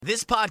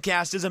This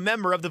podcast is a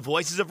member of the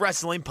Voices of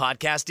Wrestling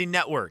Podcasting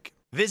Network.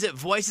 Visit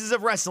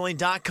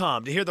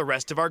voicesofwrestling.com to hear the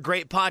rest of our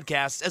great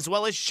podcasts, as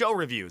well as show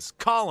reviews,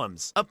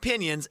 columns,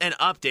 opinions, and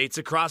updates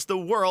across the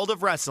world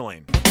of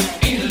wrestling.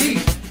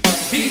 Elite,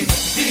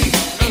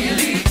 elite.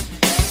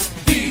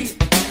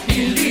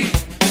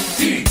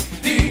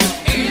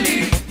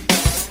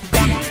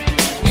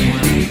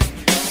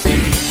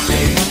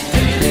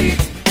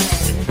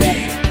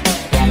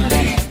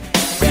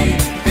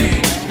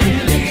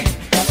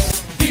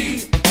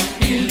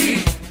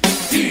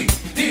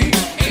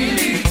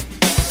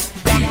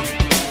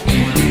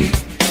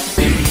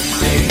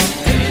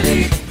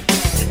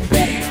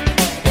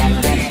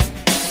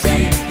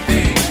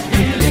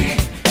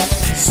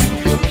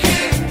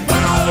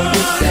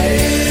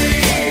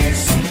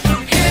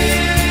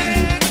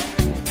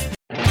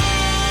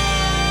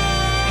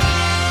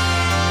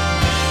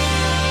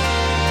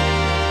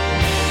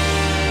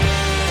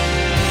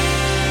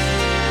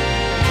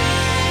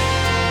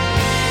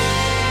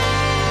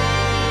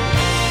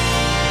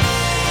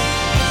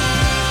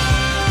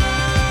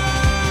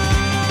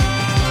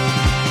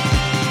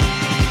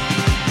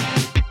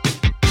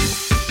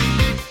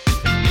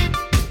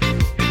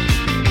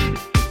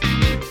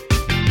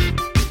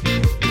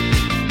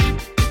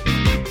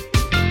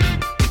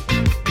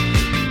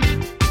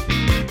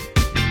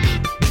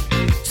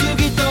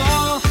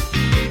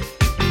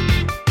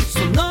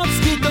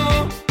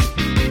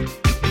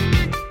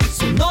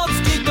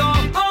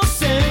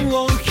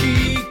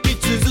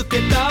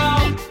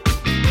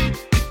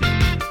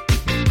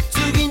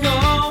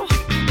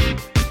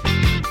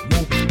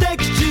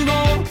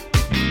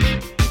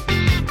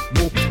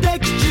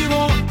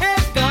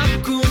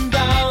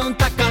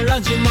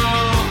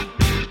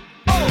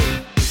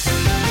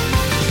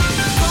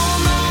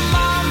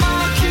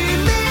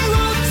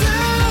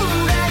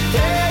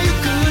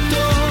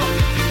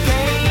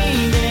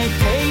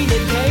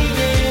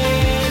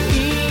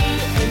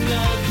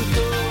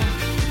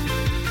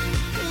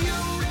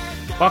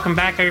 Welcome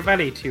back,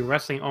 everybody, to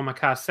Wrestling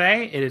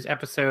Omakase. It is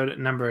episode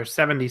number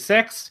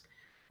 76.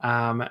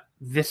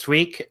 This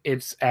week,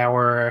 it's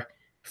our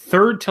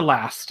third to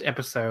last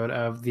episode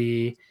of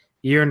the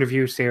Year in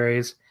Review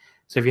series.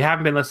 So if you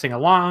haven't been listening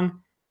along,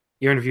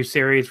 Year in Review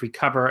series, we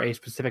cover a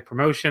specific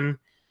promotion,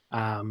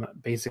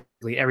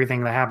 basically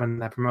everything that happened in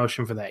that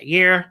promotion for that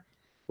year,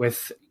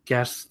 with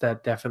guests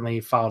that definitely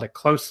followed it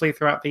closely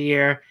throughout the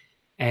year.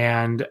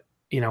 And,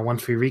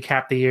 once we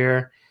recap the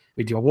year,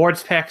 we do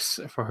awards picks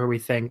for who we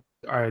think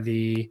are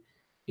the,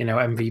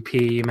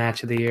 MVP,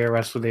 match of the year,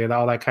 wrestler of the year,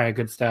 all that kind of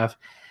good stuff.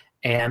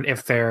 And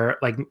if they're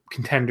like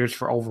contenders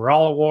for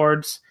overall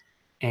awards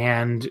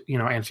and,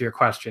 answer your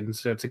questions.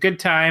 So it's a good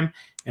time.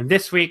 And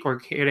this week we're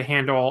here to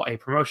handle a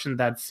promotion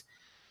that's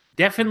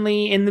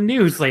definitely in the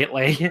news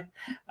lately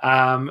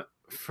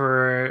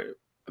for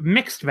a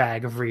mixed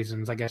bag of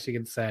reasons, I guess you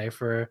could say,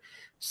 for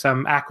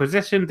some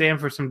acquisitions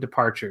and for some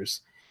departures.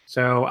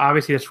 So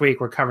obviously this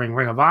week we're covering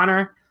Ring of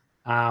Honor.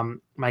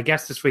 My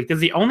guest this week, this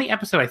is the only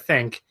episode, I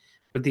think,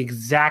 with the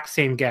exact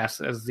same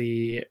guest as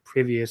the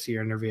previous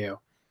year in review.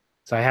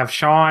 So I have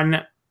Sean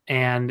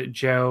and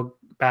Joe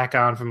back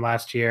on from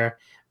last year,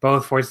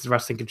 both Voices of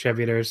Wrestling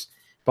contributors.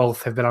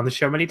 Both have been on the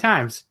show many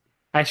times.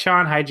 Hi,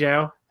 Sean. Hi,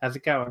 Joe. How's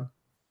it going?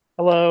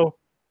 Hello.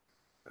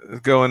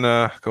 It's going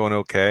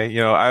okay.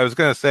 I was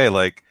going to say,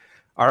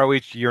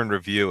 ROH Year in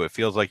Review, it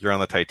feels like you're on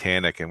the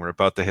Titanic and we're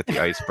about to hit the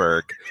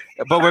iceberg.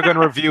 But we're going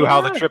to review how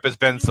the trip has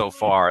been so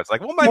far. It's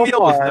like, well, my meal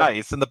was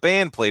nice and the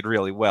band played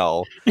really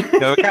well.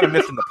 We're kind of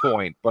missing the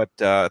point. But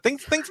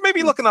things may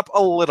be looking up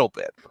a little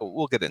bit. But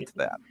we'll get into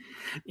that.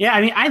 Yeah,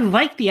 I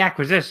like the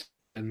acquisitions.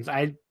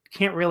 I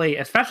can't really,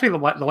 especially the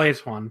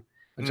latest one,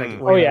 which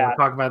we'll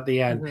talk about at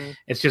the end. Mm-hmm.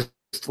 It's just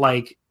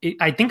like,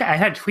 I think I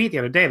had a tweet the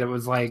other day that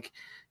was like,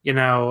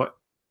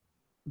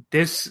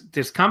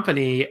 this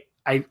company,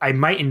 I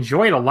might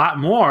enjoy it a lot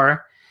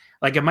more.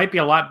 Like, it might be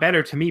a lot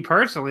better to me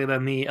personally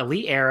than the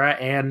Elite era,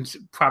 and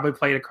probably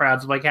play to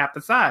crowds of like half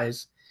the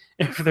size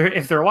if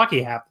they're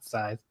lucky, half the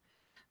size.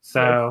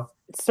 So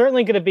it's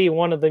certainly going to be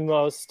one of the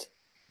most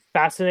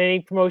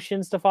fascinating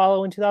promotions to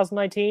follow in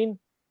 2019.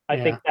 I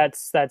think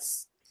that's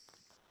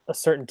a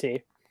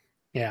certainty.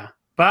 Yeah,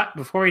 but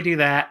before we do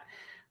that,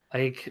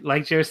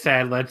 like Joe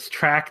said, let's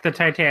track the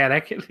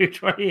Titanic through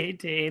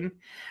 2018.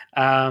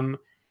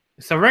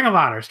 So Ring of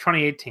Honor is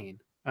 2018.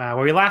 Where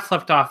we last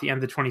left off the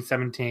end of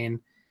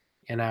 2017,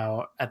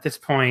 at this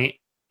point,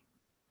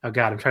 oh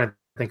God, I'm trying to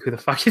think who the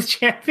fuck is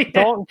champion.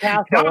 Dalton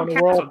Castle won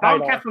the world title.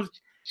 Dalton Castle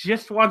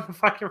just won the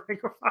fucking Ring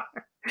of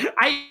Honor.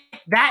 I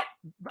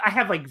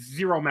have like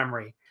zero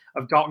memory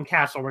of Dalton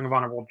Castle, Ring of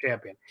Honor world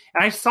champion,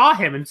 and I saw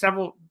him in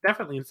several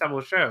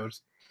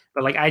shows,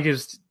 but I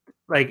just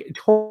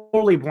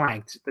totally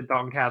blanked that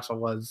Dalton Castle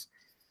was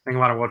Ring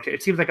of Honor world champion.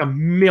 It seems like a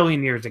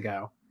million years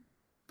ago,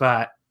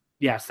 but.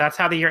 Yes, that's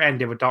how the year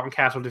ended, with Dalton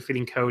Castle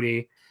defeating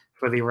Cody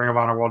for the Ring of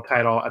Honor World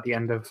title at the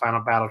end of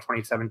Final Battle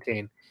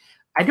 2017.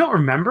 I don't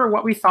remember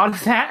what we thought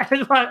of that.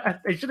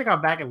 I should have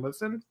gone back and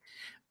listened.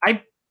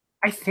 I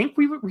think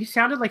we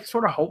sounded like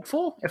sort of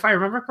hopeful, if I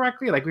remember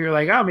correctly. We were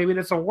like, oh, maybe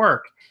this will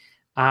work.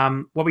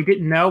 What we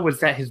didn't know was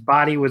that his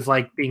body was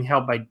like being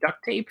held by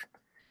duct tape.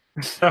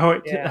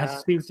 So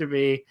that seems to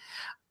be.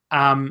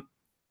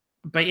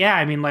 But yeah,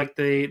 I mean, like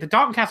the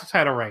Dalton Castle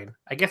title reign,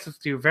 I guess let's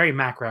do very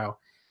macro.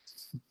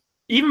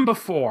 Even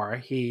before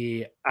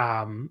he,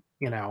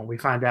 we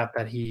find out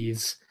that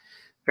he's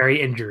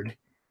very injured.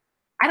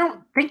 I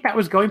don't think that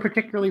was going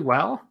particularly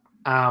well.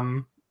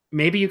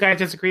 Maybe you guys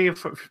disagree.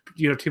 If,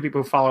 two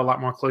people who follow a lot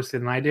more closely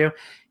than I do.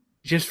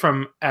 Just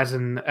from as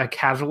a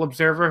casual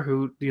observer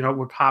who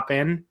would pop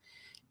in,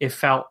 it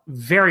felt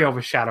very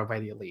overshadowed by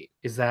the Elite.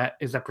 Is that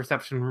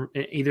perception?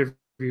 Either of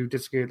you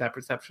disagree with that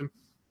perception?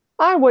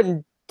 I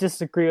wouldn't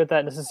disagree with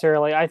that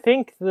necessarily. I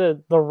think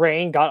the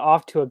reign got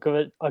off to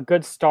a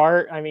good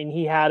start. I mean,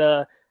 he had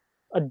a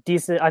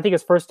decent. I think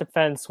his first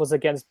defense was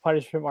against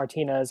Punishment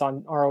Martinez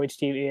on ROH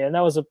TV, and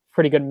that was a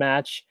pretty good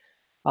match.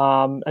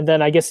 And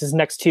then I guess his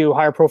next two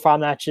higher profile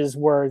matches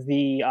were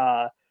the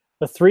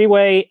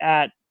 3-way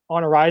at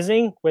Honor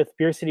Rising with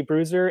Beer City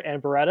Bruiser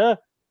and Beretta.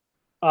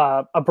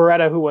 A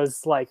Beretta who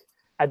was like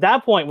at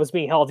that point was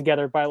being held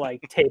together by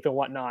like tape and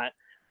whatnot,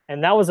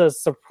 and that was a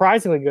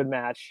surprisingly good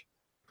match.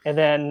 And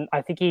then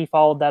I think he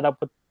followed that up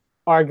with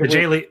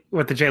arguably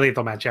the Jay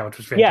Lethal match, which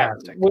was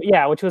fantastic.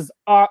 Yeah, which was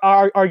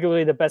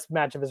arguably the best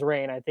match of his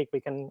reign. I think we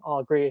can all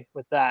agree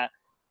with that.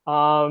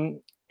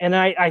 And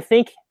I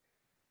think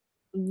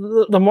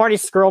the Marty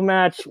Scurll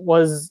match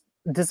was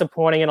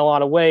disappointing in a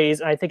lot of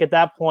ways. And I think at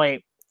that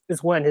point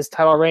is when his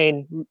title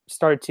reign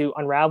started to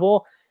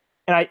unravel.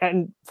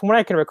 And from what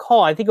I can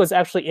recall, I think it was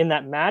actually in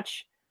that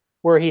match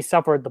where he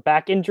suffered the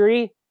back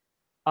injury.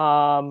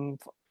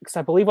 Because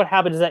I believe what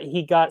happened is that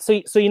he got so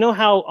you know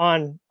how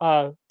on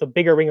the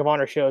bigger Ring of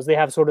Honor shows they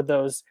have sort of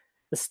the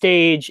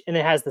stage and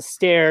it has the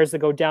stairs that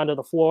go down to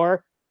the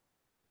floor.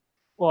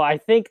 Well, I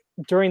think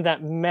during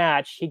that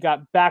match he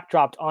got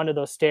backdropped onto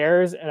those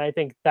stairs, and I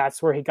think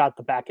that's where he got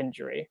the back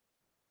injury.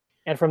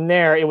 And from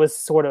there, it was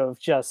sort of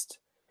just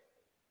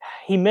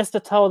he missed a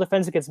title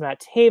defense against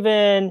Matt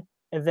Taven,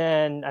 and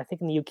then I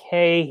think in the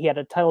UK he had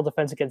a title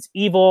defense against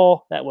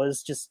Evil that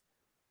was just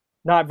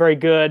not very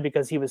good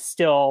because he was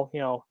still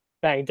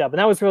banged up, and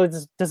that was really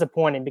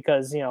disappointing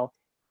because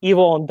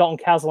Evil and Dalton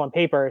Castle on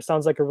paper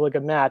sounds like a really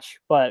good match.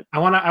 But I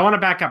want to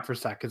back up for a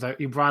sec because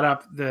you brought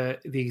up the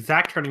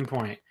exact turning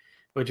point,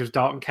 which is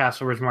Dalton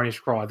Castle versus Marty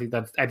Scurll.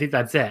 I think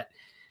that's it.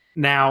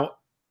 Now,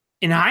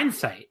 in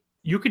hindsight,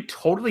 you could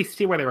totally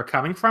see where they were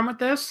coming from with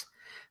this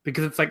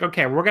because it's like,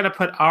 okay, we're going to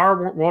put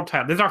our world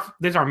title.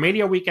 This is our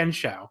Mania weekend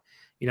show.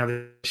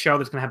 The show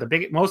that's going to have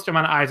the most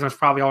amount of eyes on us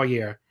probably all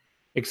year,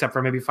 except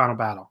for maybe Final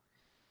Battle,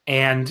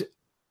 and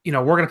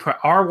we're going to put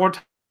our world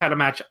title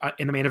match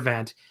in the main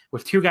event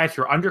with two guys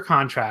who are under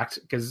contract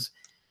because,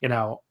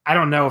 I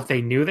don't know if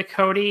they knew that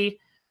Cody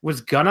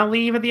was going to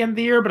leave at the end of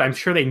the year, but I'm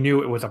sure they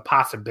knew it was a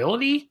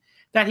possibility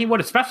that he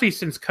would, especially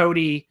since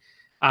Cody,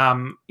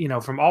 from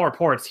all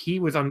reports, he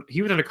was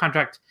under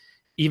contract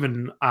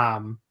even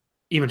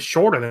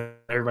shorter than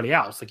everybody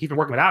else. Like he's been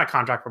working without a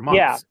contract for months.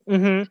 Yeah.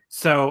 Mm-hmm.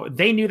 So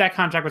they knew that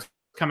contract was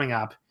coming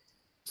up.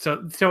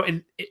 So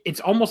it's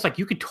almost like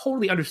you could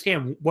totally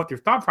understand what their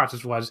thought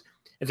process was.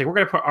 It's like, we're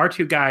going to put our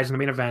two guys in the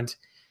main event,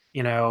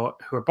 who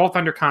are both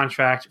under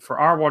contract for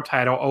our world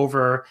title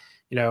over,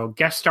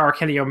 guest star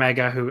Kenny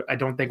Omega, who I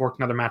don't think worked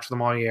another match with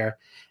them all year,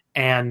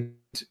 and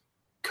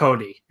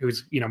Cody,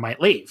 who's,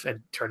 might leave. And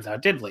turns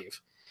out did leave.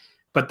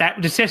 But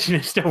that decision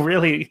is still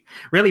really,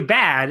 really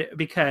bad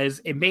because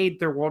it made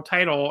their world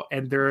title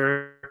and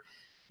their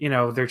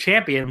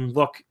champion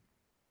look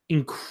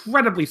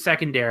incredibly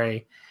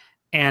secondary.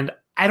 And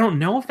I don't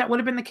know if that would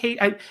have been the case.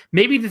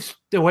 Maybe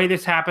the way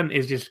this happened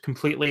is just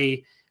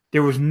completely.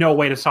 There was no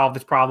way to solve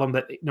this problem.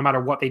 That no matter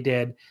what they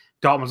did,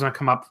 Dalton was going to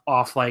come up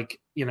off like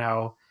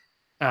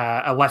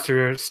a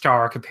lesser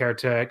star compared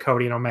to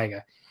Cody and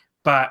Omega.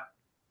 But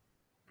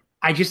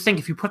I just think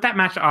if you put that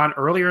match on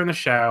earlier in the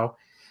show,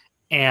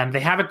 and they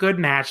have a good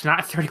match,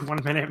 not a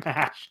 31-minute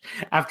match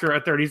after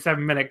a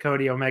 37-minute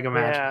Cody Omega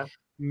match.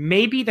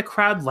 Maybe the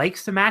crowd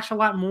likes the match a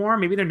lot more.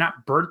 Maybe they're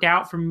not burnt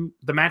out from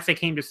the match they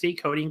came to see,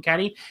 Cody and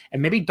Kenny. And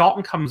maybe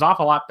Dalton comes off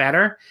a lot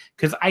better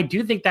because I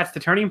do think that's the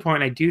turning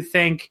point. I do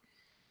think,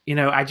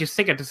 I just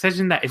think a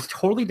decision that is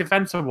totally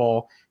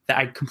defensible, that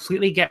I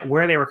completely get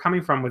where they were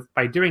coming from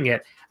by doing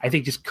it, I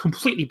think just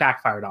completely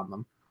backfired on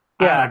them.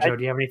 Yeah, Joe,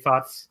 do you have any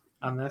thoughts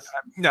on this?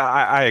 No,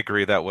 I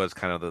agree. That was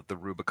kind of the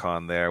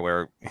Rubicon there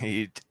where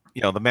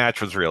the match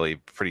was really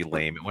pretty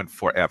lame. It went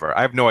forever.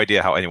 I have no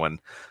idea how anyone.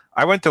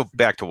 I went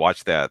back to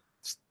watch that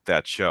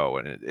show,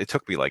 and it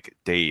took me like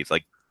days,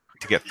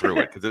 to get through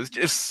it because it was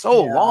just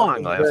so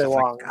long. I was just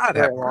like, God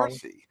have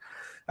mercy.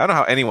 I don't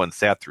know how anyone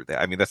sat through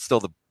that. I mean, that's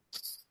still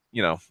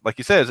like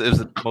you said, it was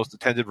the most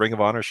attended Ring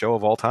of Honor show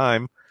of all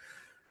time.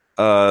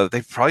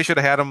 They probably should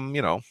have had him,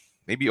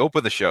 maybe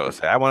open the show.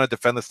 Say, I want to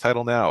defend this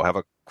title now. Have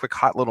a quick,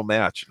 hot little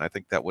match, and I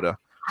think that would have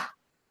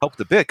helped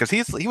a bit because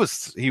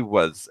he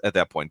was at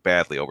that point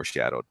badly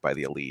overshadowed by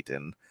the Elite,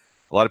 and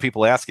a lot of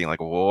people asking like,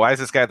 well, why is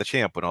this guy the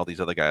champ when all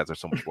these other guys are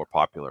so much more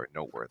popular and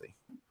noteworthy?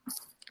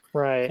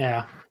 Right.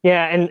 Yeah.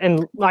 Yeah,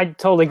 and I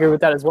totally agree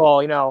with that as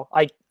well.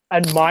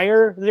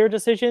 admire their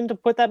decision to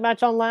put that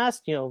match on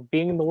last.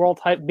 Being the world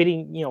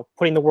putting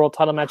the world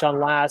title match on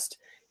last.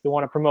 You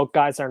want to promote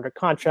guys that are under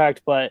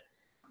contract, but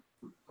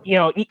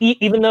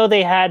even though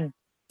they had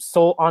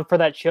sold on for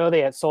that show,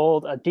 they had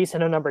sold a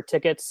decent number of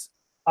tickets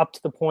up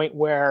to the point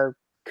where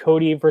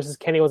Cody versus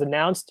Kenny was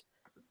announced.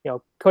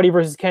 Cody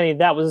versus Kenny,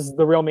 that was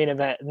the real main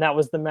event, and that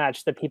was the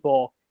match that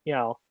people,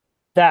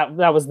 that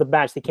was the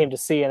match they came to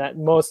see, and that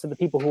most of the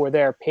people who were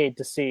there paid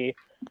to see.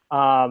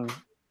 And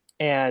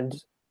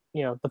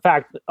the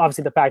fact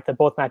that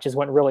both matches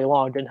went really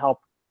long didn't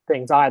help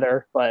things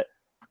either. But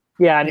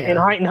yeah,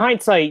 in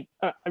hindsight,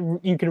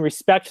 you can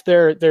respect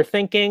their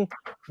thinking,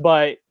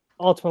 but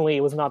ultimately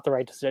it was not the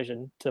right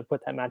decision to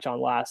put that match on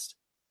last.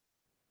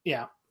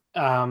 Yeah.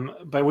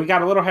 But we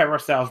got a little ahead of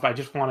ourselves, but I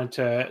just wanted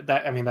to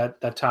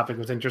that topic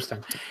was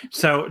interesting.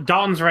 So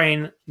Dalton's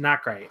reign,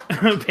 not great,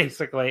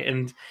 basically,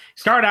 and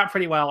started out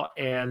pretty well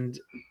and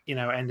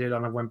ended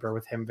on a whimper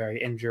with him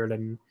very injured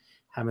and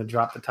having to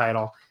drop the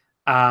title.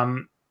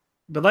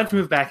 But let's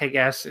move back, I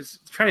guess. It's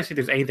trying to see if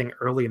there's anything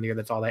early in the year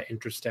that's all that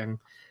interesting.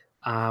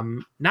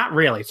 Not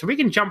really. So we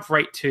can jump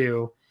right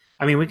to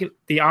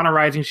the Honor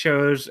Rising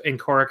shows in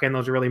Korakuen,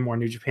 those are really more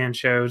New Japan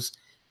shows.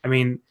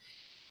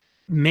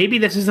 Maybe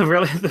this is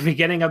really the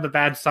beginning of the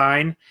bad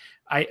sign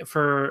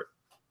for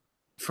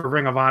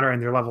Ring of Honor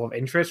and their level of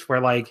interest,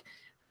 where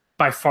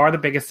by far the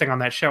biggest thing on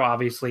that show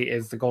obviously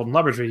is the Golden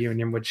Lovers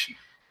reunion, which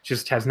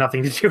just has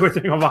nothing to do with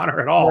Ring of Honor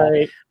at all.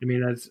 Right.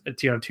 It's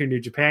two New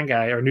Japan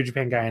guy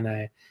and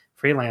a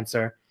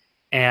freelancer,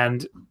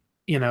 and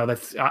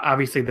that's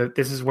obviously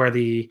this is where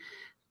the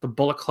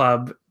Bullet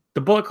Club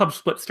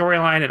split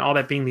storyline and all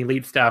that being the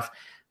elite stuff.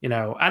 I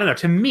don't know.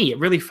 To me, it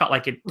really felt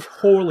like it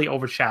totally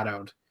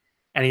overshadowed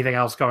anything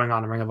else going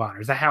on in Ring of Honor.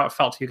 Is that how it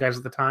felt to you guys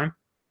at the time?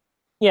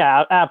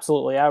 Yeah,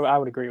 absolutely. I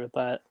would agree with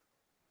that.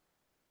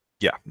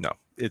 Yeah, no,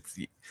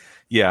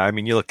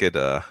 you look at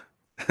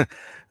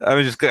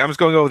I'm just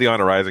going over the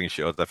Honor Rising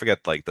shows. I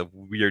forget the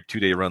weird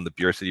 2-day run the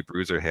Beer City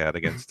Bruiser had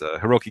against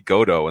Hiroki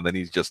Goto, and then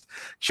he just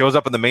shows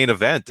up in the main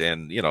event,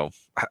 and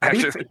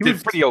actually he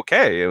did pretty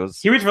okay.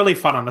 He was really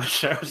fun on those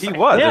shows. He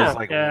was. Yeah.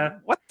 It was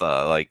what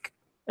the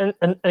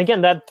And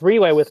again, that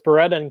 3-way with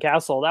Beretta and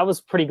Castle, that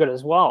was pretty good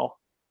as well.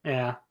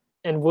 Yeah.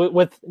 And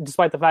with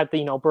despite the fact that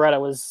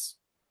Beretta was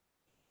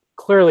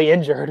clearly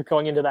injured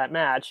going into that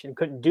match and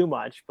couldn't do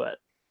much, but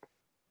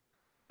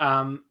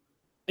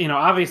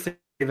obviously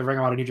the Ring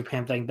of Honor New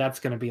Japan thing, that's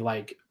going to be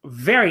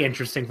very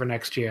interesting for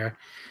next year,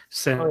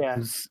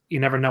 since you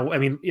never know.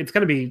 It's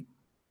going to be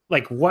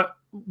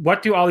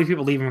what do all these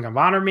people leaving Ring of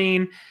Honor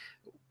mean?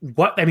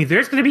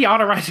 There's going to be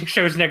Honor Rising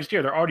shows next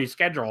year. They're already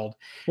scheduled.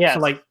 Yeah.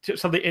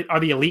 Are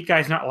the elite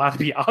guys not allowed to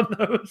be on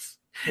those?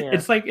 Yeah.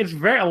 It's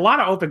a lot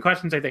of open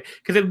questions, I think,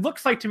 because it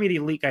looks like to me the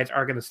elite guys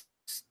are going to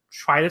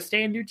try to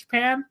stay in New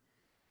Japan.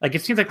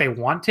 It seems like they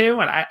want to,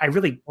 and I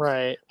really,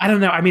 right. I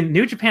don't know.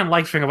 New Japan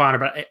likes Ring of Honor,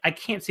 but I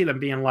can't see them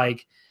being we're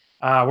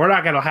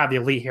not going to have the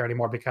elite here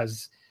anymore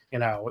because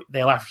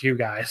they left you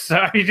guys.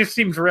 So it just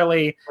seems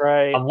really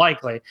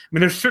unlikely.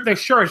 They're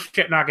sure as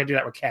shit not going to do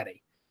that with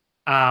Kenny.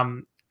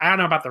 I don't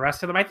know about the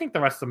rest of them. I think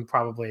the rest of them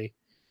probably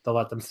they'll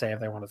let them stay if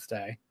they want to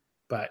stay.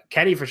 But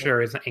Kenny for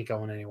sure ain't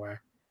going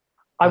anywhere.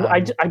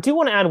 I do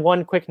want to add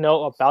one quick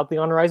note about the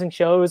Honor Rising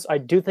shows. I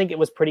do think it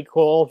was pretty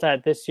cool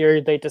that this year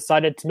they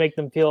decided to make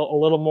them feel a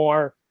little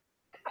more,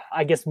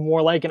 I guess,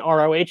 more like an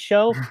ROH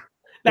show.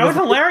 That was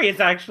hilarious,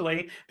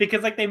 actually,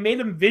 because they made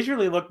them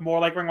visually look more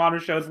like Ring of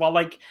Honor shows, while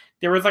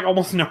there was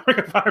almost no Ring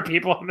of Honor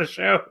people on the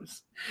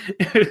shows.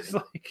 It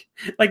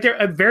was there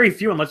are very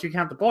few, unless you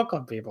count the Bullet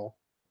Club people.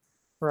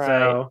 Right.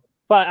 So,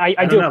 but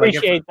I do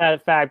appreciate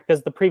that fact,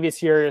 because the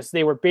previous years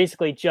they were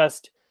basically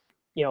just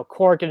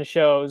Korakuen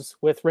shows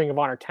with Ring of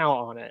Honor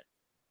talent on it,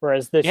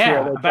 whereas this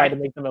year they tried to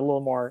make them a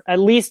little more, at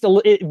least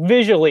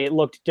visually it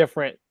looked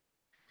different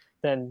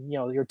than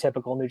your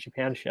typical New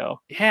Japan show.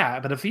 Yeah,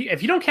 but if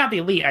you don't count the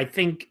elite, I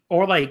think,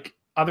 or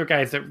other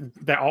guys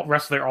that all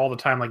wrestle there all the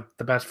time,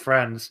 the Best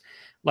Friends,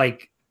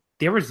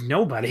 there was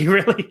nobody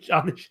really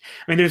on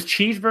the. There's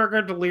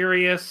Cheeseburger,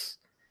 Delirious.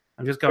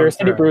 I'm just going. Beer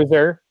City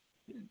Bruiser.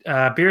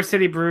 Beer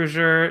City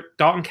Bruiser,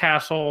 Dalton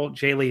Castle,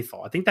 Jay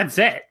Lethal. I think that's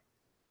it.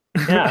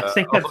 Yeah, I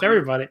think that's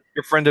everybody.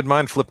 Your friend of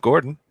mine, Flip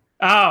Gordon.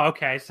 Oh,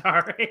 okay.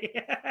 Sorry.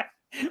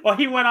 Well,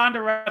 he went on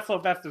to wrestle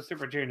Best of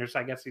Super Junior, so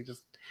I guess he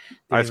just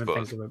didn't even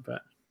think of it.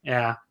 But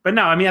yeah, but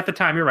no, at the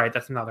time, you're right.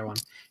 That's another one.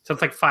 So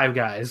it's 5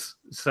 guys.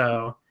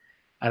 So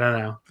I don't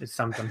know. It's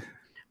something.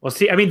 We'll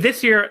see.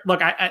 This year,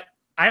 look, I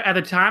at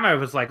the time I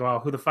was well,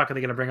 who the fuck are they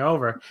going to bring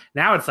over?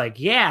 Now it's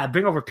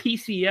bring over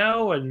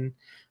PCO and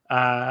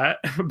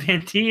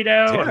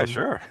Bandito. Yeah,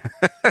 sure.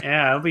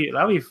 Yeah,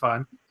 that'll be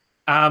fun.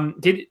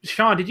 Did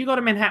you go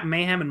to Manhattan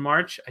Mayhem in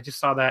March? I just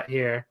saw that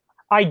here.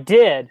 I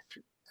did.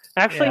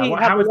 Actually,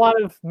 have a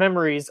lot of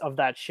memories of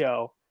that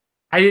show.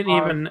 I did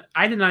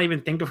not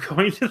even think of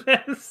going to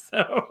this.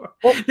 So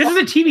this is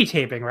a TV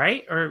taping,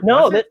 right? Or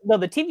no, the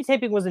TV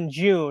taping was in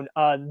June.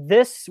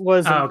 This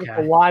was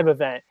a live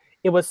event.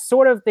 It was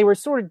they were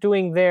sort of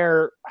doing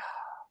their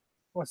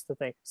what's the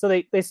thing? So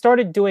they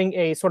started doing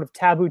a sort of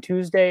Taboo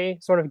Tuesday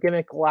sort of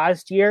gimmick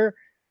last year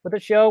with the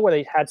show, where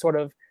they had sort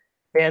of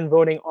fan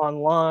voting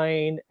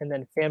online and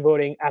then fan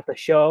voting at the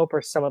show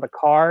for some of the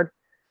card.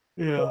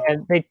 Yeah.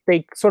 And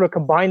they sort of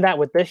combined that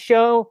with this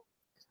show,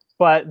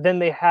 but then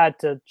they had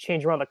to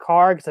change around the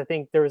card because I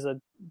think there was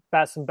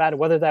some bad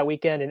weather that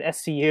weekend, and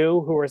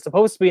SCU, who were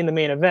supposed to be in the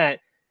main event,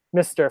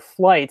 missed their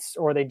flights,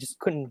 or they just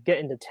couldn't get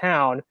into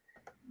town,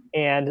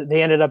 and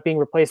they ended up being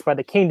replaced by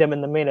the Kingdom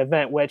in the main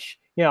event, which,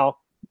 Young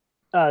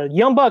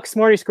Bucks,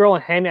 Marty Scurll,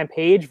 and Hangman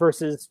Page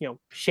versus,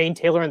 Shane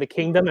Taylor and the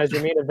Kingdom as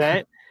your main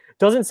event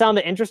doesn't sound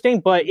that interesting,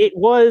 but it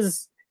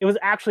was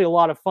actually a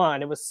lot of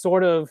fun. It was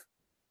sort of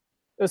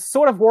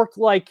worked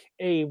like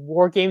a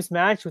War Games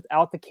match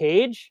without the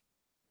cage,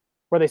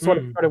 where they sort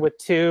of started with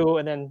 2,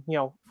 and then,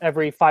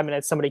 every 5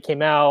 minutes somebody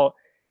came out,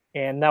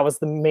 and that was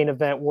the main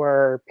event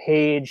where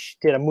Page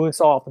did a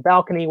moonsault off the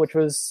balcony, which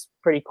was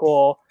pretty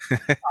cool.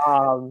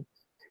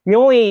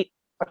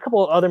 A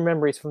couple of other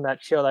memories from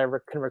that show that I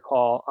can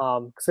recall,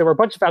 because there were a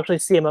bunch of actually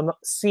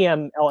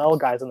CMLL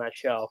guys on that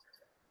show.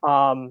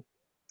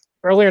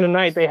 Earlier in the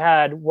night, they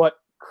had what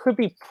could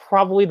be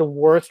probably the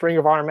worst Ring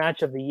of Honor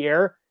match of the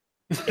year,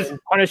 in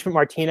Punishment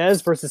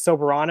Martinez versus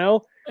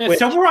Soberano.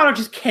 Soberano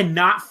just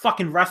cannot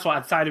fucking wrestle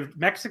outside of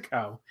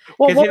Mexico.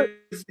 Well,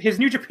 his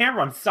New Japan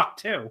run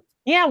sucked too.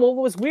 Yeah, well,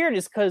 what was weird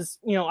is because,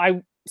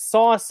 I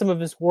saw some of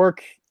his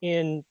work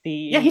in the...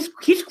 Yeah, he's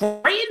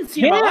great in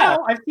CMLL. Yeah,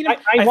 I've seen him,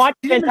 I watched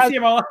in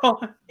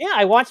CMLL. Yeah,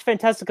 I watched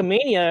Fantastica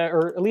Mania,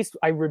 or at least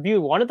I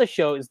reviewed one of the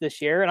shows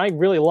this year, and I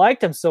really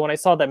liked him. So when I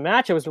saw that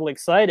match, I was really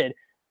excited.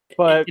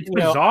 But it's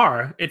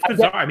bizarre. It's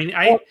bizarre. I mean,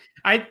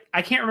 I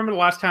can't remember the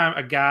last time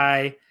a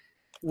guy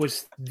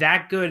was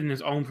that good in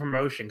his own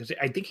promotion, because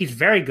I think he's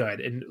very good.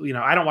 And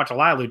I don't watch a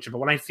lot of lucha, but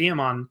when I see him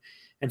on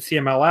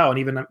CMLL, and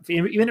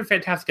even in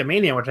Fantastica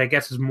Mania, which I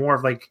guess is more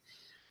of like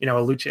a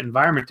lucha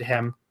environment to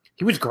him,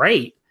 he was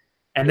great.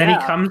 And then he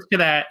comes to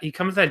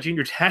that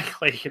junior tag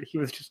league, and he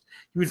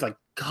was like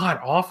god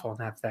awful in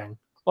that thing.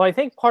 Well, I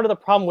think part of the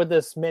problem with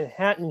this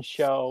Manhattan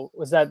show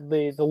was that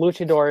the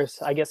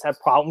luchadors, I guess, had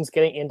problems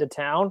getting into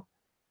town.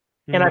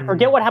 And I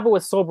forget what happened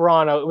with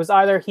Soberano. It was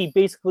either he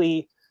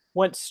basically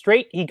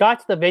he got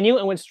to the venue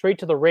and went straight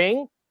to the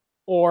ring,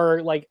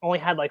 or like only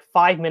had like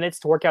 5 minutes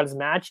to work out his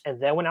match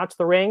and then went out to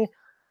the ring,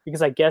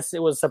 because I guess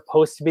it was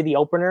supposed to be the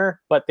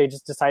opener, but they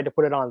just decided to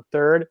put it on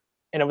third.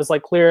 And it was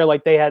like clear,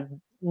 like they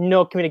had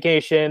no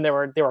communication. They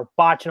were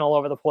botching all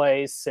over the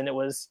place. And it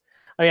was,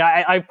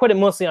 I put it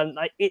mostly on,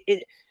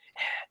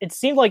 it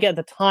seemed like at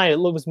the time it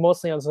was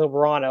mostly on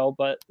Soberano,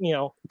 but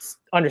it's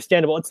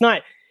understandable.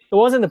 It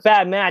wasn't a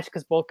bad match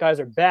because both guys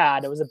are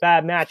bad. It was a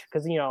bad match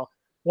because,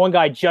 one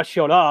guy just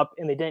showed up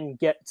and they didn't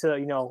get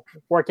to,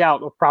 work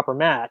out a proper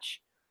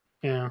match.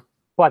 Yeah.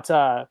 But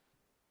I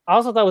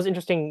also thought it was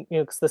interesting,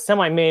 because the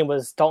semi-main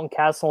was Dalton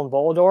Castle and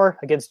Volador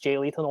against Jay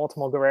Lethal and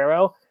Ultimo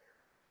Guerrero.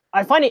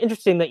 I find it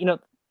interesting that,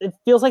 it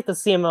feels like the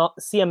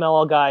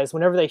CMLL guys,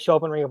 whenever they show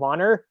up in Ring of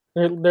Honor,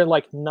 they're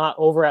like not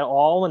over at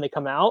all when they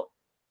come out.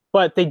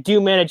 But they do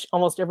manage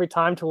almost every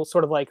time to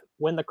sort of like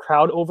win the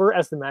crowd over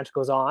as the match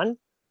goes on.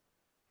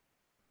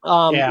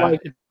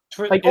 It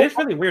is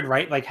really weird,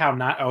 right? Like how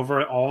not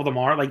over all of them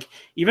are. Like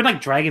even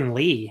like Dragon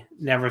Lee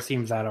never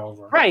seems that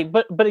over. Right,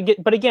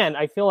 but again,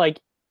 I feel like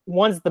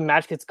once the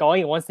match gets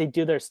going and once they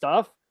do their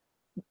stuff,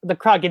 the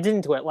crowd gets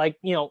into it. Like,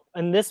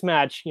 in this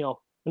match,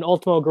 when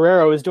Ultimo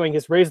Guerrero was doing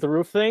his raise the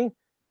roof thing,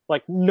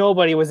 like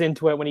nobody was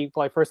into it when he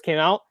like first came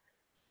out.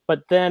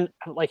 But then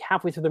like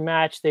halfway through the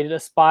match, they did a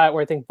spot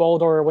where I think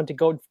Volador went to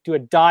go do a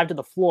dive to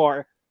the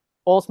floor.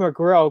 Ultimo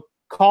Guerrero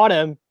caught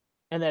him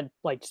and then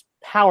like just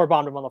power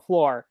bombed him on the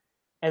floor.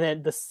 And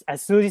then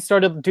as soon as he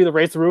started to do the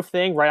raise the roof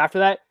thing, right after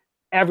that,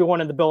 everyone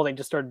in the building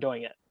just started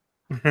doing it.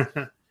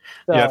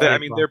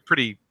 They're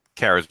pretty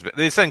charismatic.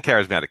 They send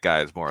charismatic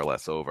guys more or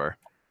less over.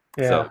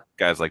 Yeah. So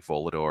guys like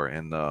Volador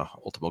and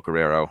Ultimo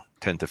Guerrero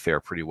tend to fare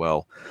pretty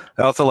well.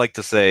 I also like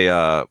to say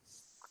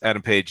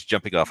Adam Page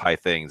jumping off high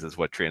things is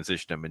what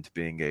transitioned him into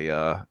being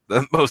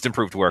the most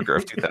improved worker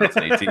of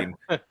 2018.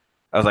 I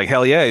was like,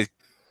 hell yeah, he's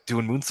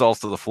doing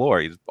moonsaults to the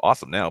floor. He's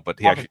awesome now. But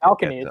he actually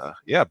balconies.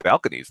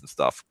 Balconies and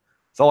stuff.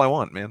 That's all I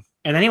want, man.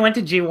 And then he went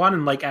to G1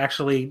 and like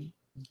actually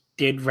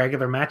did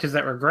regular matches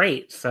that were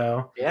great.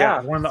 So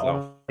one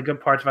of the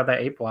good parts about that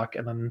 8 block,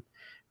 and then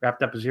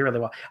wrapped up really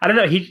well. I don't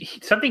know. He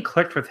something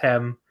clicked with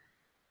him.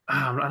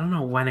 I don't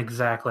know when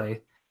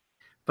exactly,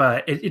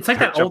 but it's like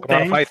that old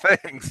thing. Off high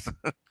things.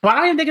 Well, I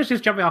don't even think it's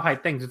just jumping off high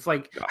things. It's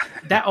like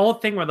that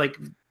old thing where like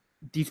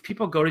these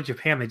people go to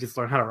Japan, they just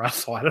learn how to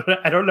wrestle.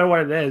 I don't know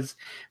what it is,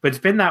 but it's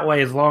been that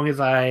way as long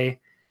as I've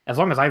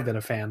been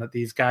a fan. That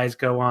these guys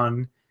go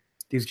on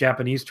these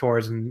Japanese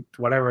tours, and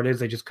whatever it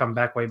is, they just come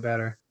back way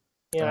better.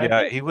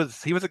 Yeah, he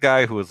was a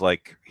guy who was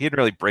like, he didn't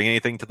really bring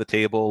anything to the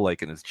table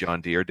like in his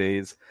John Deere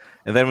days,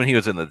 and then when he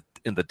was in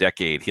the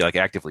decade, he like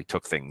actively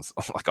took things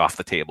like off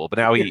the table. But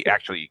now he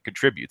actually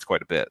contributes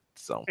quite a bit.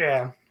 So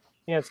yeah,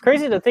 it's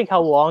crazy to think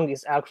how long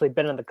he's actually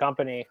been in the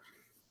company.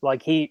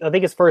 Like I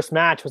think his first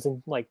match was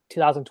in like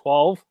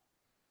 2012.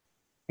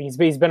 He's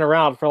been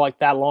around for like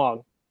that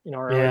long. in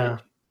our Yeah. And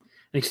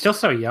he's still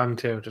so young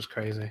too, which is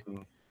crazy.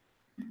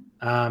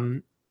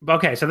 Mm.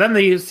 Okay, so then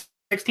the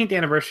 16th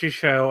anniversary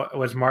show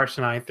was March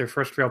 9th, their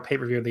first real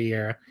pay-per-view of the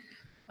year.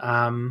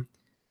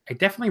 I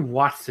definitely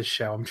watched this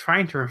show. I'm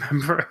trying to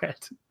remember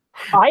it.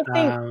 I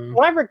think,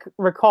 what I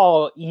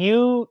recall,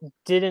 you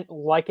didn't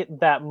like it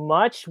that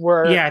much.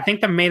 Yeah, I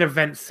think the main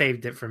event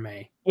saved it for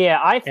me. Yeah,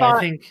 I thought. I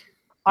think.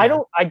 I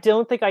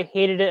don't think I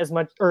hated it as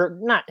much, or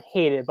not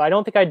hated, but I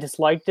don't think I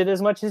disliked it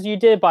as much as you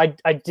did.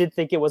 But I did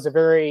think it was a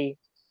very,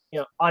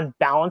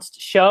 unbalanced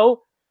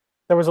show.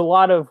 There was a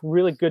lot of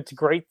really good to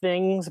great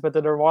things, but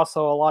there were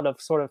also a lot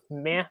of sort of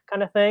meh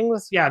kind of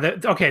things. Yeah.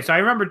 Okay, so I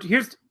remember.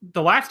 Here's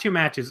the last two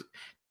matches.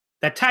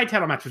 That tag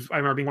title match was, I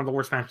remember, being one of the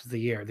worst matches of the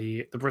year.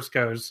 The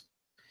Briscoes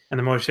and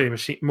the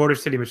Motor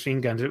City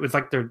Machine Guns. It was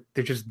like they're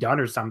just done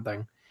or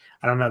something.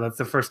 I don't know. That's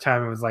the first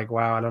time it was like,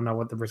 wow, I don't know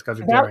what the Briscoes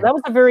are doing.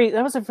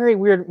 That was a very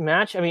weird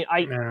match. I mean,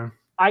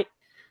 I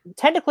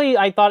technically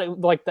I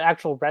thought like the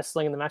actual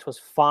wrestling in the match was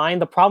fine.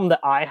 The problem that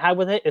I had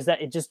with it is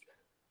that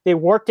they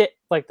worked it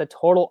like the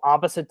total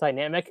opposite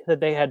dynamic that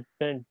they had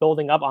been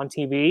building up on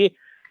TV,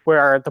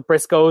 where the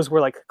Briscoes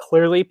were like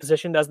clearly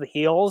positioned as the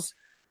heels,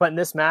 but in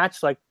this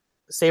match, like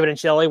Sabin and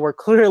Shelley were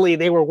clearly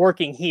they were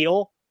working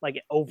heel,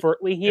 like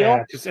overtly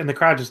heel. Yeah, and the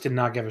crowd just did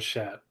not give a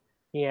shit.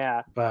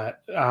 Yeah,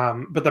 but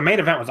the main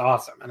event was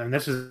awesome. I mean,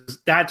 this is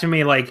that to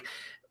me. Like,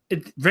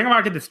 Ring of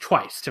Honor did this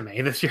twice to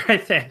me this year. I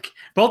think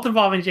both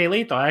involving Jay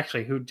Lethal,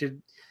 actually, who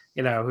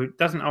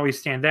doesn't always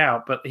stand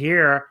out, but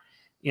here,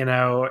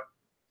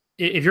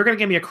 if you're going to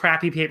give me a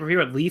crappy pay per view,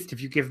 at least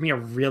if you give me a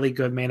really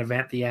good main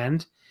event at the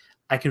end,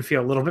 I can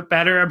feel a little bit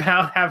better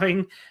about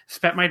having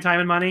spent my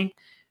time and money.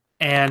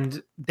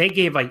 And they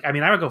gave I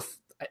would go.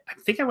 I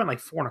think I went like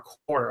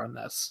 4.25 on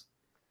this.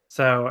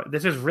 So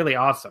this is really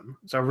awesome.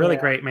 So really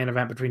great main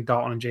event between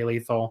Dalton and Jay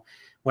Lethal.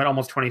 Went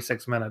almost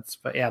 26 minutes.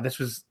 But yeah, this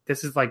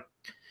is like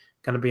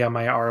going to be on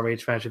my ROH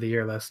match of the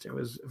year list. It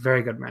was a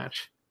very good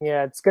match.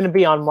 Yeah, it's going to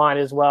be on mine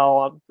as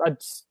well.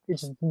 It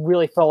just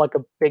really felt like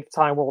a big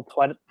time world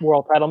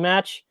title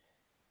match.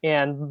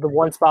 And the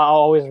one spot I'll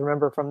always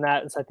remember from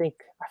that is I think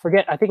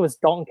it was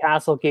Dalton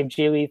Castle gave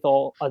Jay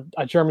Lethal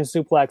a German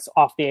suplex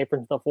off the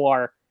apron to the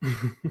floor,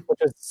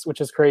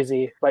 which is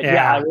crazy. But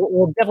yeah,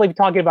 we'll definitely be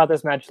talking about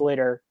this match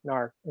later in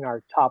our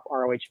top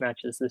ROH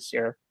matches this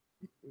year.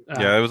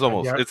 Yeah, it was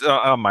almost it's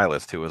on my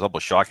list too. It was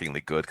almost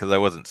shockingly good because I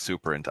wasn't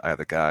super into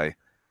either guy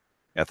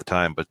at the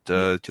time, but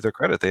to their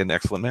credit, they had an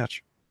excellent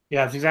match.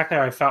 Yeah, it's exactly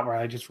how I felt. Where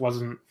I just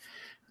wasn't,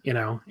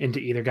 into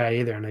either guy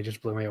either, and they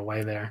just blew me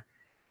away there.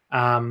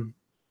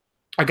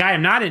 A guy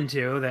I'm not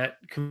into that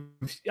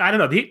I don't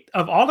know.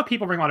 Of all the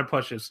people Ring of Honor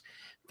pushes,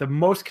 the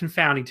most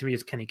confounding to me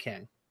is Kenny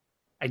King.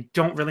 I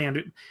don't really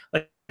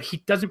he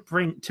doesn't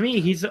bring to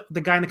me. He's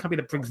the guy in the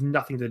company that brings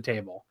nothing to the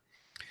table.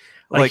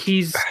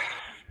 He's.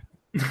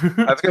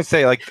 I was gonna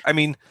say,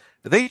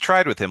 they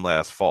tried with him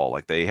last fall.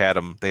 Like they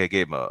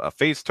gave him a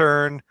face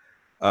turn.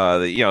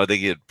 They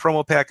get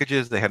promo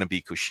packages. They had him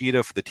beat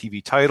Kushida for the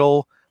TV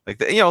title.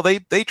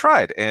 They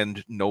tried,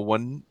 and no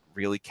one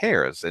really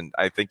cares. And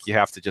I think you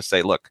have to just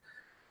say, look,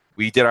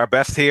 we did our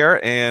best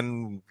here,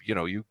 and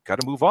you got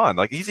to move on.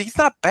 Like he's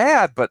not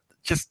bad, but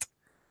just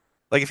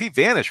if he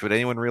vanished, would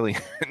anyone really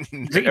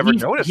ever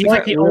notice? He's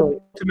like the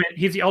ultimate.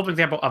 He's the ultimate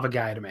example of a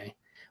guy to me.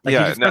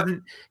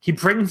 He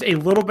brings a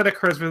little bit of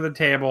charisma to the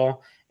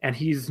table, and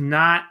he's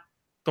not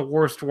the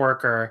worst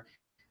worker.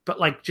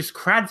 But just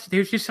crowds,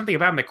 there's just something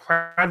about him that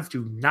crowds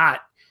do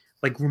not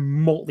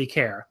remotely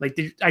care.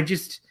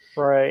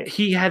 Right.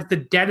 He has the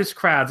deadest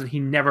crowds, and he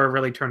never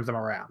really turns them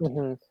around.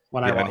 Mm-hmm.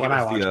 When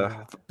I watch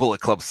the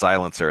Bullet Club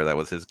silencer, that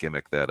was his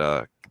gimmick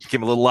that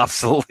became a little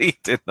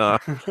obsolete.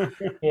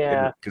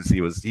 Yeah, because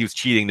he was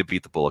cheating to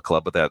beat the Bullet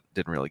Club, but that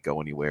didn't really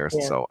go anywhere.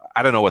 Yeah. So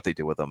I don't know what they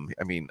did with him.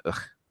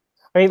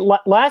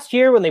 Last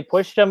year when they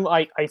pushed him,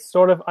 I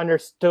sort of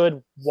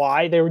understood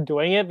why they were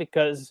doing it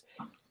because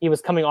he was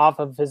coming off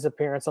of his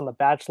appearance on The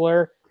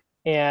Bachelor,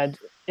 and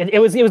it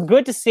was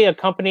good to see a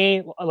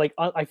company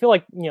I feel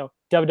like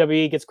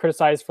WWE gets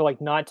criticized for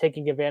not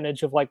taking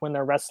advantage of when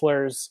their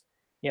wrestlers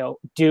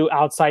do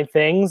outside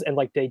things and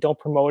they don't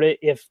promote it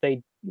if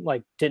they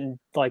didn't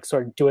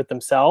sort of do it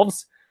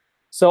themselves.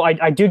 So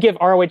I do give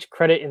ROH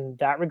credit in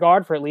that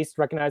regard for at least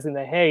recognizing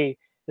that, hey,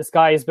 this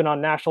guy has been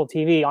on national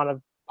TV on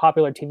a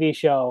popular TV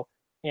show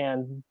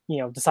and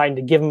deciding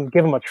to give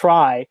him a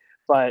try.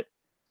 But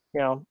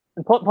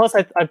and plus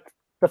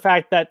the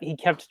fact that he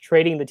kept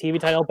trading the TV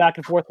title back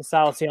and forth with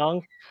Silas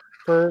Young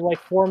for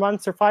 4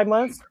 months or 5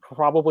 months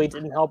probably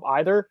didn't help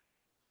either.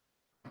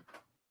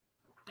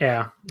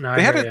 Yeah, no,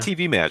 they had a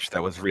TV match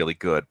that was really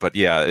good, but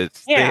they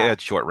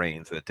had short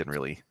reigns and it didn't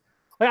really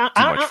do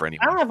much for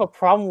anyone. I don't have a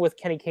problem with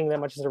Kenny King that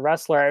much as a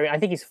wrestler. I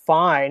think he's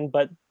fine,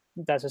 but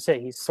that's just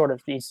it.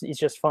 He's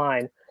just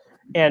fine.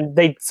 And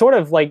they sort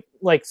of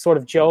sort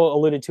of Joe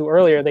alluded to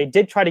earlier, they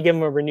did try to give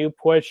him a renewed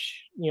push,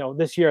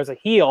 this year as a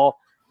heel,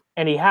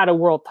 and he had a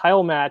world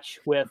title match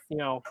with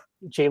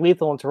Jay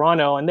Lethal in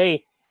Toronto, and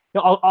they,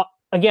 I'll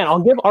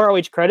give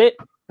ROH credit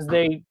because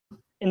they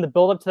in the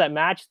build up to that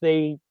match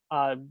they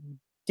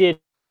did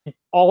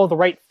all of the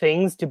right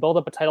things to build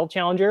up a title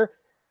challenger,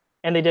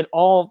 and they did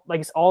all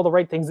the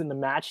right things in the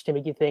match to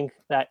make you think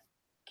that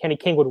Kenny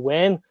King would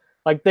win.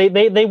 Like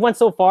they went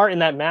so far in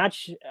that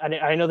match.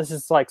 I know this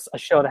is like a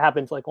show that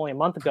happened like only a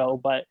month ago,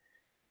 but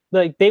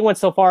like they went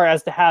so far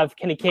as to have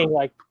Kenny King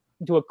like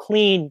do a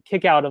clean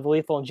kick out of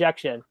Lethal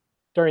Injection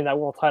during that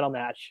world title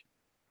match.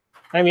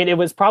 I mean, it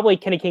was probably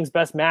Kenny King's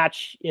best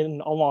match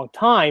in a long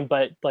time,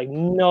 but like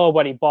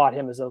nobody bought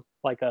him as a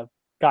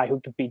guy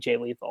who could beat Jay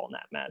Lethal in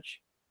that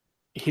match.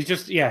 He's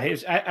just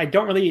I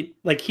don't really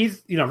like,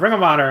 he's Ring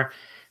of Honor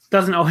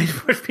doesn't always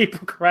push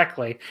people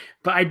correctly,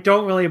 but I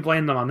don't really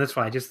blame them on this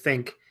one. I just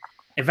think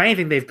if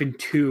anything they've been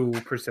too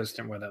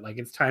persistent with it. Like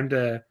it's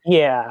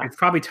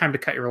probably time to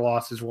cut your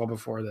losses well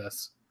before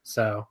this.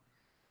 So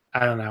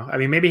I don't know. I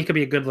mean, maybe he could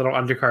be a good little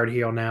undercard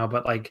heel now,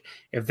 but like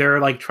if they're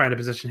like trying to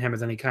position him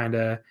as any kind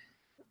of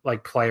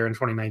like player in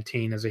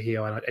 2019 as a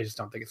heel, I just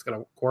don't think it's going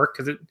to work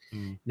because it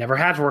never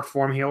has worked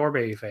for him, heel or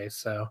babyface.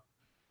 So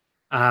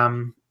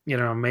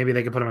maybe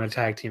they could put him in a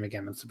tag team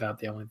again. That's about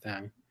the only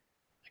thing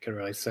I could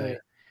really say.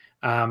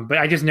 But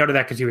I just noted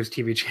that because he was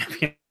TV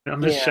champion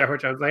on this show,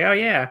 which I was like, oh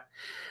yeah.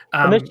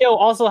 And this show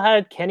also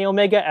had Kenny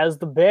Omega as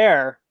the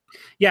Bear.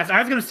 Yes, I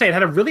was going to say it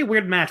had a really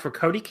weird match where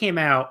Cody came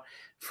out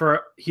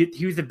for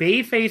he was the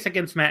babyface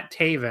against Matt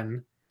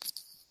Taven,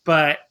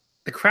 but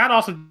the crowd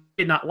also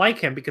did not like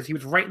him because he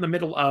was right in the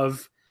middle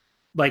of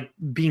like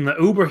being the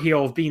uber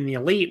heel of being the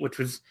Elite, which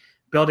was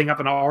building up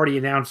an already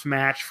announced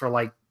match for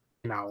like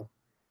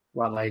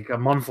like a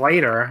month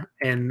later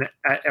in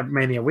at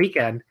Mania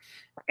weekend,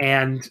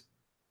 and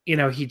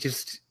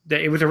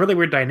it was a really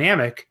weird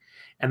dynamic.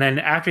 And then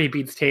after he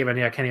beats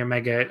Taven, Kenny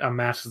Omega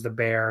unmasks the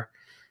Bear,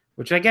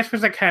 which I guess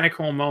was a kind of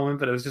cool moment,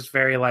 but it was just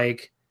very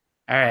like,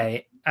 all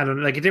right, I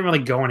don't like it didn't really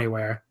go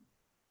anywhere.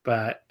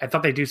 But I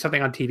thought they'd do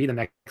something on TV the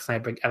next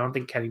night, but I don't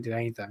think Kenny did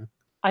anything.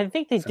 I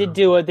think they did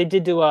do on the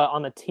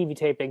TV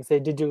tapings.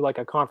 They did do like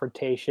a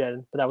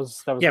confrontation, but that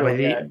was but he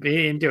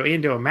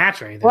didn't do a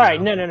match or anything.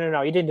 Right?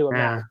 No. He didn't do a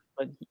match,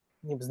 but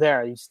he was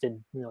there. He just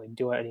didn't really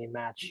do any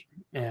match.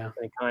 Yeah, of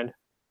any kind.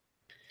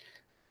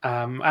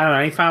 I don't know.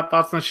 Any final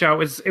thoughts on the show?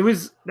 It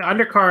was the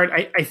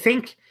undercard. I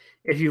think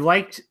if you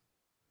liked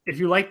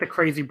the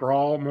crazy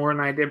brawl more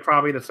than I did,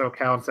 probably the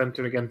SoCal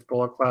Centered against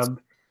Bullet Club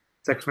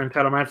 6-man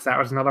title match, that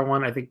was another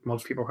one. I think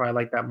most people probably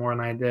liked that more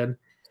than I did.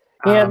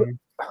 Yeah,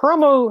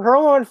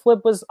 Hiromu and Flip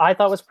I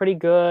thought was pretty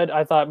good.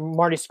 I thought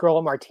Marty Scurll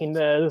and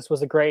Martinez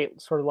was a great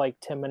sort of like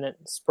 10-minute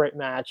sprint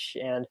match,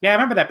 and I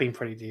remember that being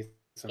pretty decent.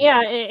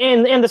 Yeah,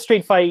 and the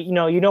street fight, you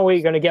know what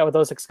you're going to get with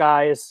those 6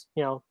 guys,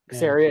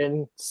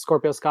 Kazarian,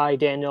 Scorpio Sky,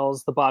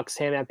 Daniels, the Bucks,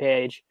 Hangman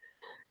Page.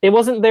 It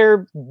wasn't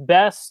their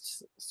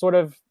best sort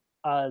of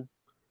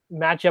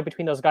matchup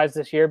between those guys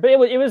this year, but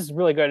it was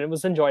really good. It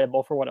was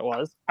enjoyable for what it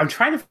was. I'm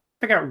trying to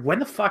figure out when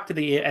the fuck did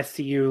the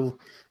SCU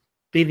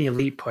being the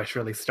Elite push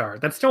really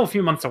start? That's still a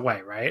few months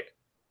away, right?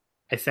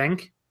 I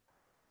think.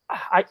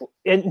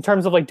 In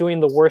terms of like doing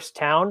the worst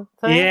town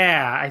thing?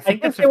 Yeah, I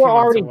think they were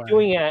already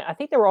doing it. I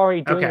think they were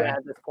already doing it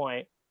at this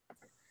point.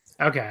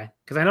 Okay,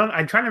 because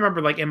I'm trying to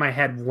remember like in my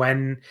head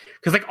when,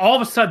 because like all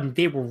of a sudden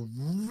they were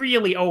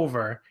really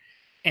over,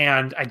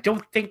 and I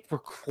don't think we're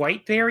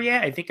quite there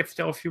yet. I think it's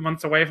still a few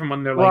months away from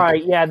when they're like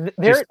right. Yeah,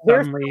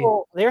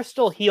 they're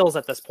still heels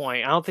at this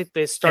point. I don't think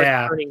they start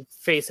turning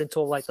face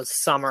until like the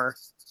summer.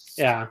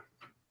 Yeah,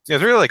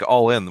 it's really like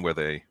All In where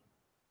they.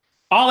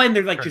 All in,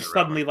 they're like just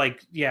suddenly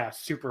like,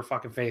 super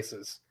fucking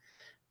faces.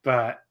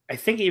 But I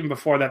think even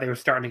before that, they were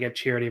starting to get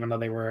cheered, even though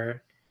they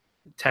were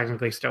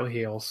technically still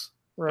heels.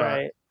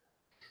 Right.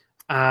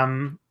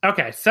 But,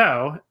 okay,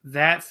 so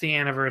that's the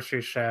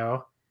anniversary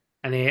show.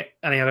 Any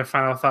other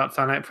final thoughts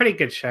on it? Pretty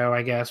good show,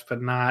 I guess, but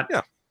not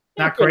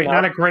great.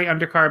 Not a great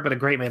undercard, but a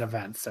great main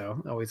event.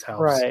 So always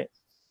helps. Right.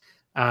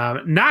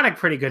 Not a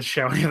pretty good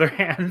show on the other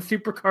hand.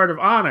 Super Card of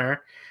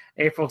Honor,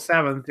 April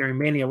 7th during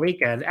Mania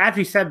weekend. As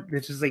we said,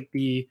 this is like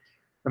the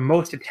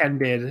most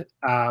attended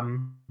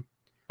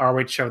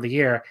ROH show of the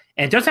year.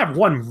 And it does have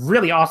one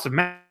really awesome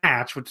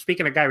match, which,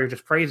 speaking of a guy we were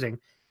just praising,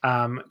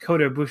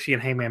 Kota Ibushi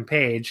and Hangman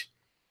Page.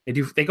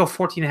 They go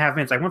 14 and a half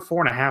minutes. I went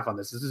 4.5 on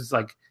this. This is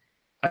like,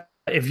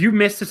 if you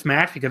miss this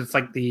match, because it's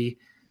like the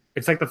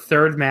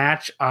third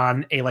match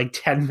on a like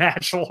 10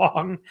 match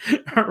long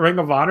Ring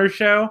of Honor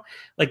show,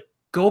 like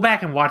go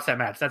back and watch that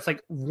match. That's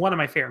like one of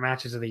my favorite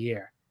matches of the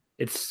year.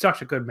 It's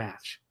such a good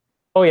match.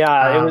 Oh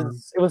yeah,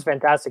 it was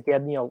fantastic. You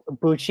had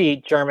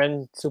Ibushi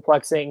German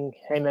suplexing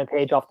Hangman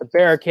Page off the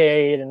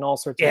barricade and all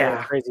sorts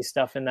of crazy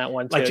stuff in that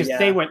one too. Like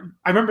they went.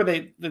 I remember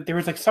there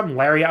was like some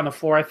lariat on the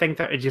floor. I think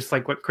that it just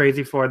like went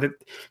crazy for that.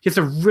 Just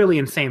a really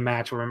insane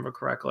match. If I remember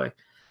correctly.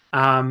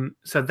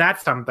 So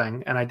that's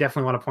something, and I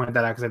definitely want to point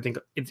that out because I think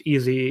it's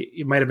easy.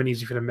 It might have been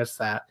easy for you to miss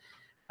that.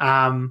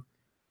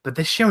 But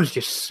this show is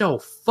just so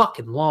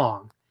fucking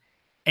long,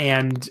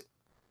 and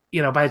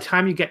by the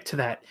time you get to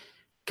that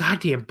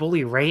goddamn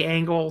Bully Ray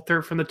angle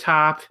third from the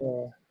top.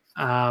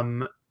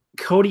 Yeah.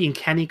 Cody and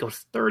Kenny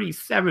goes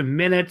 37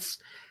 minutes.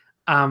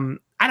 I don't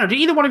know. Do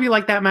either one of you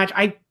like that match?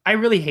 I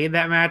really hate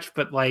that match,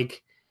 but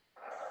like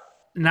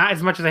not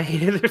as much as I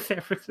hated the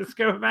San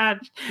Francisco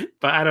match,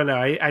 but I don't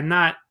know. I'm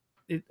not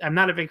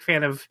a big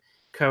fan of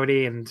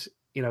Cody, and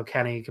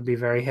Kenny can be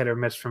very hit or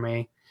miss for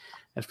me,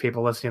 as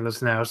people listening to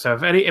this know. So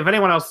if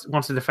anyone else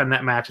wants to defend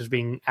that match as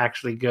being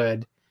actually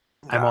good,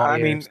 I'm all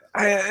ears.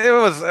 It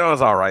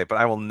was all right, but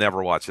I will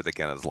never watch it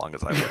again as long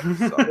as I live.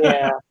 So.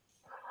 Yeah.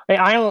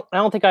 I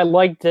don't think I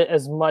liked it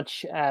as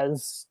much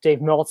as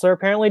Dave Meltzer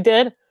apparently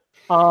did.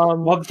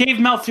 Well, Dave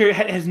Meltzer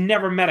has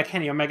never met a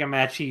Kenny Omega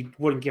match he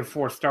wouldn't give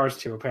 4 stars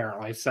to,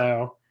 apparently.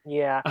 So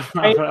yeah,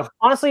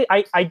 honestly,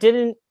 I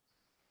didn't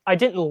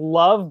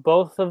love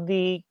both of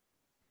the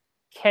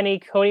Kenny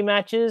Cody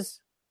matches,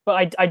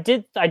 but I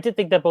did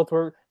think that both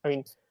were. I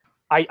mean,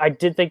 I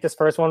did think this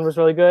first one was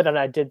really good, and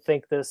I did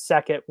think the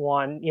second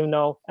one,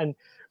 and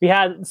we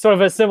had sort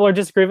of a similar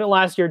disagreement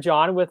last year,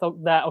 John, with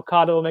that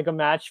Okada Omega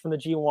match from the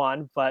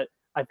G1, but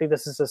I think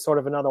this is a sort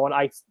of another one.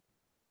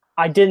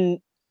 I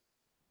didn't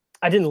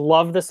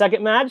love the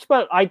second match,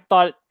 but I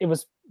thought it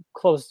was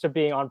close to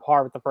being on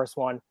par with the first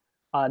one.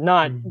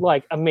 Not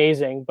like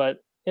amazing,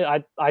 but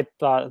I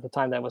thought at the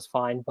time that was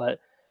fine. But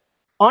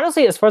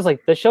honestly, as far as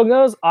like the show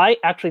goes, I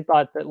actually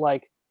thought that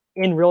like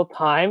in real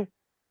time,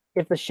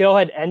 if the show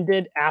had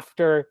ended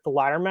after the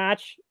ladder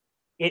match,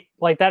 it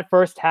like that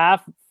first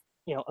half,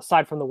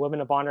 aside from the Women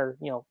of Honor,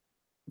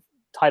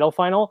 title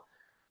final,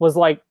 was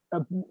like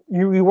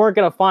you weren't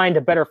going to find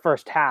a better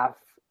first half,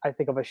 I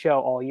think, of a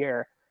show all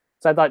year.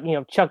 So I thought,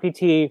 Chuck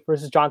T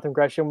versus Jonathan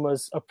Gresham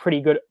was a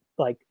pretty good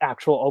like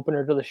actual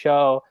opener to the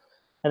show,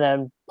 and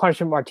then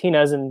Punishment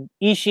Martinez and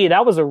Ishii,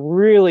 that was a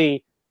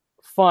really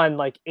fun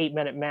like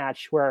 8-minute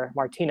match where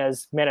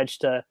Martinez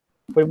managed to,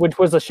 which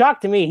was a shock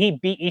to me, he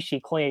beat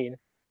Ishii clean.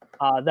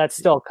 That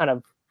still kind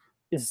of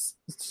is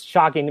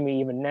shocking to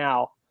me even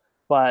now.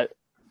 But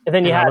and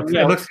then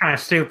it looks kind of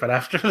stupid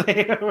after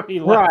they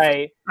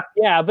right.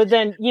 Yeah, but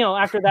then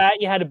after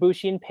that you had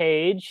Ibushi and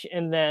Page,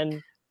 and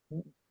then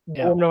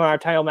Women of our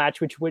title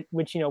match, which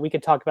we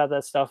could talk about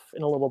that stuff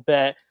in a little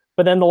bit.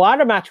 But then the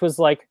ladder match was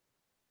like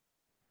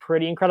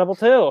pretty incredible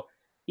too,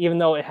 even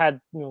though it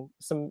had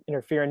some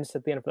interference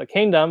at the end of the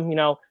Kingdom.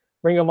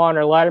 Ring of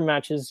Honor ladder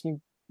matches,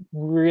 you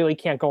really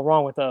can't go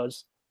wrong with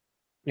those.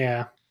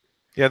 Yeah.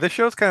 Yeah, this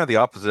show's kind of the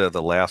opposite of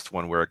the last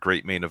one, where a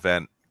great main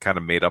event kind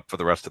of made up for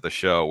the rest of the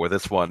show. Where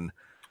this one,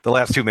 the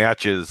last 2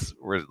 matches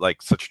were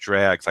like such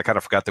drags. I kind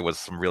of forgot there was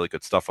some really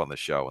good stuff on the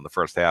show. And the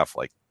first half,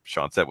 like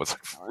Sean said, was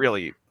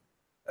really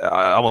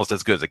almost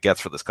as good as it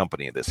gets for this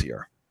company this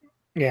year.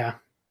 Yeah.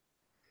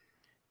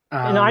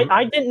 And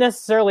I didn't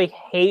necessarily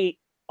hate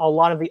a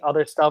lot of the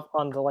other stuff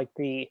on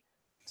the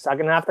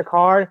second half of the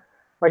card.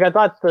 Like I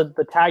thought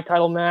the tag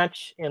title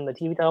match and the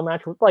TV title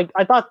match, like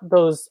I thought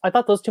those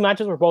 2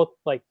 matches were both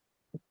like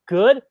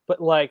good, but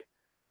like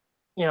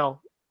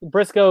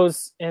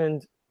Briscoes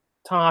and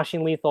Tanahashi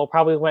and Lethal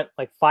probably went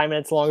like 5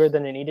 minutes longer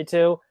than it needed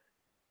to,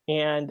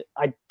 and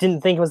I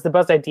didn't think it was the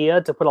best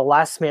idea to put a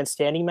last man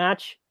standing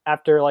match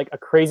after like a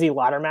crazy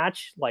ladder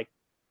match like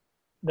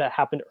that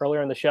happened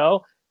earlier in the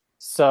show.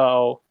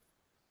 So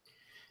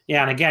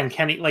yeah, and again,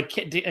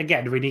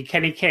 do we need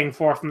Kenny King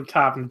 4 from the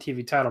top in the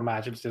TV title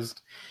match? It's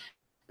just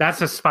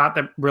that's a spot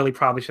that really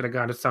probably should have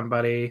gone to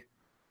somebody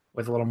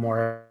with a little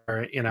more,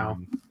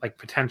 like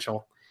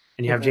potential.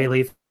 And you have Jay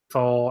Lethal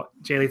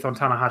and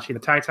Tanahashi, the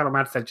tag title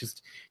match that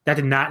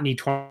did not need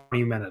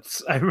 20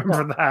 minutes. I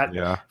remember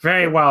that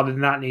very well. Did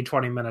not need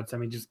 20 minutes. I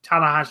mean, just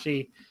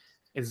Tanahashi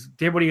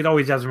did what he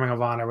always does in Ring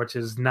of Honor, which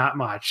is not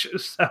much.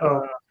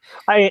 So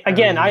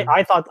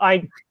I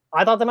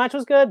thought the match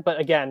was good, but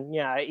again,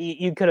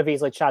 you could have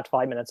easily shot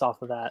 5 minutes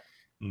off of that.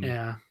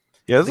 Yeah.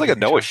 Yeah, it's like a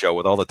Noah show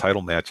with all the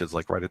title matches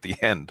like right at the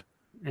end.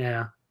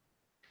 Yeah.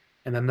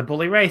 And then the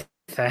Bully Ray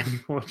thing,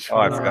 which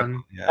I forgot.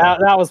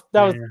 That was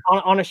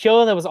on a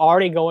show that was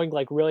already going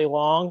like really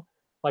long.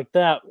 Like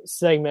that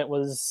segment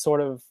was sort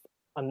of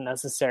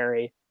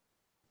unnecessary.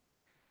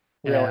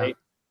 Really,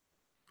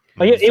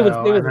 like it was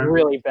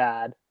really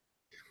bad.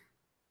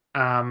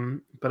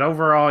 But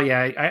overall,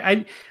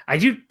 I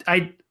do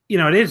it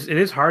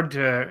is hard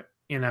to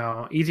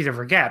easy to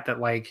forget that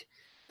like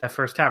that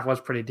first half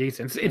was pretty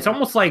decent. It's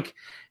almost like,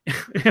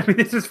 I mean,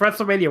 this is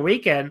WrestleMania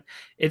weekend.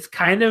 It's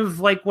kind of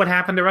like what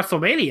happened to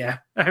WrestleMania.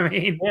 I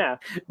mean,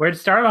 where it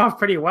started off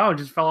pretty well and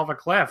just fell off a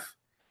cliff.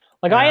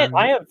 Like I have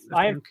a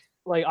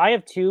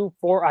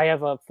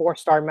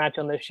 4-star match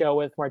on this show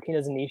with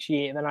Martinez and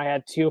Ishii, and then I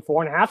had 2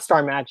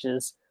 4.5-star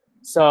matches.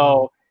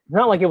 So it's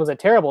not like it was a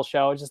terrible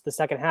show. It's just the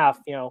second half,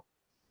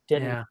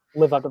 didn't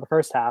live up to the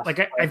first half.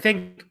 Like I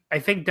think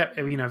that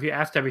if you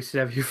ask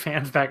WCW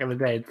fans back in the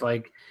day, it's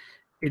like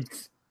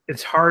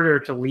it's harder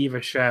to leave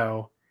a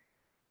show,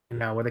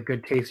 with a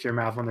good taste in your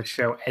mouth when the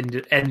show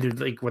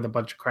ended like with a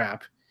bunch of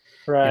crap,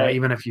 right?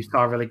 Even if you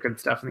saw really good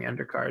stuff in the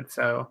undercard.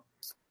 So,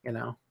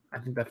 I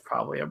think that's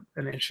probably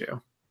an issue.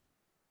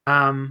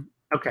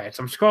 Okay,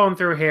 so I'm scrolling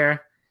through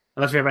here.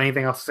 Unless we have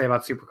anything else to say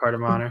about Supercard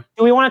of Honor.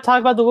 Do we want to talk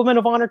about the Women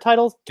of Honor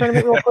titles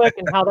tournament real quick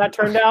and how that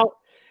turned out?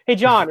 Hey,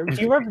 John,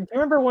 do you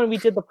remember when we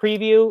did the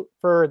preview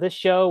for this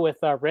show with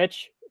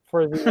Rich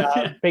for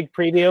the big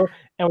preview,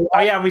 and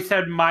we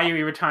said Mayu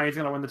Iwatani is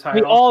going to win the we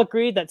title. all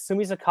agreed that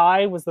Sumi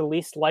Sakai was the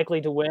least likely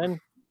to win.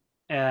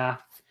 Yeah.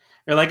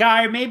 They're like, all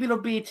right, maybe it'll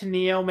be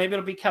Tenille, maybe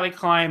it'll be Kelly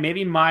Klein,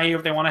 maybe Mayu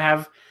if they want to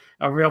have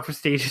a real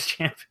prestigious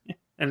champion.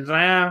 And it's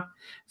like,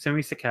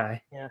 Sumi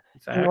Sakai. Yeah.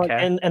 So,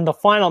 okay. And the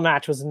final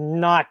match was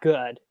not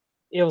good.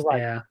 It was like,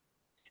 yeah.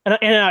 And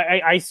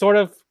I sort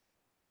of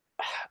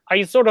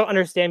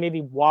understand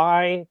maybe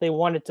why they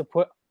wanted to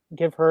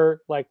give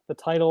her like the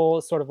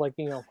title, sort of like,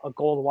 you know, a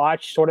gold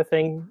watch sort of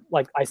thing.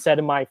 Like I said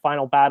in my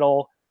final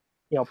battle,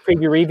 you know,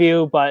 preview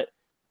review, but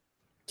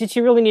did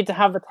she really need to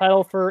have the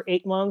title for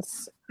 8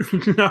 months?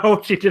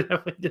 No, she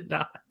definitely did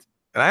not.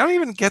 And I don't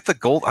even get the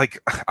gold. Like,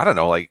 I don't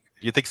know. Like,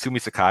 you think Sumi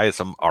Sakai is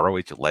some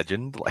ROH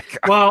legend? Like,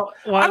 well,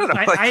 I don't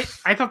know.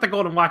 I thought the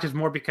golden watch is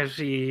more because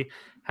she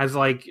has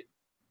like,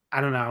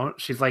 I don't know.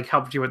 She's like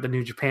helped you with the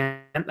New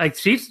Japan. Like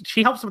she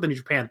helps with the New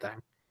Japan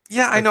thing.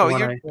 Yeah, I know.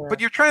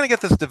 But you're trying to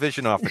get this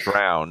division off the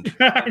ground.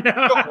 I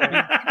know.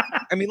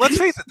 I mean, let's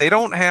face it. They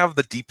don't have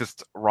the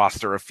deepest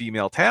roster of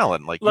female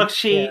talent. Like, look,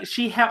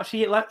 she helped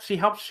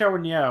Show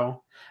and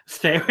Yo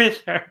stay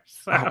with her.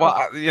 So.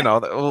 Well, you know,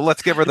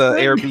 let's give her the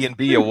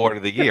Airbnb Award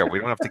of the Year. We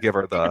don't have to give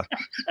her the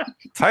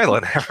title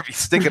and have her be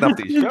stinking up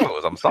these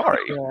shows. I'm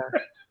sorry. Yeah.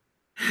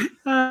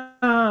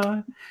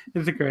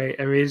 It's great.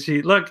 I mean,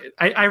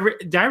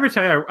 did I ever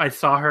tell you I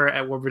saw her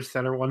at Woodbridge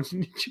Center once in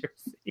New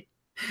Jersey?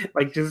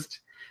 Like I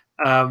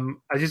was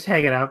just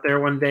hanging out there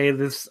one day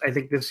this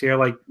year,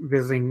 like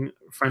visiting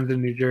friends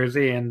in New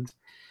Jersey, and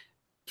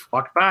just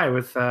walked by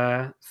with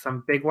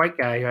some big white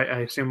guy who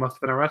I assume must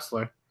have been a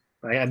wrestler.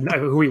 I had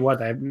who he was.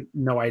 I have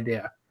no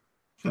idea.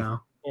 So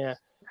yeah.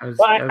 That was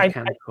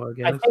kind of cool, I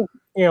guess. I think,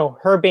 you know,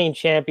 her being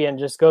champion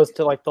just goes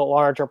to like the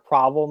larger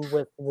problem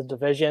with the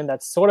division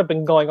that's sort of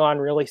been going on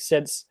really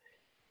since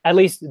at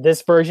least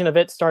this version of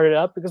it started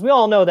up, because we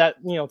all know that,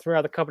 you know,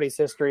 throughout the company's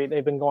history,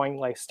 they've been going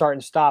like start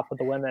and stop with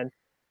the women.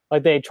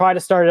 Like they try to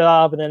start it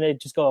up and then they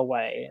just go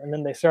away, and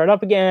then they start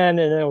up again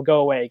and then it'll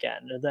go away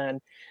again. And then,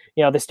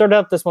 you know, they started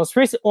up this most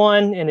recent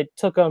one and it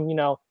took them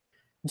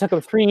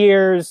 3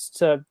 years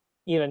to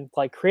even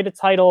like create a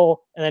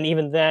title. And then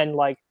even then,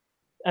 like,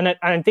 and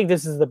I think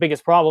this is the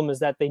biggest problem, is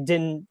that they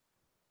didn't,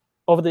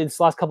 over these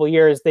last couple of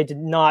years, they did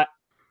not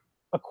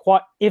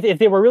acquire, if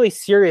they were really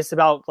serious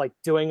about like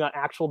doing an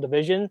actual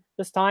division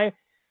this time,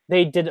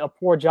 they did a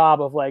poor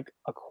job of like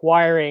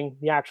acquiring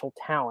the actual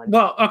talent.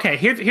 Well, okay,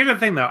 here's the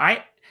thing though.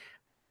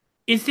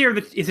 Is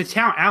the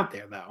talent out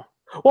there though?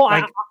 Well,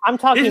 like, I'm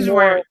talking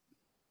more.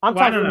 I'm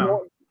talking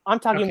more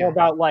Okay.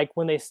 about like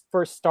when they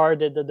first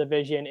started the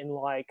division in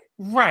like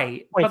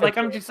right. But like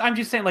I'm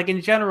just saying, like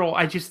in general,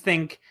 I just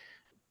think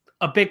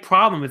a big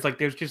problem is like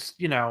there's just,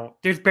 you know,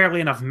 there's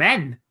barely enough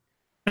men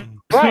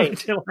right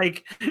to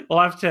like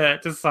left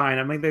to sign.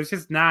 I mean, there's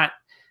just not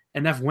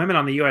enough women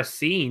on the US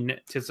scene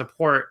to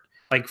support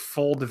like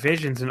full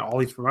divisions in all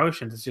these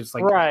promotions. It's just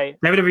like right.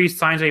 WWE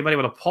signs anybody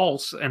with a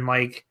pulse, and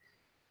like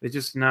they're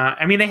just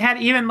not. I mean, they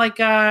had even like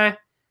oh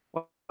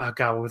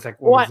god, what was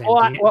that? What was his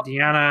name?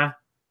 Deanna.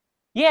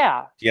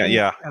 Yeah.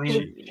 I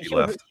mean, she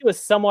left. She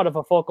was somewhat of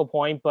a focal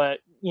point, but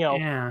you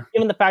know,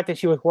 given the fact that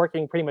she was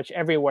working pretty much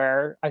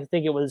everywhere, I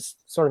think it was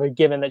sort of a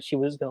given that she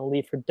was going to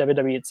leave for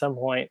WWE at some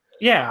point.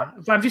 Yeah,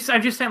 I'm just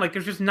saying, like,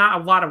 there's just not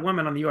a lot of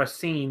women on the U.S.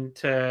 scene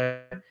to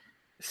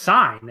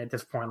sign at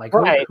this point. Like,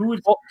 right. who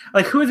is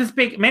this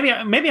big? Maybe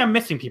I'm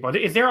missing people.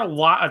 Is there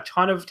a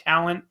ton of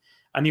talent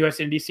on the U.S.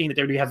 indie scene that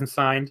WWE hasn't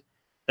signed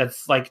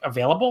that's like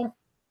available?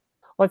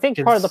 Well, I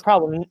think part of the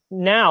problem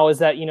now is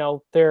that, you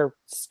know, they're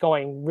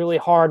going really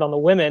hard on the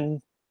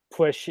women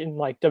push in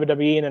like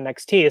WWE and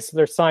NXT, so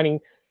they're signing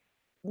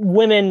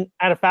women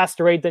at a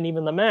faster rate than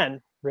even the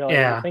men. Really,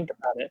 when you think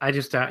about it. I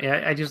just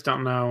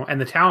don't know, and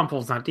the talent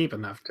pool's not deep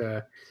enough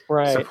to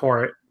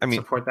support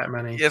that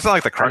many. It's not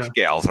like the Crush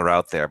Gals are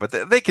out there, but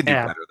they can do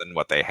better than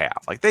what they have.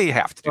 Like they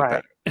have to do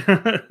better.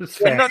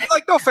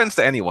 No offense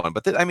to anyone,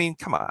 but I mean,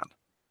 come on.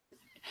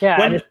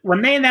 Yeah,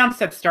 when they announced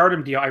that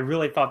Stardom deal, I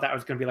really thought that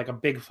was going to be like a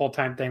big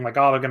full-time thing. Like,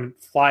 oh, they're going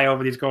to fly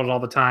over these girls all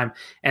the time,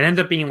 and it ends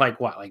up being like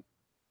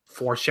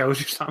 4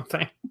 shows or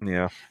something.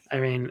 Yeah.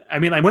 I mean,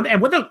 like when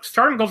the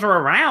Stardom girls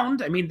were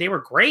around, I mean, they were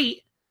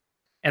great,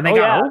 and they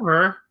got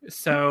over.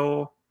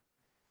 So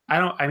I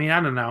don't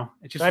know.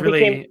 It just I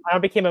became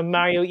a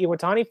Mayu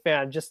Iwatani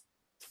fan just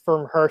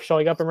from her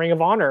showing up in Ring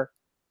of Honor.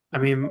 I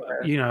mean,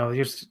 you know,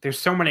 there's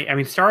so many. I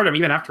mean, Stardom,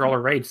 even after all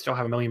her raids, still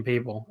have 1 million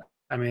people.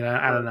 I mean,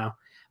 I don't know.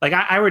 Like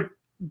I would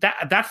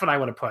that's what I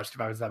would have pushed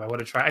if I was them. I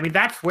would have tried. I mean,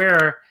 that's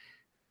where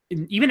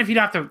even if you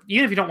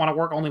don't want to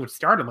work only with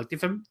Stardom, like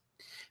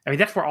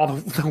that's where all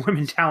the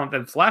women talent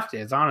that's left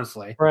is,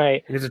 honestly.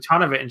 Right. And there's a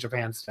ton of it in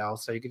Japan still.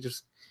 So you could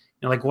just,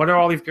 you know, like, what are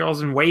all these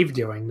girls in Wave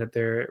doing that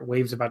their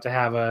Wave's about to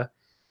have a,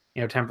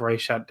 you know, temporary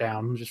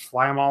shutdown? Just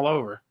fly them all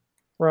over.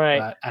 Right.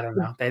 But I don't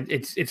know.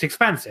 It's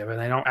expensive, and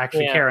they don't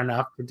actually care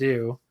enough to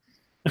do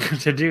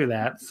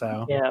that.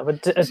 So yeah,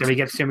 but so we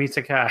get Sumi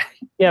Sakai.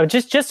 Yeah,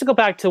 just to go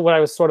back to what I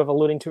was sort of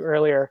alluding to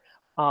earlier,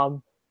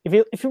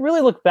 if you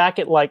really look back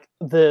at like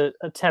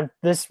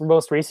this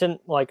most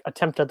recent like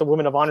attempt at the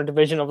Women of Honor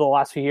division over the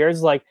last few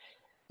years, like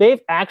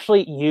they've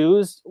actually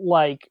used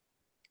like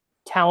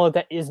talent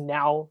that is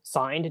now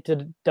signed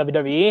to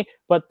WWE,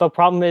 but the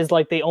problem is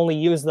like they only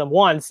use them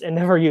once and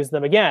never use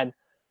them again.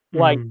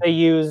 Like they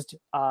used,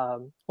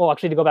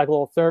 actually to go back a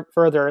little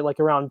further, like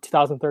around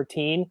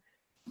 2013,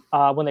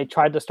 when they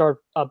tried to start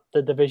up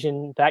the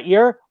division that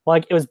year,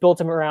 like it was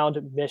built around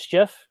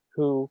Mischief,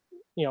 who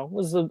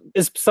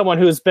is someone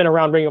who's been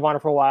around Ring of Honor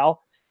for a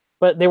while,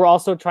 but they were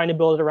also trying to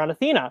build it around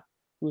Athena,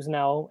 who's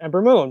now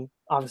Ember Moon,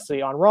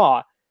 obviously on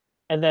Raw,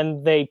 and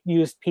then they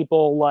used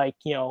people like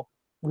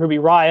Ruby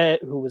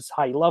Riott, who was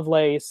Heidi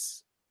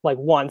Lovelace, like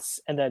once,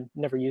 and then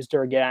never used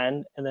her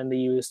again, and then they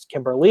used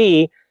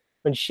Kimberly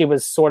when she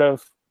was sort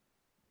of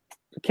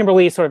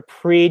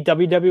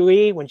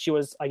pre-WWE, when she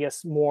was, I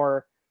guess,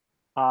 more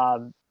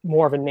of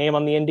a name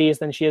on the indies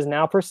than she is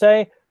now per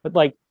se. But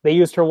like they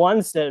used her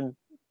once and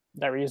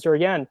never used her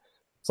again.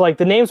 So like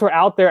the names were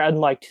out there in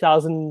like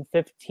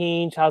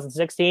 2015,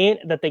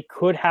 2016 that they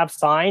could have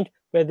signed,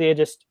 but they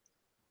just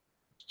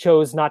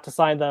chose not to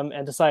sign them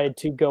and decided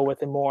to go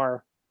with a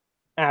more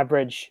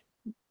average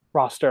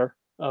roster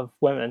of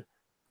women.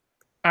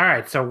 All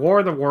right, so War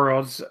of the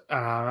Worlds,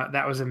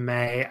 that was in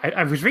May.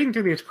 I was reading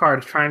through these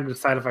cards trying to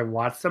decide if I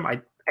watched them. I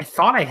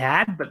thought I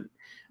had, but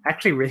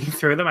actually reading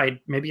through them,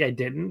 maybe I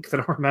didn't because I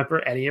don't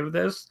remember any of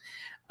this.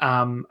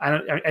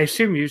 I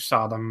assume you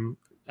saw them,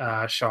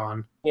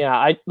 Sean.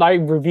 Yeah, I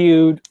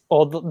reviewed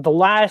the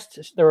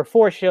last. There were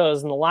 4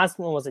 shows, and the last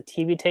one was a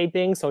TV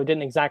taping, so I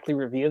didn't exactly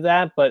review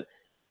that. But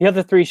the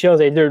other 3 shows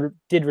I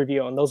did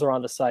review, and those are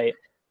on the site.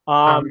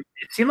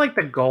 It seemed like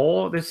the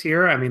goal this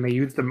year, I mean, they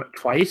used them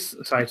twice,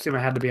 so I assume it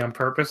had to be on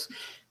purpose.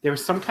 There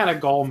was some kind of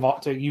goal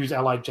involved to use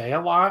LIJ a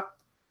lot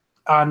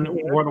on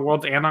War of the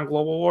Worlds and on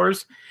Global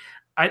Wars.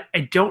 I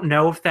don't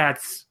know if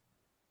that's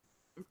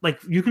like,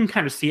 you can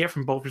kind of see it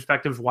from both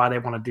perspectives why they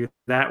want to do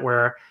that,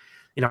 where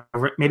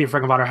maybe if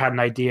Ring of Honor had an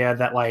idea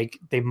that like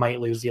they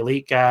might lose the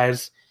elite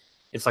guys,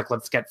 it's like,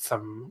 let's get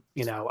some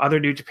other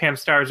New Japan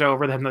stars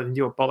over that have nothing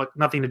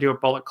to do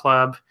with Bullet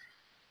Club.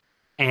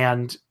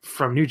 And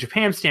from New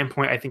Japan's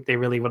standpoint, I think they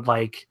really would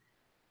like,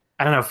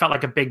 I don't know, felt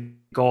like a big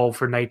goal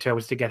for Naito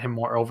was to get him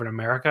more over in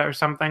America or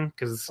something,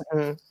 because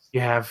you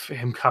have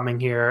him coming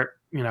here.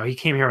 He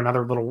came here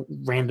another little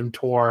random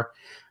tour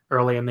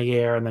early in the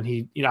year, and then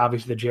he,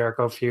 obviously the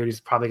Jericho feud, he's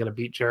probably going to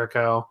beat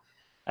Jericho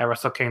at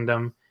Wrestle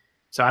Kingdom.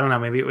 So I don't know,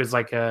 maybe it was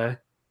like I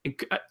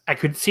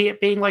could see it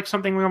being like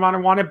something Ring of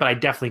Honor wanted, but I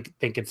definitely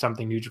think it's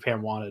something New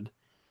Japan wanted.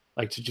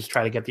 Like to just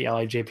try to get the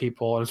LIJ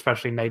people, and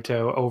especially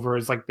Naito, over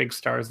as like big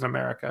stars in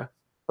America.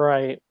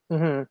 Right.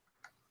 Mm-hmm.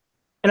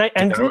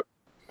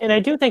 And I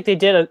do think they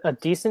did a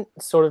decent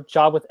sort of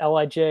job with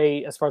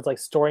LIJ as far as like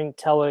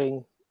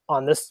storytelling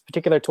on this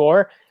particular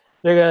tour,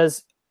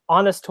 because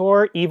on this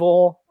tour,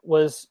 Evil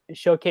was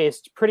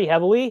showcased pretty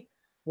heavily,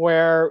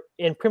 where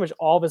in pretty much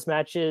all of his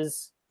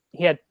matches,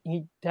 he had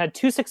 2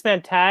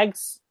 6-man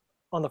tags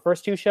on the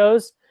first 2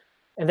 shows,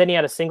 and then he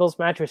had a singles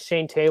match with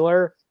Shane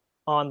Taylor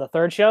on the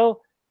 3rd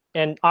show.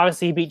 And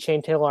obviously he beat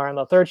Shane Taylor on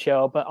the 3rd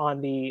show, but on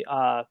the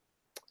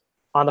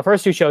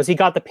first 2 shows, he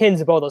got the pins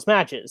in both those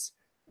matches.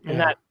 And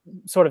that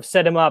sort of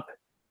set him up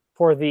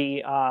for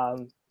the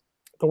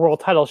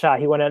world title shot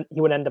he would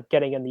end up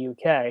getting in the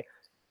UK.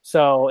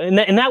 So in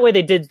that way,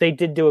 they did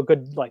do a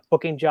good like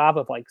booking job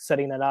of like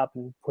setting that up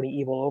and putting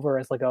Evil over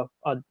as like a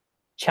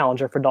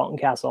challenger for Dalton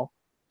Castle.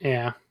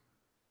 Yeah.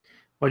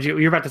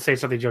 You're about to say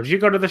something, Joe. Did you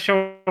go to the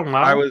show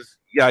live?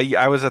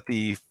 I was at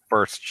the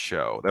first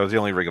show. That was the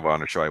only Ring of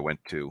Honor show I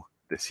went to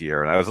this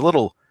year, and I was a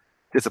little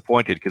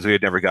disappointed because we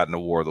had never gotten a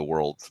War of the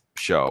Worlds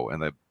show,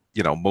 and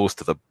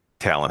most of the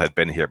talent had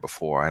been here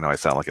before. I know I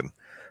sound like an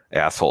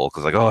asshole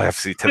because like,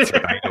 FC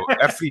Tetsuya Naito,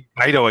 FC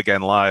Naito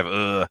again live.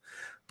 Ugh.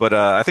 But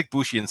I think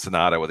Bushi and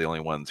Sonata were the only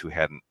ones who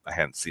I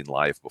hadn't seen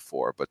live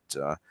before. But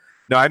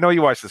no, I know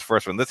you watched this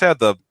first one. This had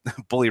the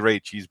Bully Ray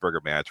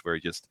Cheeseburger match where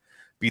he just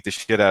beat the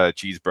shit out of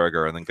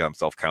Cheeseburger and then got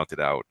himself counted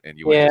out, and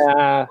you just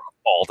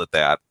appalled at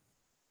that.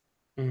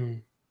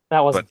 That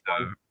wasn't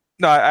fun.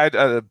 No, I had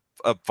a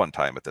fun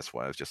time at this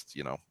one. It was just,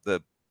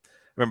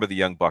 remember the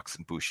Young Bucks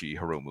and Bushi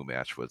Hiromu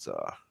match was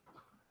a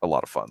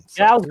lot of fun.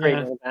 So. Yeah, that was a great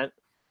event.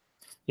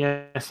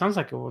 Yeah, it sounds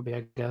like it would be,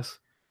 I guess.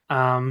 There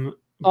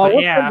was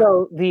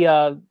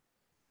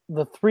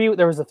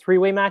a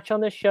 3-way match on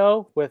this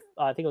show with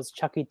I think it was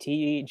Chucky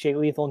T, Jay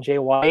Lethal, and Jay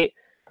White.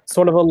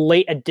 Sort of a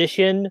late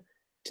addition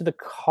to the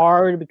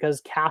card because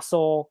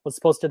Castle was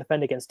supposed to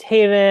defend against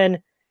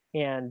Taven,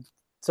 and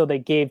so they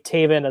gave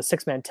Taven a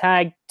 6-man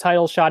tag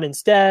title shot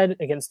instead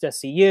against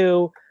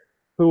SCU,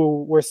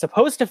 who were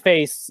supposed to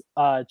face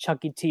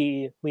Chucky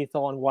T,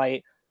 Lethal, and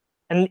White.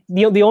 And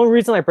the only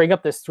reason I bring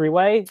up this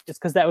 3-way is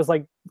because that was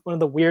like one of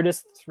the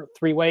weirdest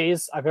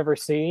 3-ways I've ever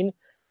seen.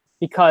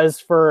 Because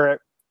for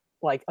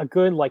like a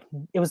good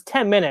it was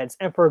 10 minutes,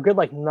 and for a good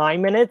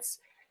 9 minutes,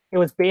 it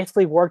was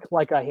basically worked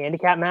like a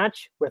handicap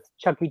match with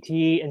Chucky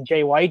T and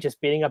Jay White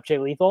just beating up Jay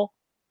Lethal.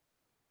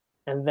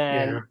 And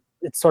then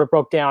it sort of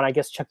broke down. I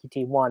guess Chucky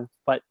T won,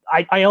 but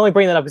I only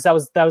bring that up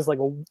because that was like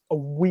a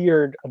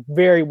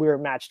very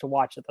weird match to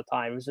watch at the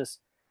time.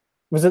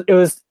 It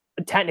was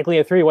technically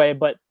a 3-way,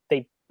 but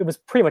it was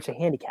pretty much a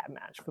handicap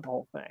match for the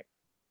whole thing.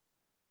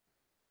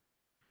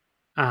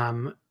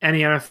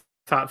 Any other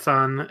thoughts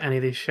on any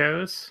of these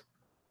shows?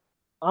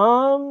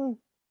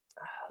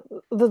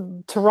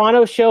 The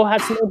Toronto show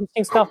had some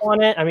interesting stuff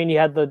on it. I mean, you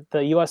had the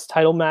U.S.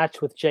 title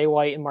match with Jay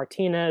White and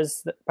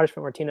Punishment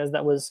Martinez.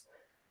 That was,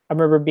 I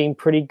remember, being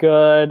pretty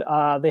good.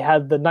 They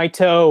had the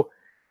Naito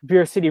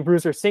Beer City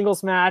Bruiser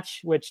singles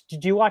match. Which,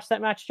 did you watch that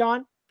match,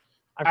 John?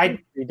 I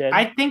did.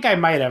 I think I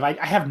might have. I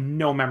have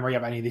no memory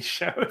of any of these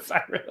shows.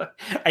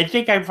 I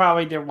think I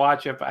probably did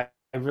watch it, but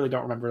I really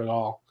don't remember it at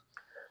all.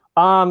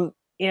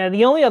 Yeah,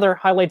 the only other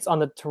highlights on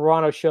the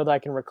Toronto show that I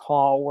can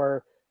recall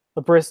were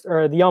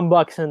the Young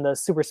Bucks and the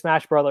Super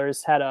Smash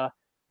Brothers had a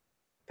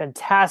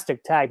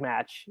fantastic tag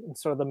match in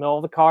sort of the middle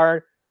of the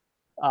card.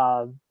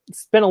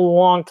 It's been a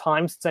long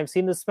time since I've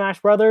seen the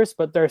Smash Brothers,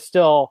 but they're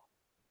still.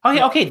 Oh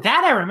yeah, okay,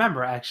 that I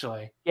remember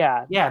actually.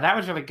 Yeah, that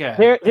was really good.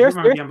 They're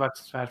Young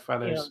Bucks and Smash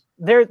Brothers.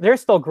 They're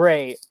still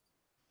great.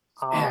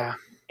 Yeah,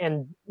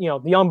 and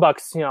the Young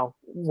Bucks,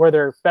 were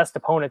their best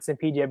opponents in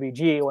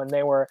PWG when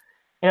they were.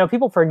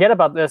 People forget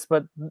about this,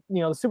 but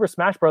the Super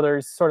Smash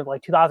Brothers, sort of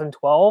like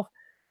 2012.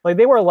 Like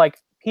they were like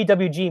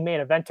PWG main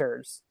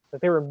eventers.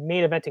 Like they were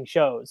main eventing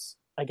shows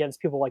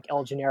against people like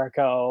El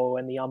Generico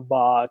and the Young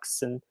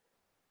Bucks, and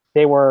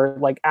they were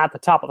like at the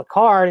top of the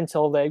card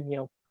until they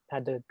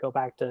had to go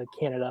back to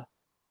Canada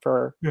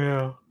for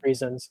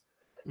reasons.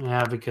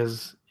 Yeah,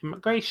 because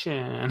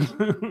immigration.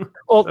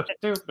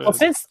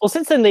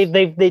 Since then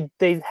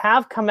they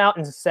have come out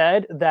and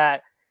said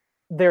that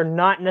they're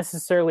not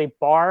necessarily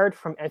barred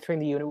from entering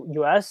the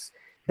U.S.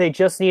 They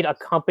just need a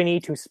company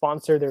to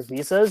sponsor their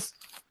visas.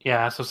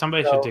 Yeah, so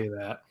somebody should do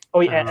that. Oh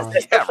yeah,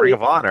 Ring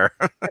of Honor.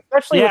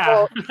 especially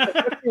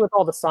with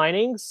all the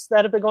signings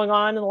that have been going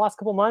on in the last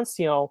couple of months.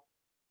 Ring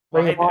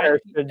of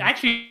Honor.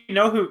 Actually,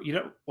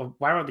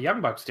 why don't the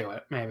Young Bucks do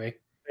it? Maybe.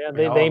 Yeah,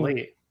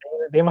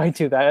 they might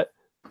do that.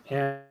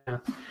 Yeah.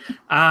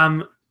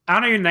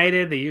 Honor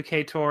United, the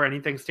UK tour.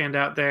 Anything stand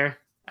out there?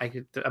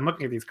 I'm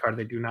looking at these cards.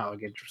 They do not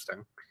look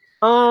interesting.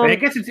 I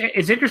guess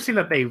it's interesting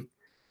that they,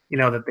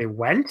 that they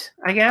went.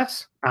 I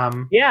guess.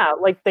 Yeah,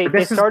 like they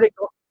started.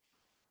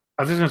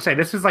 I was just gonna say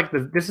this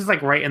is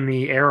like right in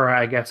the era,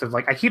 I guess, of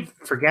like I keep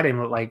forgetting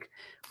that like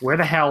where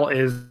the hell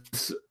is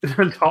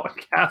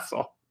Dalton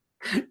Castle?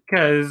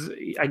 Because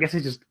I guess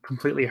he's just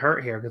completely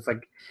hurt here because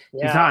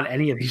he's not on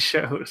any of these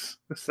shows.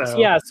 So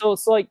so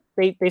like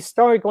they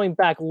started going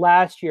back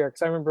last year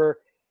because I remember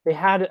they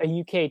had a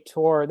UK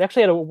tour. They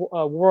actually had a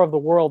War of the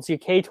Worlds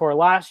UK tour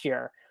last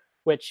year,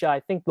 which I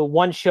think the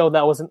one show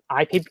that was a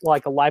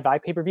live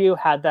pay-per-view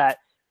had that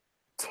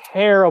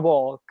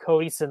terrible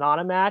Cody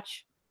Sonata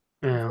match.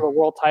 Yeah. For a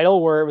world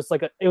title where it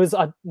was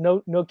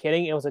no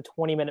kidding, it was a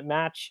 20-minute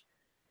match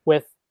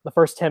with the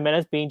first 10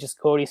 minutes being just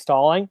Cody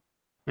stalling.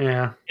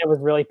 Yeah, it was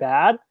really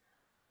bad,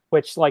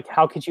 which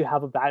how could you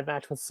have a bad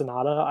match with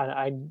Sonata?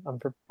 I'm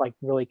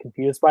really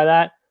confused by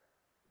that.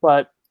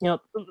 But the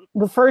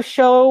first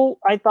show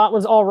I thought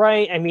was all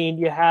right. I mean,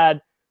 you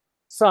had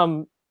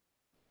some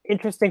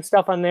interesting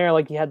stuff on there,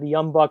 like you had the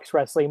Young Bucks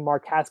wrestling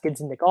Mark Haskins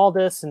and Nick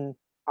Aldis, and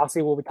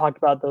obviously, we'll be talking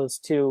about those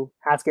two,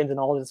 Haskins and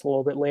Aldis, a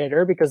little bit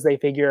later because they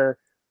figure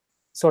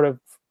sort of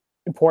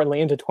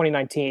importantly into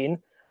 2019.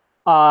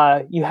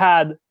 You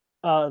had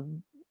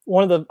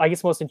one of the, I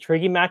guess, most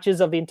intriguing matches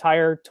of the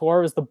entire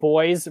tour was the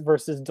Boys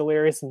versus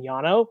Delirious and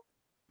Yano,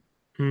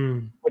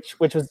 which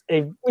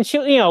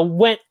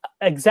went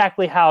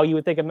exactly how you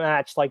would think a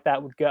match like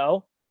that would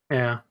go.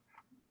 Yeah.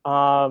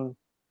 I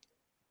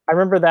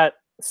remember that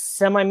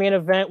semi-main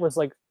event was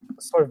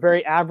sort of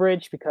very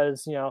average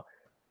because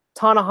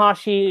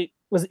Tanahashi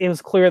it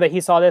was clear that he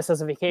saw this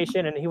as a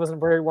vacation and he wasn't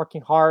very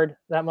working hard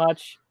that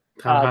much.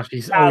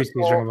 Tanahashi's always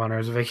sees Ring of Honor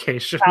as a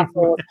vacation. Castle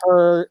was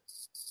hurt,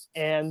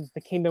 and the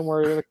Kingdom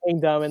were the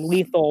Kingdom, and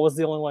Lethal was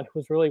the only one who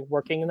was really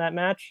working in that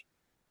match.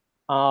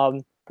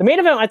 The main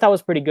event I thought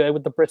was pretty good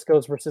with the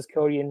Briscoes versus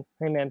Cody and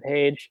Hangman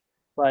Page,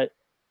 but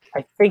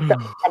I think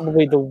that's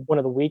probably one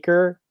of the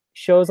weaker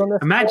shows on this.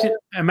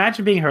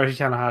 Imagine being Hiroshi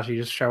Tanahashi,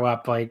 just show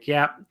up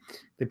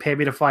they paid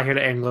me to fly here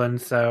to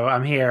England, so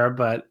I'm here,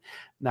 but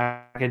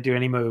not gonna do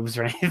any moves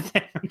or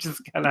anything. I'm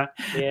just gonna.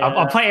 Yeah.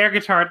 I'll play air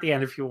guitar at the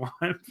end if you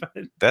want.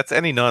 But that's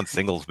any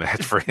non-singles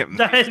match for him.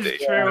 That is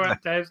true.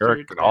 That is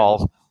true.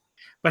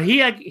 But he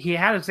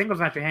had a singles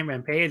match with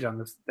Hangman Page on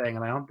this thing,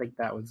 and I don't think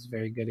that was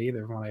very good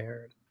either, from what I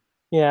heard.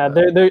 Yeah,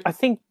 I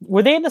think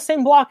were they in the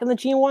same block in the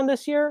G1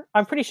 this year?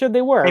 I'm pretty sure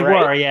they were. They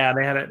right? were. Yeah,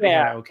 they had it. They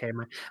had it okay. I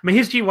mean,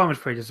 his G1 was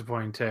pretty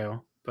disappointing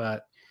too.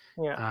 But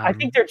yeah, I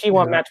think their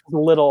G1 match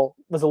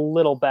was a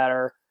little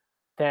better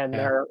than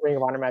their Ring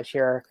of Honor match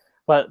here.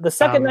 But the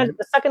second night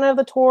of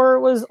the tour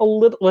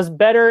was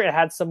better. It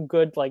had some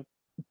good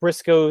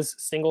Briscoes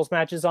singles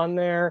matches on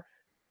there.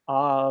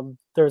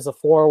 There's a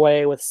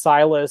 4-way with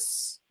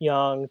Silas,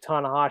 Young,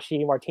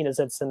 Tanahashi, Martinez,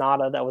 and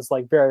Sonata that was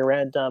very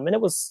random, and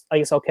it was, I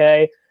guess,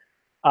 okay.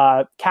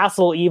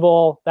 Castle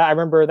Evil, that I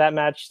remember that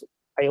match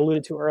I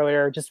alluded to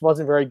earlier, just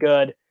wasn't very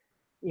good.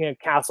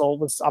 Castle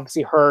was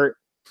obviously hurt,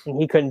 and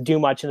he couldn't do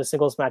much in a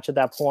singles match at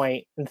that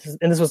point. And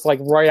this was like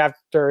right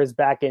after his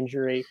back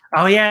injury.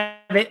 Oh yeah,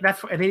 they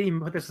didn't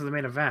even put this as the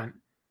main event.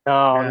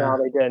 No,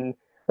 they didn't.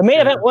 The main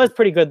event was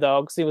pretty good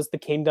though, because it was the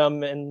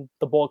Kingdom and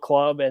the Bullet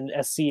Club and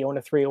SCU in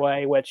a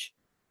 3-way, which,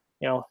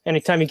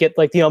 anytime you get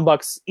like the Young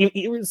Bucks,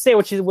 you say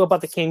what you will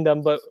about the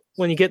Kingdom, but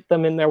when you get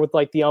them in there with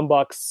like the Young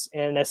Bucks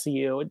and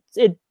SCU,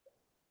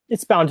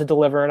 it's bound to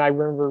deliver. And I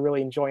remember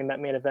really enjoying that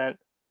main event.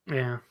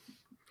 Yeah.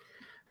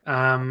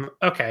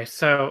 Okay.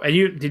 So,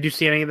 did you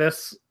see any of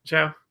this,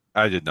 Joe?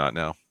 I did not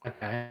know.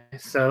 Okay.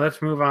 So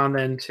let's move on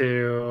then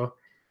to.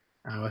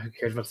 Who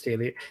cares about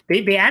Staley?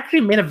 They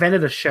actually main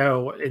evented a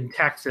show in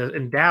Texas,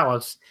 in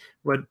Dallas,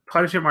 with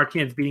Punishment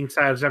Martinez beating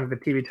Silas Young for the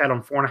TV title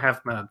in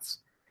 4.5 minutes.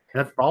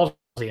 And that's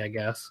ballsy, I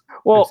guess.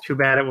 Well, it's too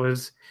bad it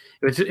was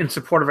in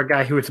support of a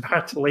guy who was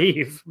about to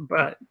leave.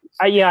 But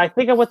I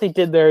think what they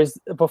did there is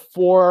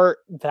before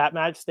that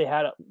match, they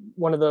had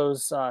one of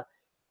those.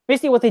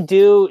 Basically, what they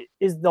do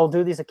is they'll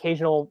do these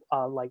occasional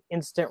like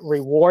instant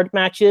reward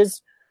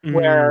matches.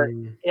 Where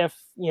if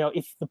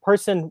the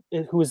person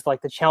who is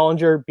like the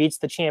challenger beats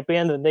the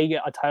champion, then they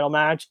get a title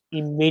match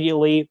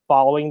immediately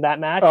following that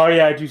match. Oh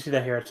yeah, I do see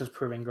that here. It's just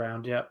proving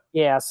ground. Yep.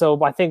 Yeah.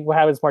 So I think what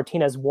happens,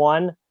 Martinez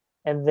won,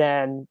 and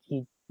then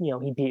he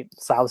beat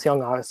Silas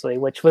Young, obviously,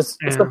 which was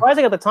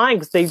surprising at the time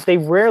because they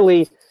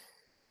rarely.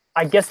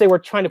 I guess they were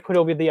trying to put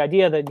over the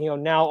idea that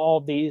now all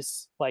of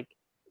these like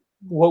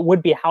what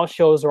would be house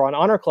shows or on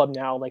Honor Club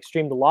now like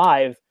streamed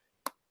live.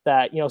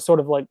 That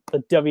sort of like the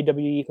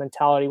WWE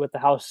mentality with the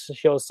house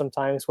shows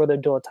sometimes where they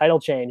do a title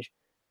change,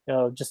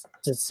 just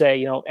to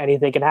say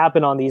anything can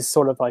happen on these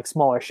sort of like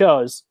smaller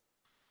shows.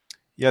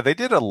 Yeah, they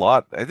did a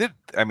lot. They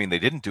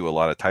didn't do a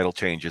lot of title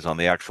changes on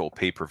the actual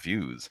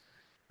pay-per-views.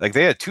 Like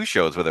they had 2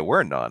 shows where there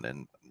were none,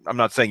 and I'm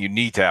not saying you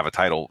need to have a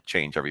title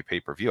change every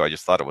pay-per-view. I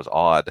just thought it was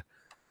odd.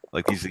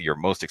 Like these are your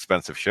most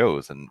expensive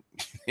shows, and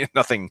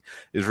nothing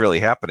is really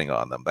happening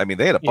on them. I mean,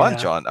 they had a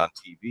bunch on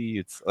TV.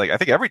 It's like I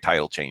think every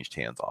title changed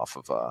hands off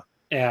of.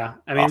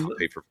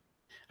 Paper.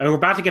 We're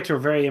about to get to a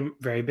very,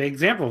 very big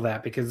example of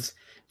that because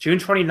June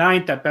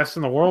 29th at Best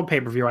in the World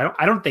pay-per-view,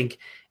 I don't think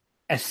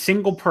a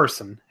single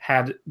person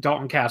had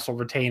Dalton Castle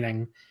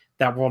retaining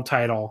that world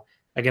title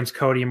against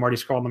Cody and Marty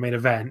Scurll in the main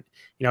event.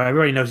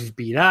 Everybody knows he's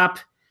beat up.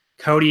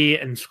 Cody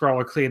and Scurll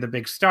are clearly the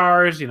big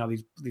stars.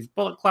 These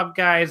Bullet Club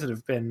guys that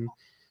have been.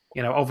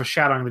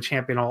 Overshadowing the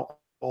champion all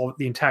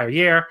the entire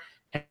year,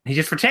 and he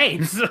just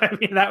retains. I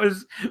mean, that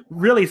was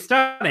really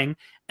stunning.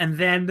 And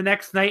then the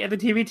next night at the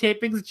TV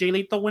tapings, Jay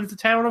Lethal wins the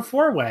title in a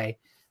 4-way,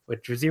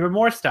 which was even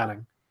more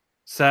stunning.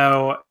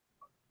 So,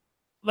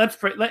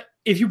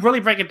 if you really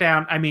break it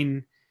down, I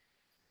mean,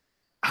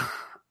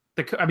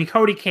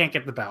 Cody can't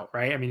get the belt,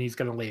 right? I mean, he's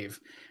going to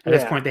leave. At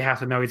this point, they have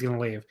to know he's going to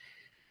leave.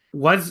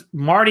 Was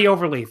Marty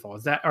over Lethal?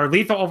 Or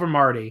Lethal over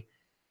Marty?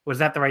 Was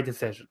that the right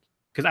decision?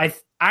 Because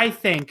I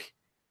think.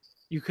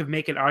 You could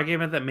make an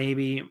argument that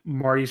maybe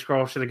Marty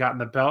Scurll should have gotten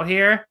the belt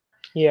here.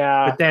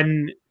 Yeah.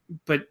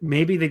 But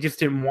maybe they just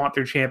didn't want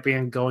their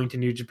champion going to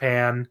New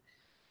Japan.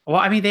 Well,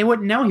 I mean, they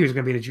wouldn't know he was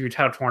going to be in a junior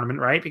title tournament,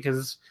 right?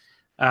 Because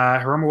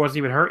Hiromu wasn't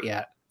even hurt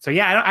yet. So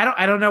yeah,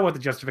 I don't know what the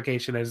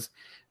justification is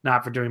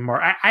not for doing more.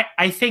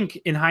 I think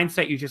in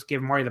hindsight, you just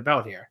give Marty the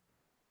belt here.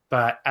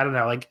 But I don't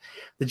know, like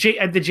the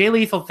Jay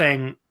Lethal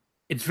thing,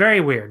 it's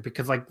very weird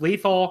because like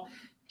Lethal,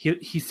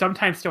 he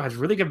sometimes still has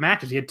really good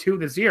matches. He had 2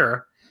 this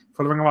year.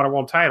 For the Ring of Honor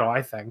World title,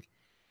 I think.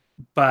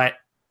 But,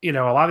 a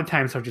lot of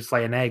times he'll just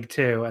lay an egg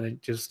too. And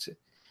it just,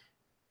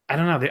 I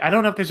don't know. I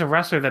don't know if there's a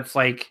wrestler that's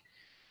like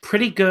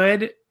pretty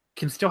good,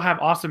 can still have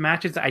awesome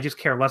matches that I just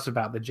care less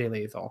about than Jay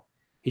Lethal.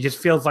 He just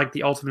feels like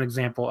the ultimate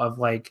example of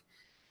like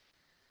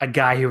a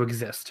guy who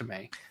exists to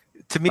me.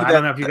 To me, I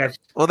don't know if you guys.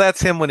 Well,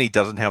 that's him when he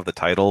doesn't have the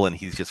title and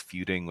he's just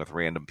feuding with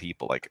random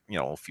people, like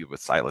feud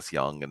with Silas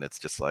Young, and it's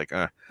just like,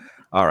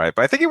 all right.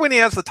 But I think when he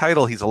has the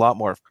title, he's a lot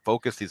more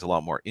focused. He's a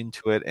lot more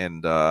into it,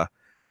 and I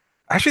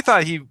actually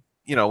thought he,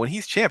 when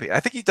he's champion, I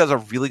think he does a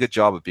really good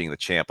job of being the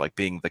champ, like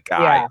being the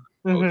guy.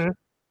 Yeah. Mm-hmm.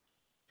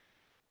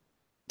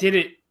 Did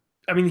it?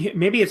 I mean,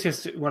 maybe it's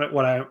just what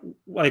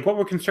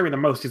we're considering the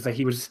most is that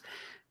he was,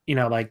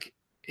 like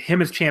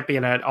him as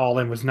champion at All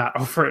In was not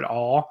over at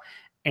all,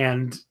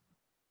 and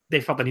they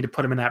felt the need to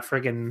put him in that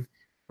friggin'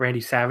 Randy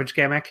Savage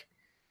gimmick.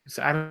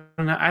 So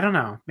I don't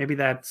know. Maybe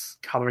that's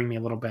coloring me a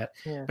little bit.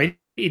 Yeah. But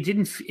it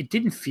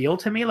didn't feel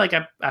to me like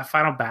a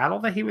final battle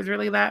that he was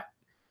really that.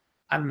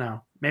 I don't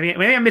know. Maybe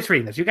I'm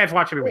misreading this. You guys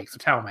watch every week, so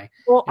tell me.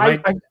 Well,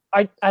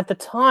 I at the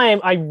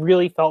time I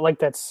really felt like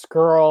that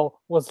Scurll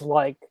was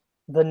like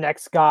the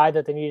next guy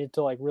that they needed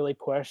to like really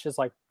push as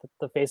like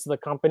the face of the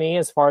company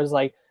as far as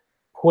like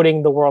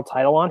putting the world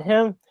title on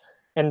him.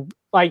 And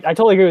I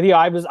totally agree with you.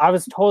 I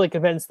was totally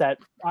convinced that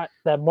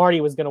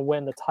Marty was going to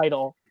win the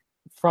title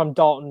from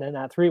Dalton in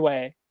that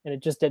 3-way, and it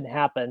just didn't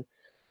happen.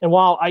 And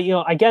while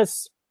I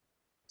guess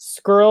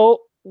Scurll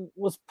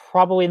was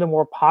probably the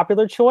more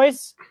popular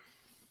choice,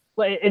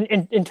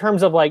 in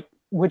terms of like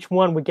which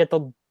one would get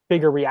the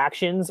bigger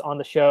reactions on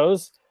the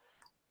shows.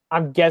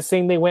 I'm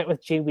guessing they went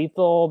with Jay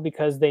Lethal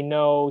because they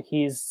know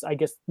he's, I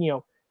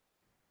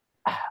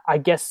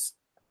guess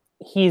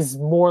he's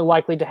more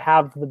likely to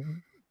have the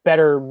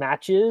better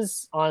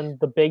matches on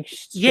the big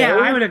show. Yeah,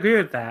 I would agree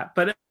with that.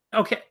 But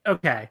okay.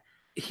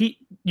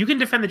 You can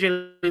defend the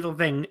Jay Lethal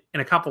thing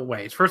in a couple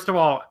ways. First of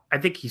all, I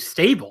think he's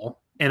stable,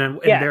 and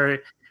they're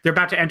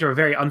about to enter a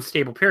very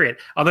unstable period.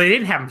 Although they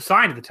didn't have him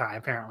signed at the time,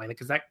 apparently,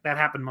 because that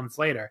happened months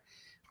later.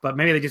 But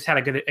maybe they just had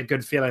a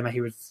good feeling that he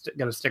was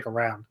going to stick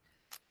around.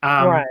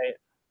 Right.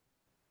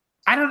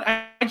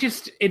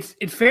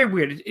 It's very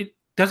weird. It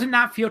does it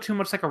not feel too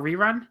much like a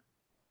rerun?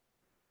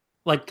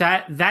 Like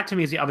that to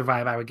me is the other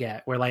vibe I would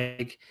get, where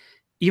like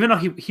even though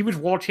he was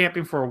world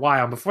champion for a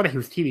while, and before that he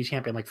was TV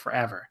champion like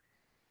forever.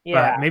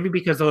 Yeah. But maybe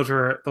because those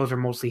are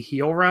mostly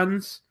heel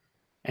runs,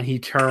 and he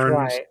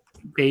turned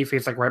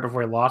babyface like right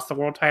before he lost the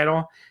world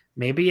title.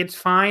 Maybe it's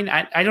fine.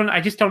 I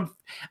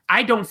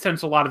don't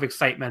sense a lot of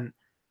excitement,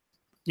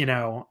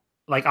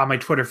 like on my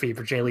Twitter feed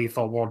for Jay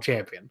Lethal world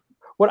champion.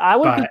 What I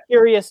would be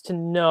curious to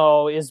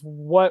know is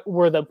what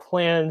were the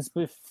plans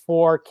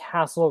before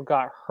Castle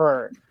got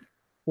hurt?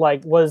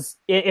 Like,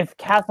 if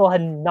Castle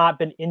had not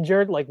been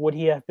injured, like, would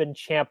he have been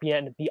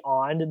champion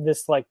beyond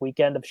this like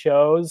weekend of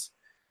shows?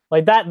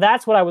 Like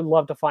that's what I would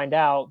love to find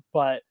out.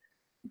 But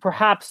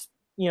perhaps,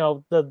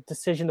 the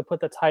decision to put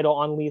the title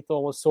on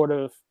Lethal was sort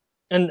of,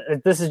 and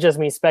this is just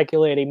me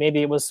speculating,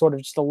 maybe it was sort of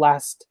just a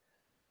last,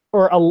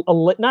 or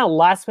not a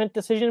last minute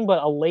decision,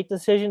 but a late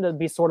decision to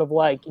be sort of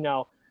like, we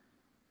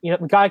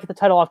got to get the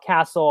title off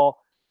Castle,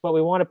 but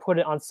we want to put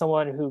it on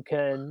someone who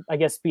can, I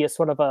guess, be a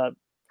sort of a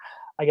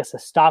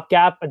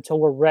stopgap until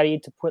we're ready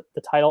to put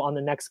the title on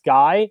the next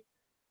guy.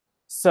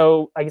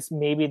 So I guess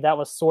maybe that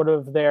was sort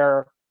of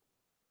their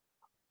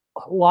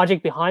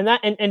logic behind that.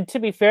 And to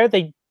be fair,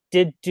 they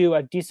did do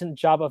a decent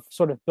job of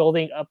sort of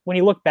building up. When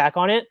you look back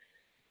on it,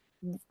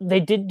 they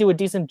did do a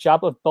decent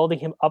job of building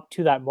him up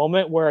to that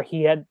moment where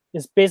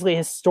is basically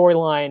his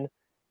storyline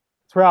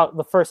throughout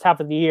the first half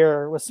of the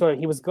year was sort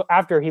of,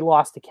 after he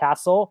lost to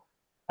Castle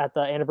at the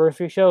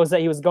anniversary show, is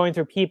that he was going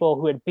through people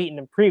who had beaten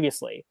him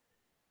previously.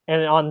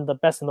 And on the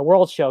Best in the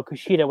World show,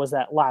 Kushida was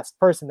that last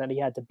person that he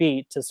had to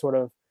beat to sort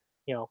of,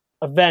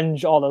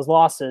 avenge all those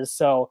losses.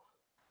 So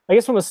I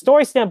guess from a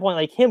story standpoint,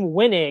 like him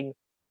winning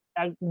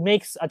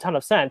makes a ton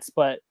of sense.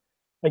 But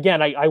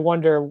again, I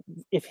wonder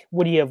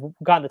would he have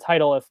gotten the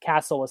title if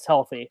Castle was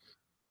healthy?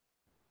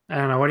 I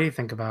don't know. What do you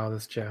think about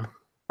this, Joe?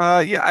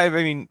 Yeah, I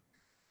mean,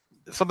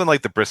 something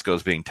like the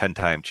Briscoes being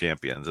 10-time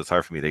champions, it's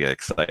hard for me to get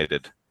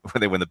excited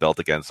when they win the belt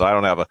again. So I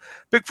don't have a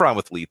big problem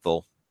with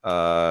Lethal.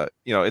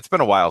 It's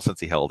been a while since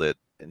he held it,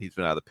 and he's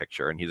been out of the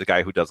picture, and he's a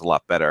guy who does a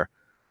lot better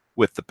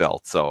with the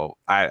belt. So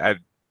I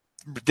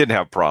didn't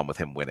have a problem with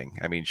him winning.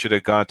 I mean, should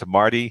have gone to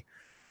Marty.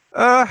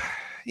 May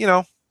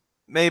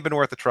have been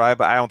worth a try,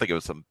 but I don't think it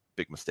was some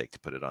big mistake to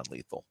put it on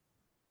Lethal.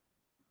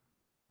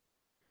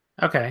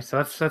 Okay, so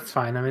that's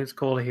fine. I mean, it's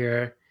cool to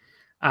hear,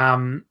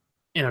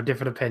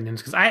 different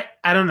opinions, because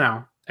I don't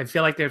know. I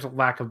feel like there's a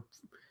lack of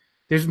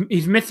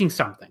he's missing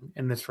something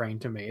in this reign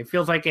to me. It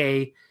feels like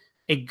a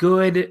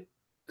good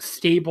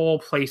stable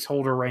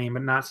placeholder reign,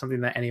 but not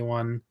something that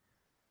anyone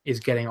is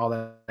getting all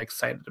that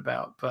excited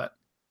about. But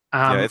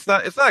it's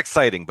not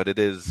exciting, but it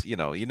is. You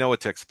know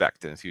what to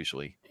expect, and it's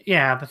usually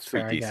that's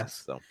fair, decent, I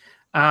guess. So.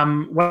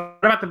 What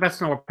about the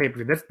Best in the World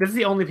pay-per-view? This is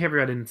the only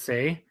pay-per-view I didn't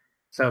see.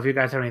 So if you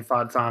guys have any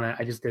thoughts on it,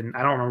 I just didn't.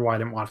 I don't remember why I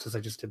didn't watch this. I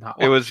just did not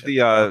watch it. It was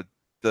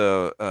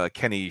the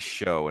Kenny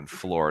show in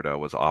Florida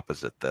was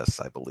opposite this,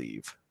 I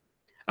believe.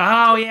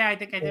 Oh yeah, I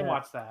think I did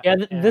watch that. Yeah,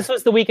 this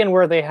was the weekend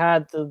where they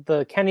had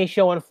the Kenny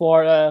show in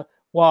Florida,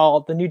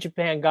 while the New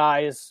Japan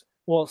guys,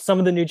 some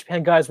of the New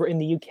Japan guys were in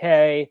the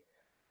UK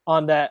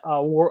on that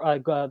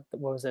what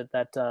was it,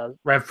 that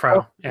Rev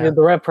Pro, the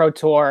Rev Pro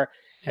tour.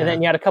 And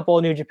then you had a couple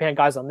of New Japan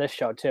guys on this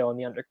show too, on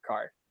the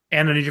undercard.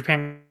 And the New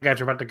Japan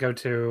guys are about to go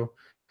to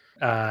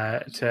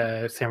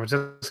San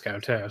Francisco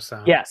too.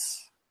 So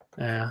yes,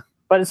 yeah.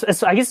 But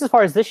I guess as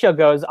far as this show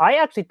goes, I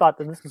actually thought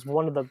that this was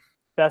one of the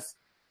best,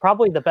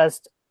 probably the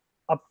best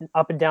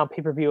up and down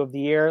pay-per-view of the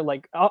year.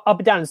 Like up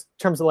and down in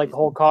terms of like the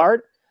whole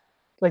card.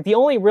 Like the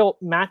only real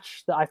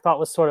match that I thought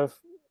was sort of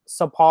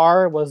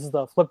subpar was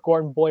the Flip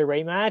Gordon Bully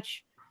Ray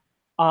match.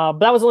 But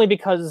that was only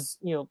because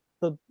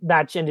the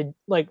match ended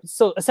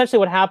so. Essentially,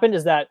 what happened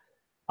is that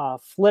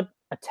Flip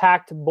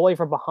attacked Bully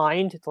from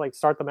behind to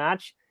start the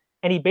match,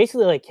 and he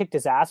basically kicked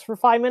his ass for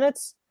 5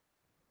 minutes,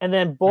 and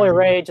then Bully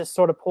Ray just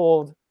sort of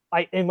pulled.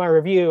 In my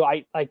review,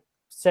 I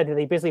said that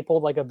he basically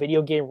pulled a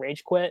video game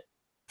rage quit,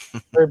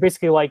 where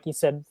basically he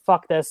said,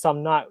 "Fuck this,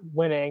 I'm not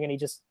winning," and he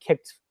just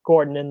kicked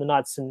Gordon in the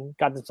nuts and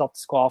got himself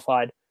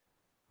disqualified.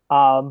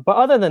 But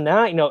other than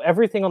that,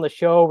 everything on the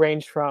show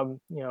ranged from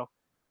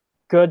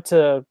good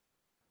to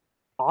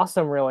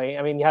awesome, really.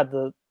 I mean, you had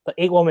the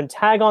 8-woman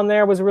tag on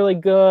there was really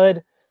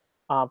good.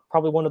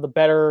 Probably one of the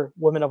better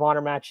Women of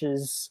Honor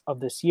matches of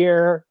this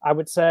year, I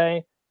would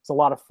say. It's a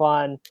lot of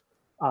fun.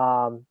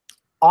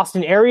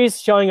 Austin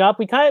Aries showing up.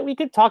 We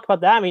could talk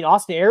about that. I mean,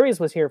 Austin Aries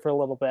was here for a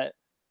little bit.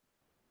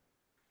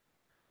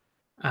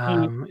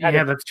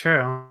 Yeah, that's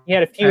true. He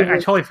had a feud. I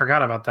totally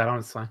forgot about that,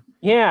 honestly.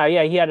 Yeah,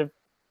 he had a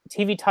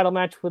TV title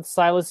match with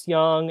Silas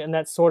Young, and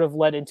that sort of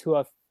led into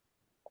a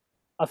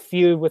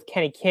feud with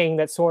Kenny King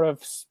that sort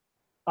of,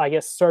 I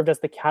guess, served as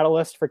the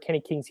catalyst for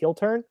Kenny King's heel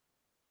turn.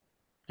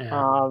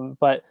 Yeah.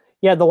 But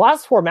yeah, the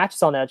last 4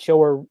 matches on that show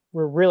were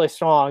really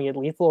strong. You had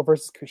Lethal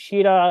versus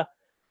Kushida,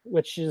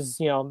 which is,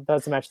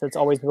 that's a match that's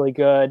always really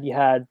good. You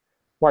had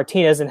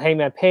Martinez and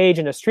Hangman Page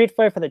in a street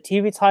fight for the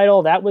TV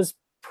title. That was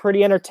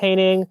pretty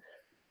entertaining.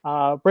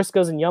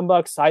 Briscoes and Young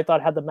Bucks, I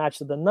thought, had the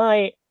match of the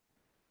night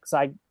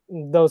because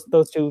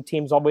those two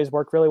teams always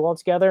work really well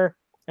together.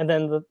 And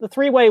then the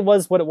 3-way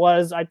was what it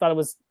was. I thought it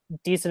was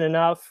decent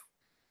enough.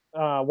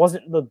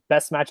 Wasn't the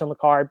best match on the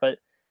card, but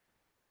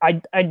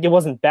it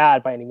wasn't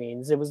bad by any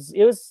means. It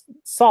was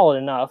solid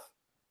enough.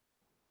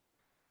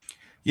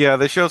 Yeah,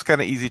 the show's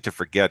kind of easy to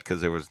forget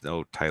because there was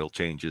no title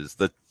changes.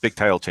 The big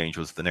title change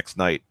was the next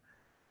night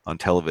on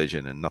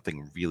television, and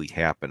nothing really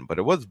happened. But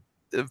it was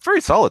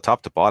very solid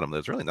top to bottom.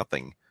 There's really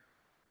nothing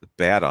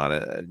bad on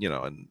it,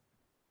 and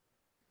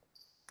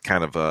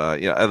kind of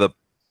the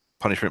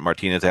Punishment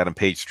Martinez Adam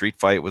Page street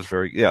fight was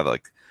very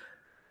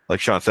like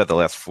Sean said, the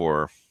last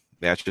 4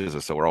 matches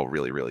or so were all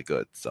really, really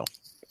good. So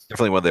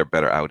definitely one of their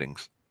better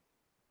outings.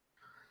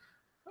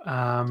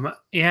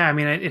 Yeah, I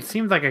mean, it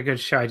seems like a good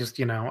show. I just,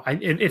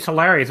 it's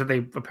hilarious that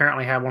they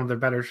apparently had one of their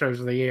better shows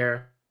of the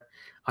year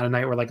on a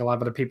night where like a lot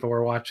of the people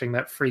were watching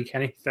that Free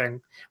Kenny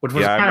thing, which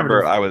was I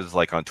remember I was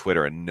like on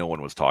Twitter and no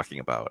one was talking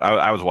about.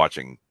 I was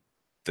watching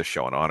the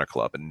show on Honor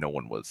Club and no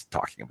one was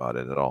talking about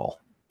it at all.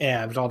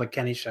 Yeah, it was all the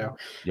Kenny show.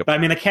 Yep. But I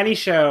mean, the Kenny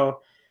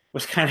show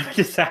was kind of a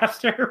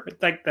disaster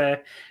with like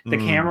the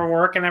camera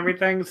work and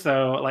everything.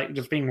 So like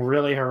just being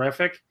really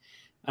horrific.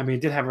 I mean,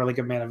 it did have a really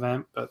good main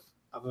event, but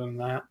other than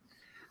that.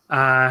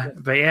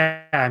 But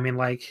yeah, I mean,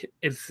 like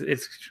it's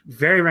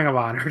very Ring of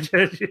Honor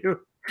to do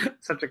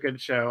such a good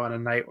show on a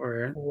night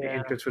where the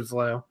interest was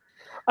low.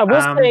 I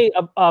will say,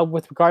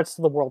 with regards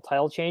to the world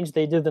title change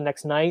they did the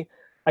next night,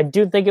 I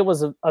do think it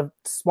was a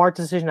smart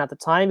decision at the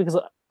time because,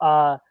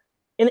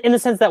 in the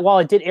sense that while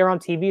it did air on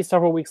TV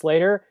several weeks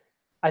later,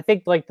 I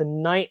think like the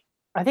night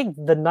either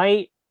the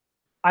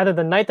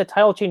night the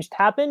title change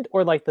happened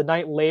or like the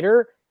night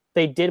later,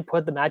 they did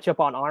put the match up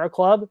on Honor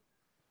Club.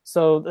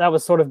 So that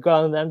was sort of good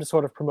on them to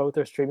sort of promote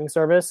their streaming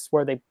service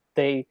where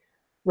they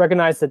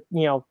recognized that,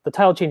 the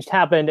title change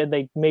happened and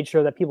they made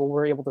sure that people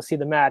were able to see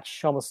the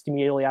match almost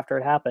immediately after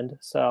it happened.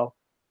 So,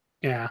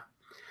 yeah.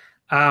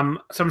 So I'm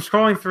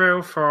scrolling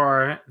through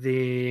for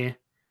the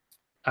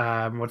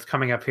what's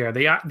coming up here.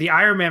 The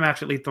Iron Man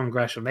match at Lethal and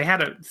Gresham. They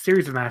had a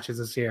series of matches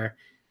this year.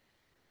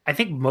 I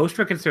think most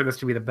would consider this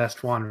to be the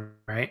best one,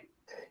 right?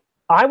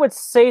 I would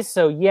say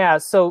so, yeah.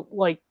 So,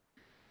 like,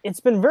 it's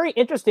been very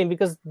interesting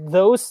because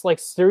those, like,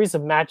 series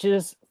of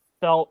matches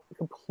felt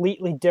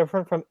completely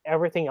different from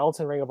everything else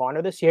in Ring of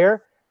Honor this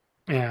year.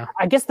 Yeah.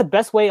 I guess the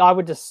best way I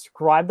would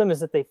describe them is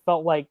that they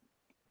felt like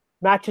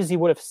matches you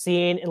would have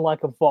seen in,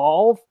 like,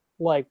 Evolve,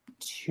 like,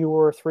 2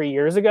 or 3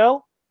 years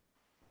ago.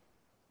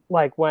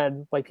 Like,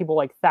 when, like, people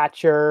like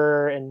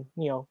Thatcher and,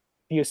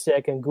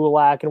 Busick and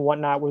Gulak and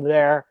whatnot were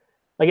there.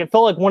 Like, it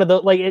felt like one of the,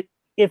 like,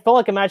 it felt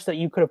like a match that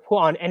you could have put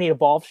on any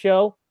Evolve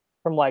show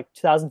from like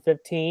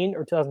 2015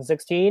 or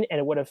 2016 and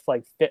it would have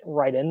like fit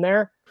right in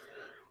there.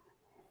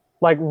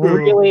 Like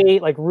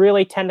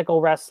really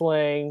technical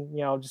wrestling,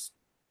 just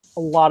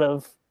a lot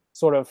of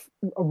sort of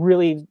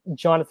really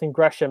Jonathan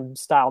Gresham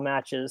style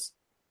matches.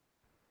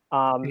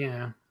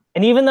 Yeah.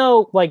 And even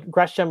though like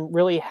Gresham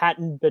really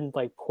hadn't been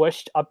like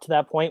pushed up to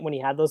that point when he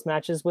had those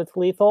matches with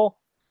Lethal,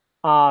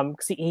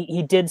 because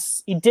he did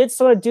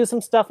sort of do some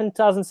stuff in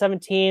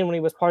 2017 when he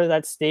was part of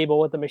that stable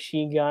with the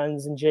Machine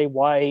Guns and Jay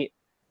White.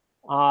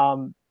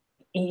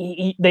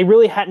 They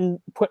really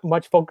hadn't put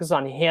much focus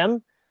on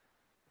him,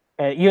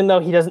 even though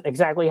he doesn't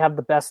exactly have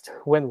the best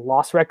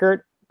win-loss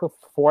record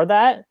before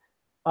that.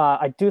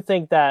 I do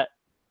think that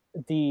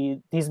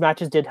these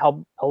matches did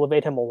help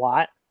elevate him a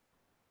lot,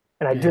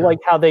 and I do like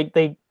how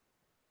they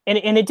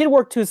and it did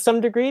work to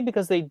some degree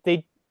because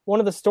they one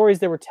of the stories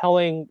they were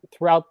telling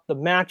throughout the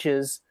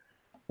matches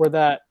were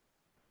that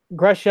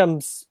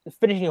Gresham's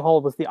finishing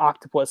hold was the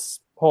octopus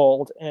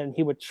hold, and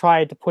he would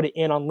try to put it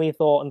in on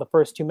Lethal in the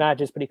first 2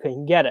 matches, but he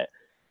couldn't get it.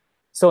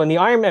 So in the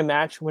Iron Man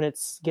match, when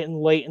it's getting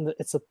late,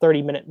 it's a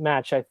 30-minute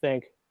match, I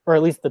think, or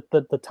at least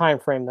the time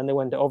frame. Then they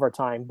went into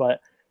overtime, but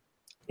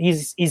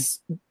he's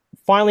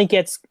finally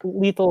gets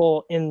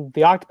Lethal in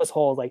the octopus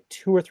hold, like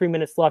 2 or 3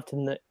 minutes left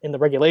in the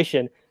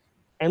regulation,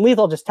 and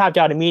Lethal just tapped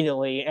out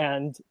immediately,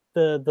 and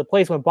the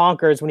place went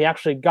bonkers when he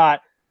actually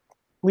got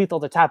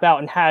Lethal to tap out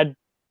and had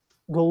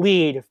the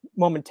lead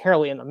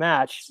momentarily in the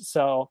match.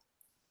 So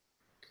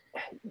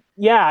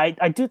yeah,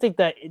 I do think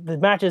that the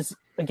matches,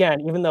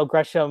 again, even though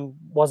Gresham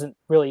wasn't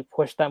really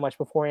pushed that much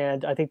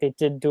beforehand, I think they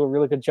did do a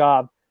really good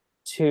job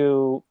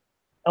to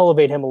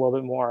elevate him a little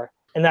bit more.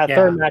 And that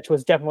third match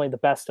was definitely the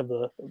best of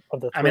the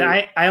 3. I mean,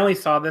 I only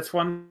saw this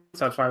one,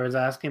 so that's why I was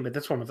asking, but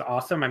this one was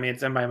awesome. I mean,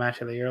 it's in my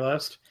match of the year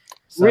list.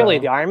 So, really?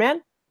 The Iron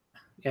Man?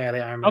 Yeah,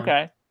 the Iron Man.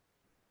 Okay.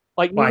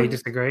 Like, Why you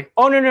disagree?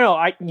 Oh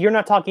no! You're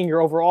not talking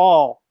your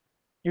overall.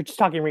 You're just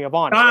talking Ring of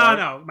Honor.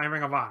 No, my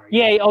Ring of Honor.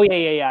 Yeah. Oh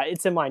yeah.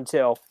 It's in mine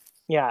too.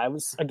 Yeah, it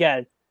was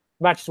again.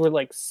 Matches were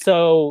like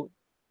so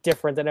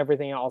different than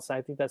everything else.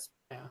 I think that's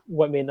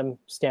what made them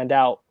stand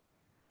out.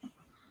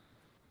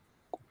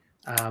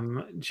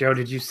 Joe,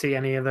 did you see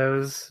any of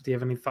those? Do you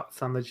have any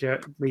thoughts on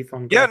the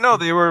Lethal? Yeah, no,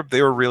 they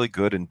were really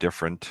good and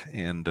different,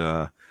 and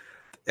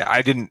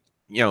I didn't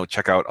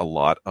check out a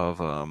lot of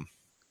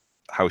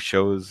house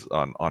shows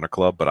on Honor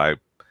Club, but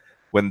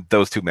when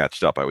those two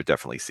matched up, I would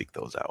definitely seek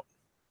those out.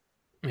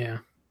 Yeah.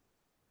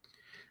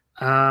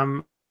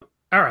 All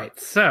right,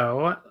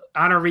 so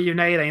Honor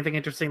Reunite. Anything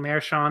interesting there,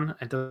 Sean?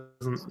 It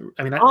doesn't.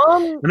 I mean,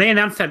 when they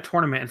announced that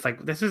tournament, it's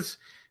like this is.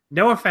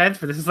 No offense,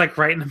 but this is like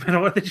right in the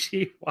middle of the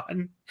G1.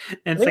 And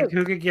it's like,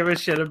 who could give a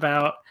shit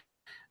about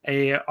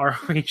a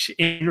ROH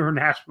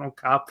International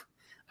Cup?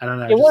 I don't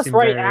know. It was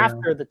right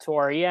after the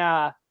tour,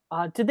 yeah.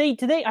 Did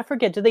they? I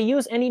forget. Did they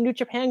use any New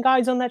Japan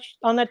guys on that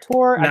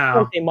tour? No, I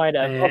think they might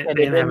have. They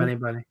didn't have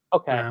anybody.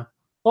 Okay. No.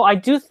 Well, I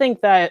do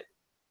think that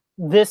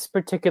this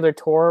particular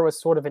tour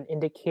was sort of an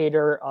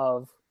indicator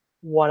of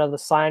one of the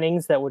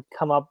signings that would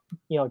come up,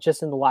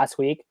 just in the last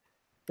week.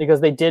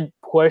 Because they did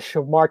push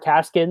Mark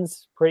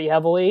Haskins pretty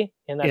heavily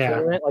in that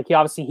tournament. Like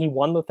he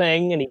won the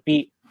thing and he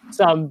beat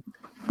some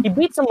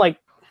like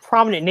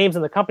prominent names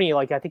in the company.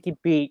 Like I think he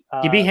beat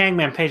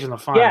Hangman Page in the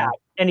final. Yeah,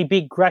 and he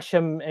beat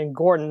Gresham and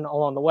Gordon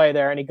along the way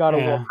there, and he got a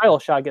world title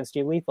shot against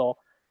Jay Lethal.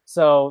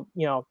 So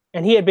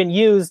and he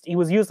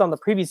was used on the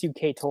previous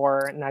UK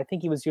tour, and I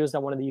think he was used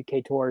on one of the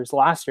UK tours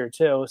last year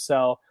too.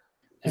 So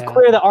it's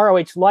clear that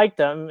ROH liked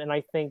him, and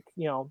I think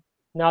now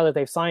that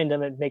they've signed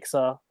him, it makes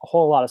a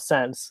whole lot of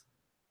sense.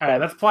 All right,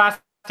 let's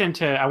blast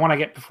into. I want to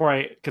get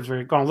because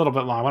we're going a little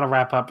bit long. I want to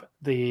wrap up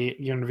the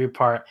interview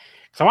part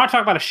because I want to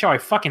talk about a show I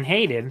fucking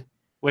hated,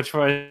 which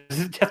was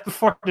just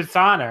before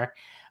Dishonor.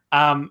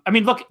 I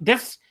mean, look,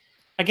 this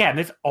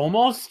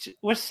almost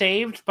was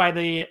saved by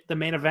the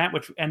main event,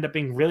 which ended up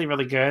being really,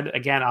 really good.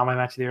 Again, on my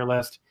match of the year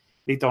list,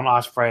 Lethal and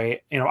Ospreay.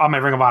 On my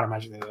Ring of Honor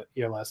match of the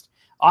year list,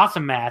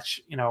 awesome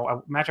match. A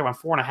match I won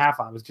 4.5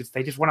 on. It was just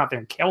they just went out there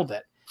and killed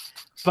it,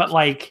 but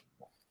like.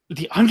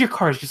 The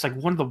undercard is just like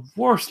one of the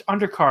worst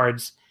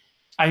undercards.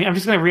 I'm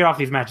just going to read off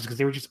these matches because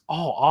they were just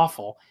all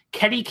awful.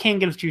 Kenny King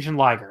against Jushin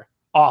Liger,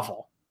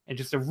 awful. And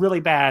just a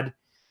really bad,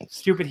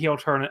 stupid heel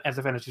turn as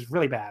a finish, just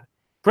really bad.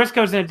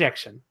 Briscoe's an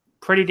Addiction,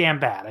 pretty damn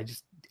bad.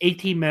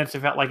 18 minutes,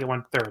 it felt like it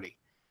went 30.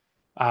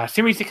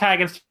 Sumi Sakai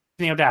against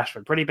Neil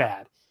Dashwood, pretty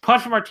bad.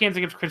 Punch from Martinez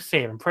against Chris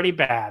Sabin, pretty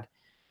bad.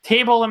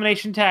 Table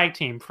Elimination Tag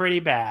Team, pretty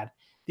bad.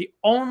 The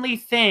only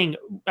thing,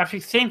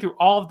 actually sitting through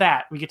all of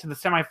that, we get to the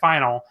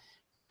semifinal,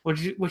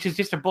 which is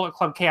just a Bullet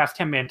Club Chaos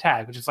 10-man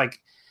tag, which is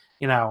like,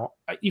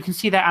 you can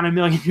see that on a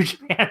million New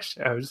Japan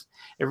shows.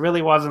 It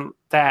really wasn't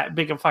that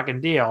big a fucking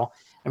deal.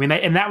 I mean,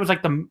 and that was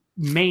like one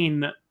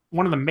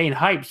of the main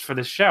hypes for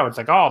this show. It's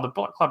like, the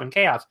Bullet Club and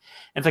Chaos.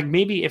 And it's like,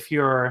 maybe if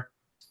you're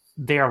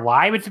there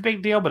live, it's a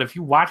big deal. But if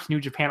you watch New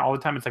Japan all the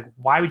time, it's like,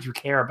 why would you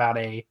care about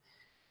a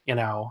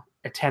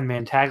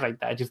 10-man tag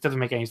like that? It just doesn't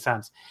make any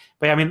sense.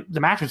 But I mean,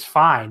 the match was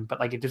fine, but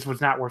like, it just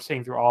was not worth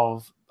sitting through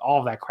all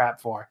of that crap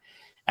for.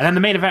 And then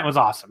the main event was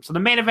awesome. So the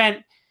main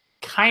event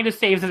kind of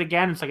saves it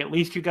again. It's like at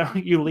least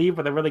you leave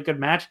with a really good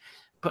match.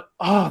 But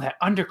that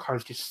undercard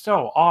is just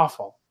so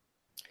awful.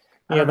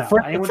 Yeah,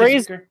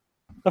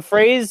 the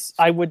phrase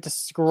I would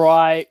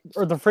describe,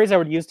 or the phrase I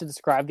would use to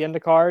describe the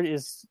undercard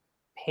is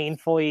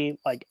painfully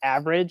like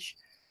average.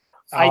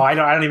 I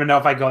don't even know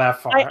if I go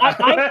that far.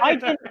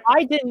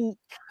 I didn't.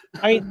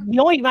 The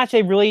only match I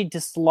really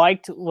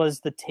disliked was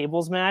the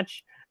tables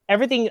match.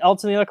 Everything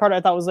else in the undercard I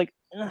thought was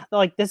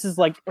like this is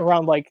like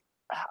around like.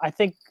 I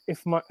think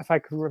if I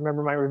could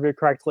remember my review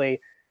correctly,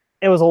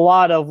 it was a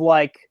lot of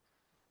like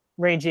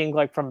ranging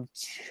like from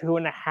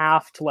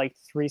 2.5 to like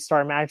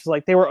 3-star matches.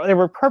 Like they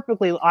were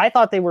perfectly. I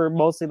thought they were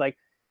mostly like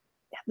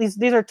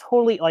these are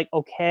totally like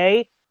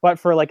okay, but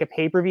for like a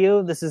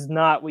pay-per-view, this is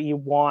not what you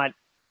want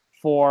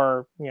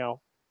for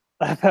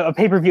a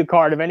pay-per-view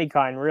card of any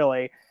kind,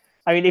 really.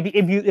 I mean,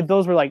 if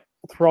those were like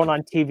thrown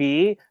on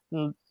TV,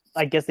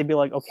 I guess they'd be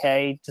like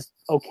okay, just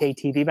okay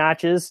TV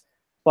matches,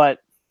 but.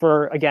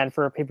 For a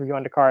pay-per-view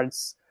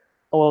undercards,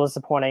 a little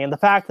disappointing. And the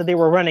fact that they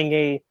were running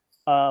a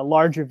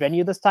larger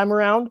venue this time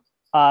around,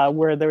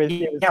 where there was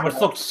but it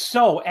looked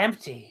so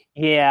empty.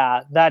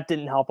 Yeah, that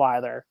didn't help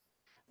either.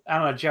 I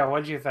don't know, Joe.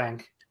 What did you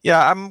think?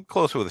 Yeah, I'm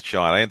close with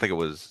Sean. I didn't think it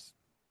was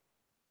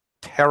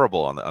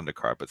terrible on the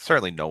undercard, but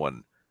certainly no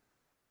one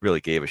really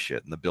gave a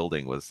shit, and the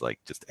building was like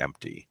just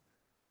empty.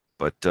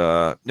 But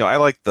I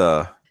like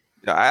the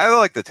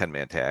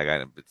 10-man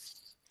tag. It's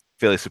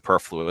fairly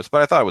superfluous,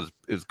 but I thought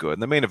it was good.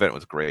 And the main event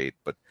was great.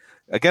 But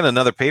again,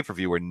 another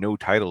pay-per-view where no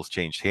titles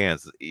changed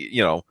hands.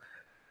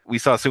 We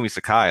saw Sumi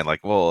Sakai and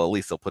like, well, at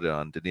least they'll put it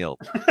on Daniil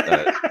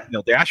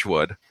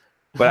Dashwood.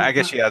 But I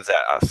guess she has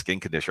a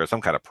skin condition or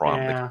some kind of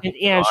problem.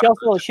 Yeah,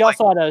 she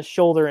also had a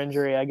shoulder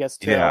injury, I guess,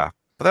 too. Yeah,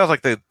 but that was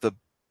like the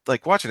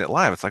like watching it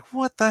live. It's like,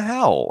 what the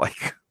hell?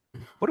 Like,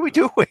 what are we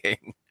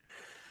doing?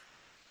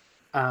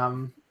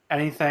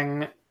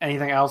 Anything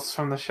Anything else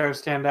from the show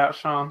stand out,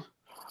 Sean?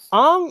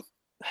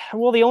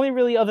 Well, the only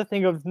really other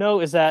thing of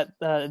note is that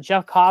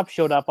Jeff Cobb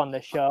showed up on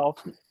the show.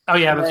 Oh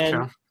yeah, and that's then,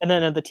 true. And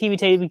then at the TV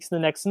tapings the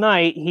next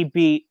night, he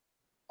beat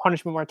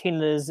Punishment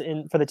Martinez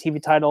for the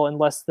TV title in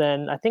less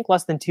than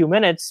 2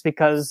 minutes,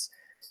 because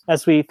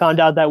as we found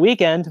out that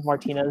weekend,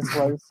 Martinez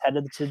was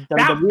headed to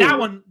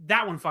WWE.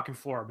 That one fucking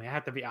floored me. I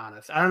have to be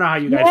honest. I don't know how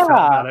you guys felt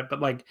about it, but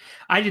like,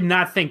 I did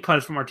not think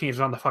Punishment Martinez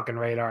was on the fucking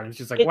radar. And it's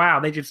just like, wow,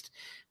 they're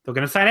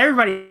gonna sign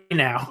everybody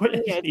now.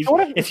 Yeah,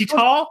 is he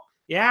tall?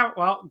 Yeah,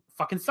 well,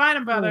 fucking sign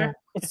him, brother.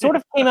 It sort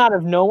of came out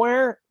of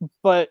nowhere,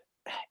 but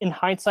in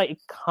hindsight, it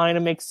kind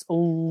of makes a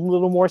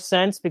little more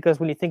sense, because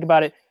when you think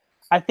about it,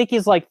 I think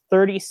he's like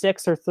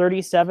 36 or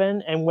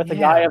 37, and with a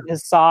guy of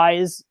his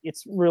size,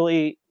 it's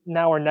really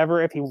now or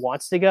never if he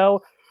wants to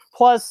go.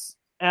 Plus,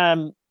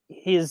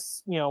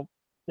 he's,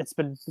 it's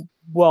been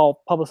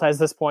well publicized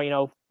at this point.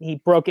 He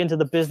broke into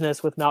the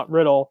business with Matt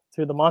Riddle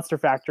through the Monster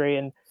Factory,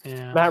 and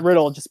Matt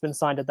Riddle had just been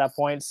signed at that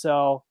point.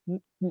 So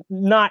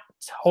not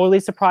totally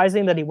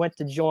surprising that he went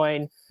to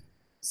join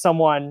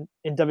someone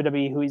in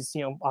WWE who he's,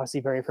 obviously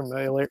very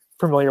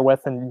familiar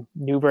with and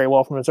knew very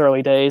well from his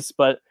early days.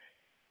 But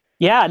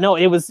yeah, no,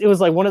 it was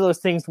like one of those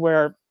things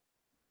where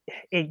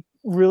it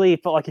really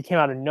felt like it came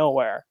out of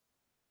nowhere.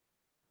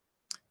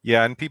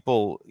 Yeah, and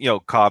people,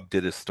 Cobb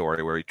did his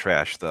story where he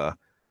trashed the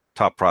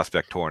Top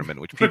Prospect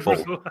tournament, which people,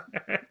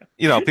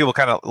 people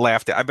kind of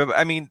laughed at.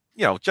 I mean,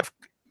 Jeff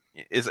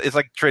is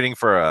like trading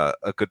for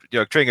a good,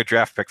 trading a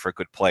draft pick for a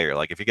good player.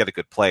 Like, if you get a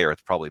good player,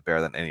 it's probably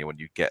better than anyone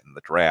you get in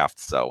the draft.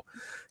 So,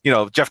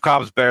 Jeff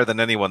Cobb's better than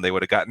anyone they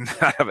would have gotten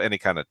out of any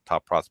kind of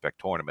Top Prospect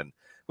tournament,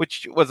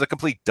 which was a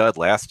complete dud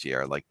last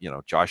year. Like,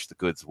 Josh the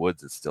Goods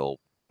Woods is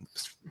still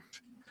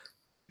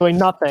doing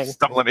nothing.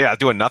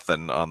 Doing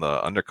nothing on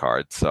the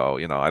undercard. So,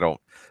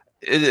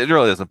 it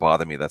really doesn't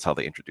bother me. That's how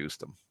they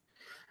introduced him.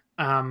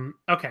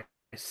 Okay,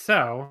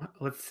 so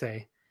let's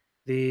see.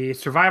 The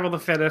Survival of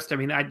the Fittest. I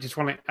mean, I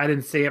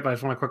didn't see it, but I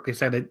just want to quickly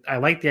say that I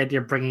like the idea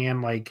of bringing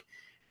in like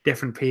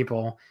different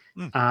people.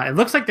 It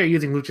looks like they're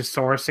using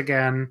Luchasaurus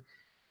again.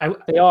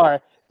 They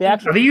are.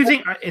 Are they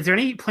using? Is there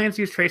any plans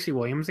to use Tracy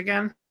Williams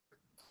again?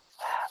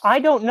 I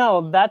don't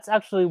know. That's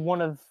actually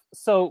one of.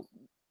 So,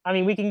 I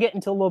mean, we can get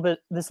into a little bit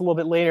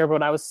later. But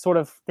when I was sort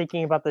of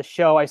thinking about the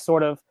show, I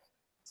sort of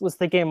was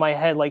thinking in my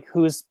head like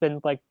who's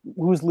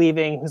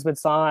leaving, who's been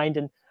signed,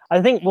 and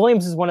I think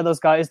Williams is one of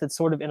those guys that's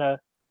sort of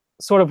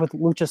with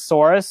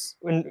Luchasaurus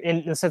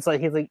in the sense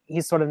that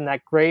he's sort of in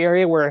that gray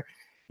area where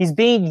he's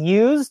being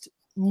used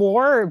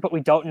more, but we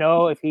don't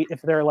know if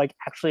they're like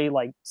actually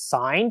like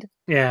signed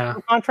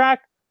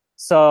contract.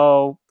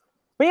 So,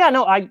 but yeah,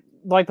 no, I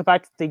like the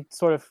fact that they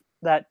sort of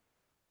that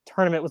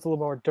tournament was a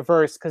little more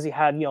diverse because you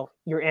had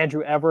your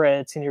Andrew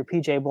Everett's and your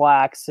PJ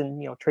Blacks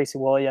and Tracy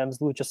Williams,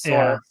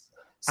 Luchasaurus,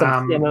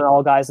 some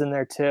CMLL guys in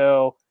there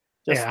too.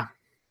 Just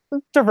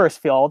diverse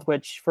field,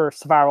 which for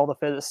Survival of the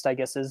Fittest, I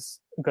guess,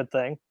 is a good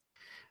thing.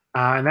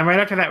 And then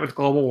right after that was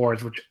Global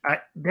Wars, which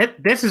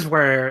this is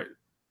where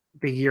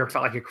the year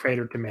felt like it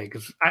cratered to me,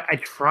 because I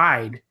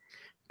tried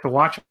to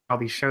watch all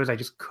these shows. I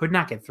just could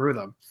not get through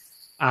them.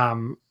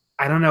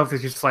 I don't know if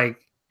it's just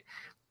like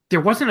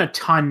there wasn't a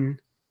ton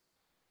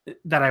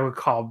that I would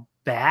call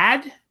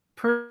bad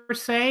per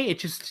se. It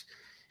just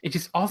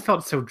all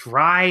felt so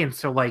dry and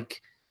so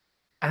like,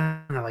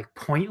 I don't know, like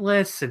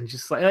pointless, and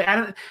just like I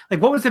don't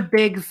like what was the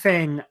big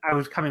thing I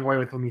was coming away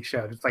with from these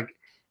shows. It's like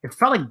it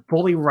felt like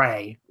Bully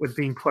Ray was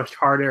being pushed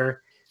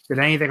harder than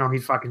anything on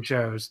these fucking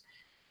shows.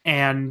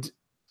 And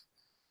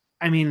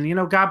I mean,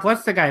 God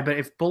bless the guy, but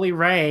if Bully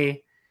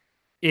Ray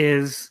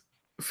is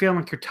feeling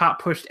like your top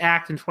pushed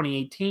act in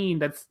 2018,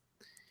 that's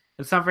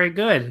not very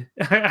good.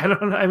 I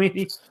don't know. I mean,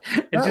 it's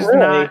not just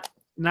really.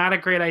 not a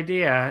great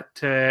idea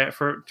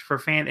for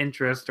fan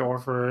interest or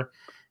for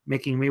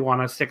making me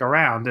want to stick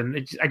around. And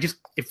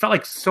it felt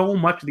like so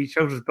much of these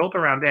shows was built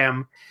around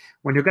him,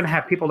 when you're going to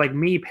have people like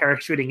me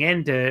parachuting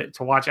in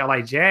to watch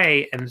LIJ,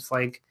 and it's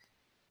like,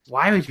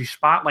 why would you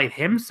spotlight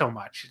him so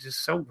much? It's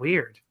just so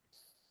weird.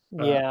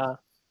 Yeah.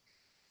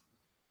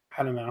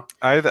 I don't know.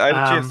 I had a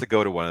chance to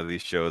go to one of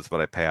these shows, but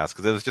I passed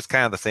because it was just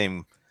kind of the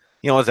same,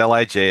 it was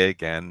LIJ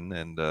again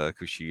and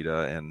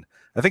Kushida, and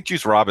I think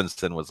Juice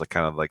Robinson was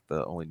kind of like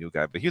the only new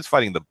guy, but he was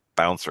fighting the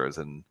bouncers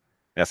in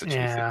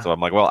Massachusetts. Yeah. So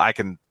I'm like, well, I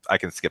can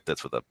skip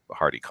this with a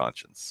hearty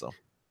conscience. So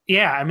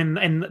yeah, I mean,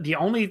 and the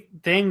only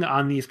thing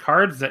on these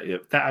cards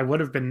that I would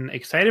have been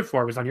excited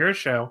for was on your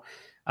show,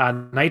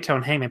 Naito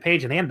and Hangman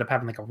Page, and they ended up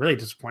having like a really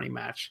disappointing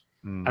match.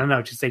 I don't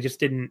know, they just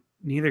didn't.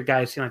 Neither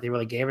guy seemed like they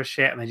really gave a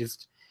shit, and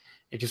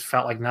it just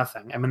felt like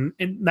nothing. I mean,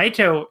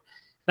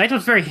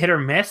 Naito's very hit or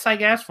miss, I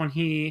guess, when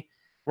he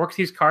works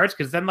these cards,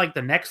 because then like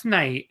the next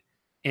night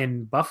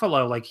in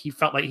Buffalo, like he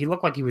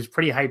looked like he was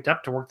pretty hyped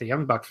up to work the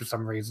Young Bucks for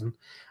some reason.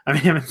 I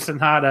mean, him and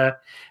Sonata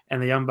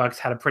and the Young Bucks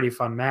had a pretty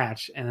fun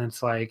match, and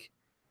it's like,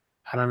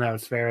 I don't know,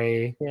 it's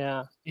very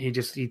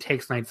he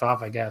takes nights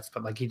off, I guess,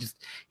 but like he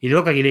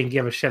looked like he didn't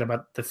give a shit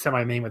about the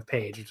semi-main with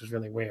Page, which was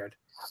really weird.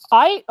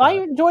 I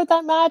enjoyed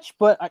that match,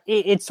 but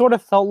it sort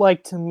of felt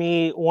like to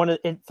me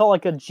it felt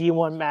like a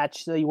G1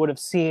 match that you would have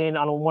seen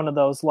on one of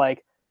those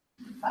like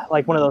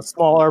one of those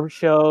smaller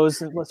shows,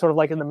 sort of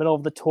like in the middle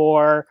of the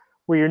tour,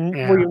 where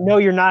you know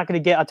you're not going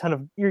to get a ton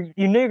of you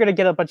know you're going to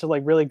get a bunch of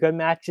like really good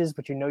matches,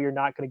 but you know you're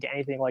not going to get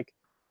anything like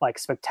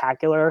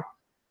spectacular.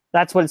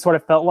 That's what it sort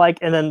of felt like,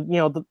 and then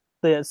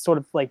the sort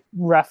of like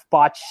ref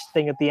botch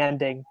thing at the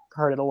ending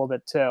hurt it a little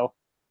bit too.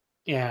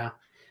 Yeah.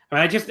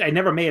 I mean, I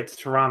never made it to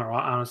Toronto,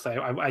 honestly.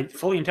 I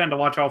fully intend to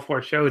watch all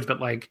 4 shows, but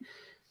like,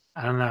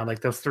 I don't know,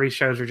 like those 3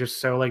 shows were just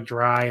so like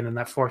dry. And then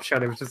that 4th show,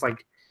 there was just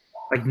like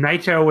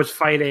Naito was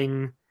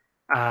fighting,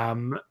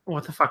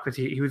 what the fuck was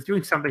he? He was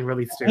doing something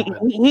really stupid.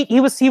 He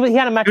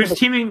had a match. He was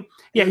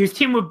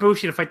teaming with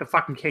Bushi to fight the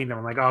fucking Kingdom.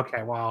 I'm like,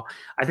 okay, well,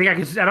 I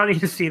don't need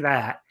to see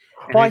that.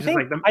 And well,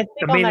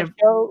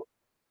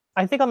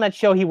 I think on that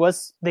show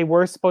they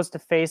were supposed to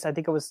face, I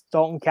think it was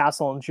Dalton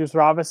Castle and Juice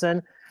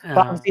Robinson. But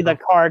obviously the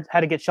card had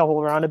to get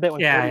shuffled around a bit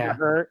when Cody got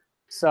hurt.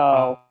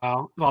 So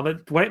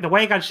the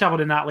way it got shoveled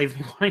did not leave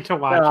me wanting to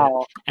watch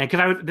it, and because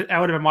I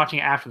would have been watching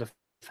it after the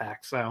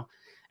fact. So,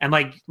 and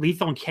like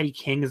Lethal and Kenny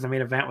King as the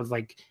main event was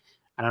like,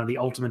 I don't know, the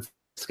ultimate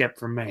skip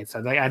for me. So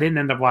I didn't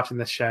end up watching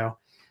this show.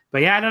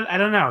 But yeah, I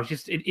don't know. It's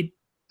just it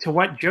to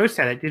what Joe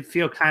said, it did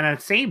feel kind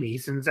of samey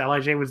since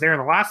LIJ was there in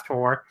the last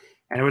tour,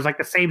 and it was like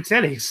the same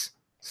cities.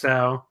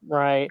 So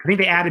right, I think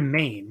they added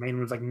Maine. Maine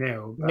was like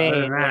new. Other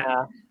than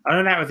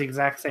that, it was the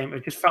exact same.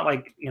 It just felt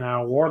like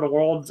War of the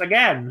Worlds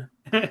again.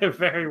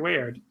 Very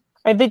weird.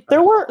 I think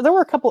there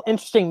were a couple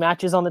interesting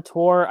matches on the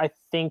tour. I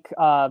think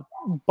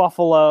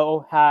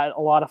Buffalo had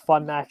a lot of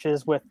fun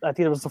matches with. I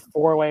think there was a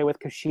 4-way with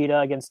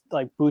Kushida against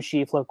like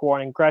Bushi, Flip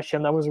Gordon, and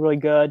Gresham. That was really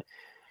good.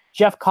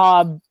 Jeff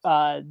Cobb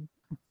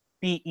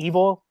beat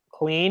Evil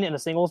clean in a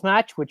singles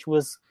match, which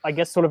was, I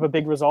guess, sort of a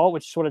big result,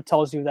 which sort of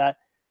tells you that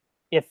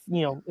if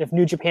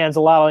New Japan's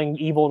allowing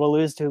Evil to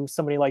lose to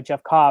somebody like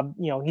Jeff Cobb,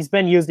 he's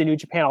been used in New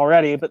Japan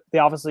already, but they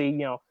obviously,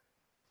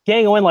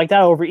 getting a win like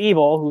that over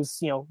Evil,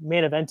 who's,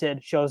 main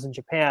evented shows in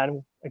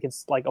Japan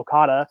against like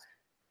Okada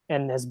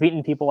and has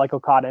beaten people like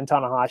Okada and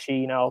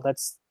Tanahashi,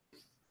 that's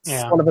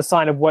sort of a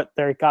sign of what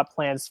they've got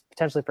plans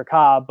potentially for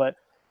Cobb. But,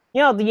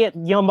 the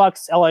Young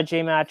Bucks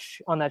LIJ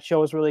match on that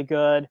show was really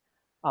good.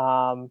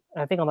 I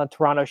think on the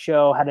Toronto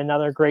show had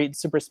another great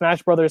Super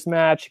Smash Brothers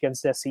match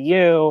against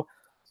SCU.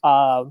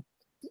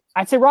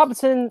 I'd say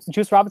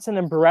Juice Robinson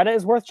and Beretta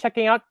is worth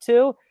checking out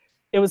too.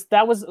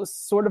 That was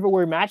sort of a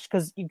weird match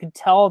because you could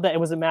tell that it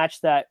was a match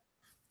that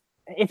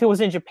if it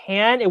was in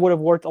Japan, it would have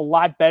worked a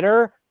lot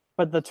better.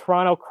 But the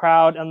Toronto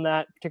crowd on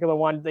that particular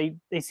one,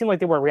 they seemed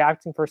like they were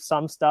reacting for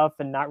some stuff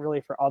and not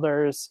really for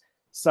others.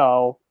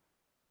 So,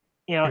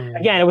 again,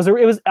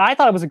 I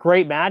thought it was a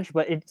great match,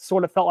 but it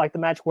sort of felt like the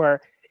match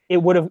where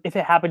it would have, if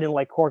it happened in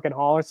like Cork and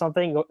Hall or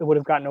something, it would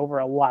have gotten over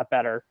a lot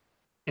better.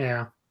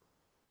 Yeah.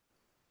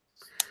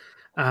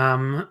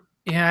 I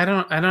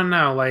don't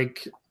know.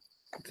 Like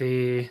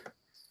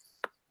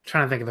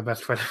trying to think of the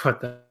best way to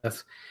put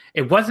this.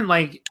 It wasn't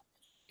like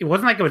it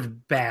was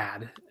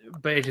bad,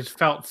 but it just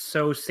felt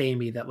so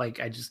samey that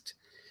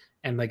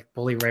and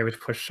Bully Ray was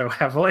pushed so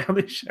heavily on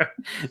the show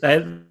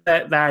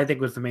that I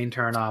think was the main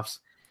turnoffs.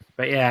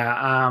 But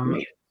yeah,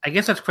 I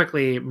guess let's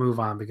quickly move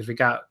on because we've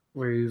got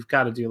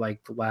to do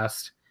like the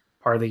last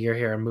part of the year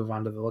here and move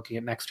on to the looking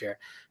at next year.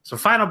 So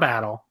Final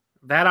Battle,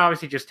 that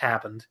obviously just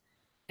happened.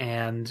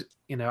 And,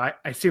 I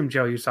assume,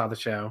 Joe, you saw the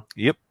show.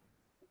 Yep.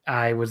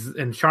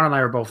 And Sean and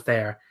I were both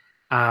there.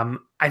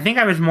 I think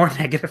I was more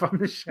negative on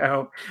the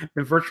show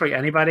than virtually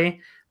anybody.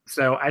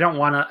 So I don't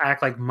want to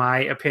act like my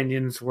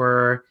opinions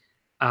were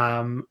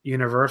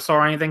universal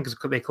or anything because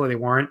they clearly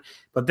weren't.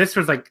 But this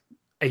was like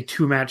a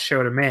 2-match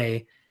show to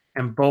me.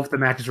 And both the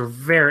matches were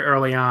very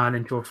early on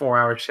into a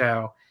 4-hour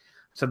show.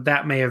 So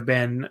that may have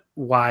been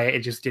why it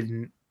just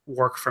didn't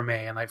work for me,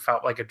 and I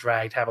felt like it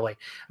dragged heavily. I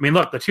mean,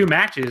 look, the 2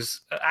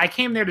 matches, I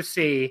came there to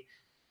see,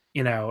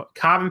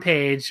 Cobb and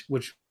Page,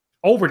 which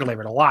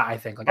over-delivered a lot, I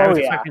think. I was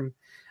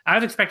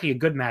expecting a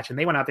good match, and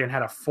they went out there and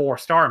had a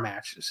 4-star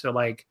match. So,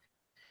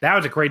 that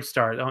was a great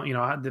start.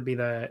 To be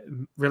the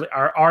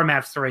our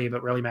match 3,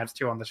 but really match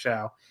 2 on the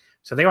show.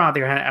 So they went out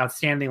there and had an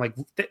outstanding,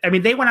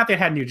 they went out there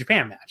and had a New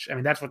Japan match. I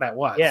mean, that's what that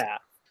was. Yeah.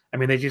 I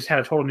mean, they just had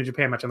a total New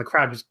Japan match, and the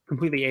crowd just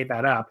completely ate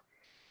that up.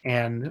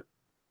 And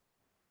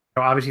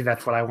obviously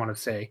that's what I want to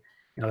see.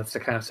 That's the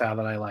kind of style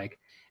that I like.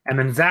 And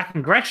then Zach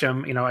and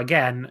Gresham,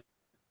 again,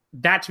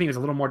 that to me was a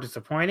little more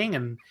disappointing,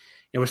 and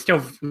it was still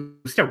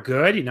good,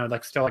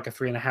 still like a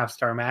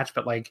 3.5-star match,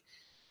 but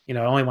it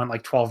only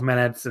went 12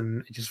 minutes,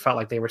 and it just felt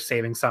like they were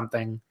saving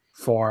something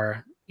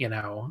for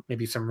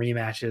maybe some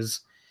rematches.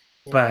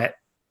 Yeah. But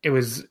it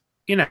was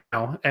to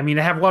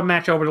have one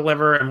match over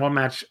deliver and one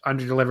match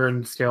under deliver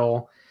and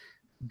still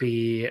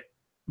be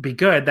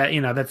good,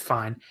 that that's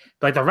fine.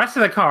 But the rest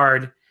of the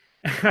card,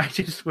 I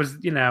just was,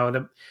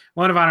 the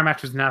One of Honor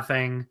match was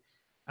nothing.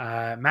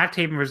 Matt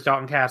Taven versus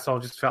Dalton Castle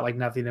just felt like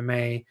nothing to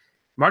me.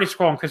 Marty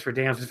Scurll and Christopher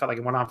Daniels just felt like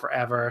it went on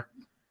forever.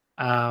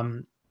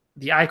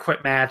 The I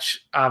Quit match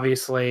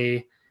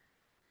obviously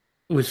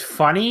was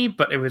funny,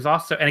 but it was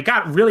also, and it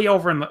got really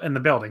over in the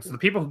building. So the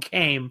people who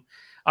came,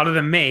 other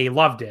than me,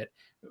 loved it.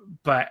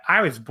 But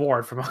I was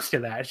bored for most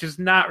of that. It's just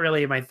not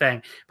really my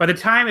thing. By the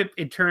time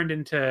it turned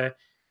into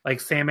like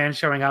Sandman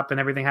showing up and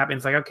everything happened,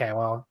 it's like, okay,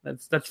 well,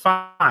 that's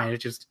fine.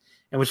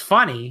 It was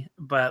funny,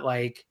 but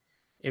like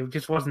it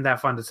just wasn't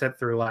that fun to sit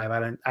through live.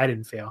 I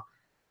didn't feel.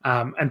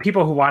 And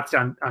people who watched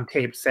on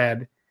tape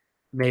said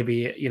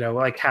maybe,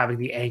 like having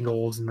the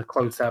angles and the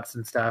close-ups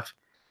and stuff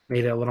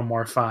made it a little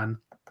more fun.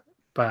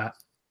 But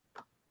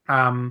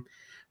the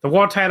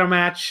world title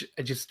match,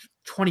 just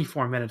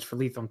 24 minutes for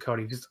Lethal and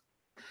Cody. Just,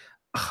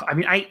 I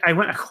mean, I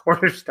went a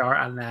quarter star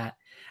on that,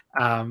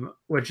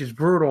 which is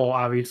brutal,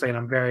 obviously, and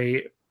I'm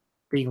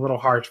being a little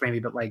harsh maybe,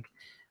 but like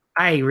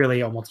I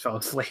really almost fell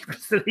asleep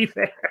sitting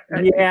there.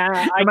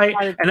 Yeah,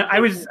 I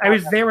was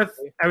there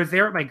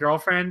with my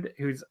girlfriend,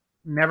 who's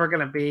never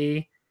gonna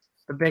be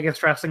the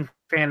biggest wrestling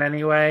fan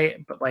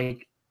anyway, but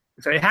like,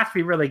 so it has to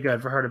be really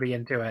good for her to be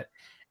into it,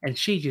 and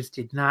she just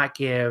did not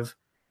give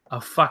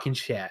a fucking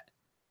shit.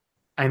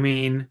 I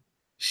mean,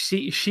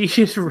 she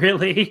just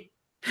really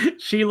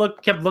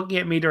kept looking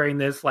at me during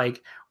this,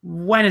 like,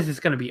 when is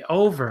this gonna be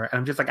over? And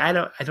I'm just like, I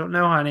don't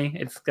know, honey.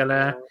 It's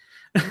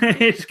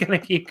gonna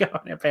keep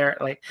going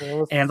apparently.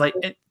 And like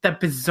that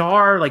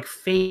bizarre like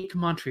fake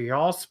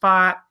Montreal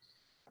spot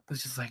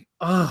was just like,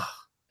 oh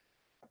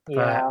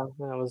yeah,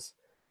 that was,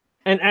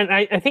 and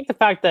I think the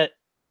fact that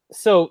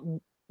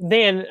so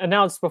they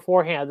announced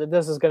beforehand that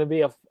this is going to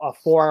be a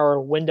 4-hour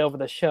window for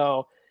the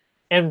show,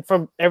 and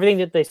from everything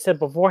that they said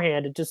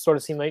beforehand, it just sort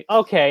of seemed like,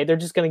 okay, they're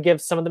just going to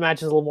give some of the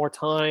matches a little more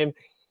time,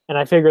 and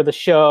I figure the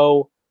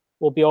show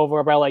will be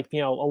over by like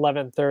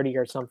 11:30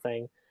 or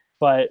something.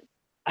 But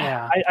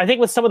yeah, I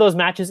think with some of those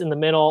matches in the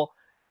middle,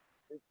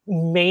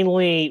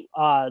 mainly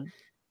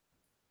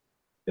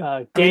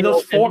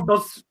Daniel,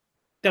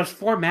 those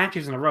four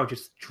matches in a row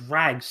just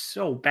dragged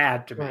so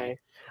bad to me. Right.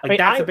 Like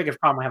that's the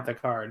biggest problem I have with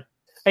the card.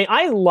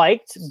 I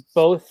liked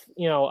both,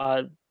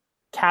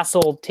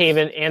 Castle,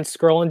 Taven, and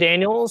Skrull and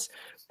Daniels,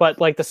 but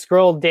like the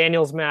Skrull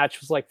Daniels match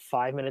was like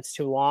 5 minutes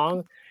too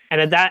long,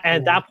 and at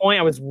that point,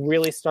 I was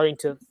really starting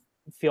to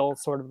feel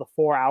sort of the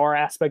 4-hour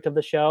aspect of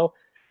the show.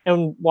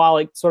 And while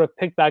it sort of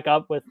picked back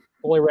up with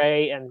Bully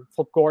Ray and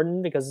Flip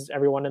Gordon because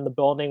everyone in the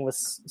building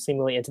was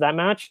seemingly into that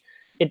match,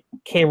 it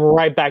came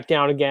right back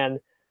down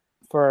again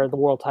for the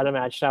world title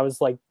match. And I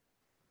was like,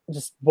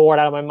 just bored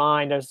out of my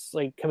mind. I was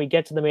like, can we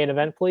get to the main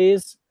event,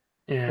 please?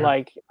 Yeah.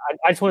 Like,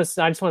 I just want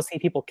to see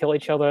people kill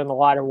each other in the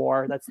ladder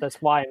war.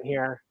 That's why I'm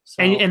here.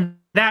 So. And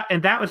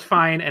that was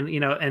fine.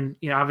 And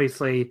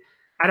obviously,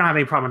 I don't have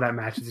any problem with that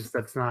match. It's just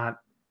that's not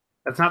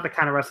the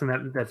kind of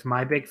wrestling that's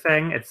my big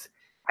thing.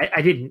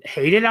 I didn't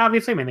hate it,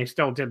 obviously. I mean, they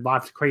still did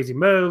lots of crazy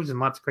moves and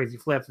lots of crazy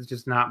flips. It's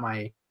just not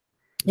my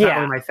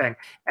thing.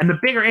 And the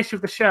bigger issue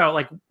of the show,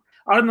 like,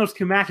 out of those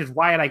two matches,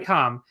 why did I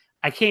come?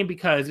 I came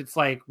because it's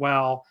like,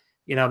 well,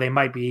 they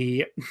might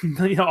be,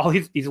 all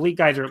these elite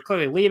guys are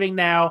clearly leaving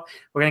now.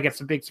 We're going to get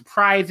some big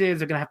surprises.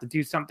 They're going to have to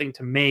do something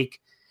to make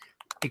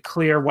it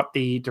clear what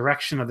the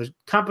direction of the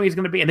company is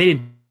going to be. And they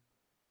didn't.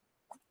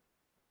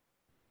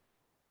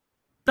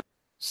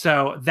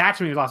 So that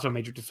to me was also a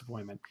major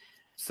disappointment.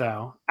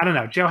 So I don't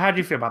know, Joe. How did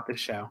you feel about this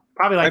show?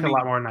 Probably liked it a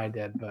lot more than I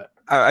did, but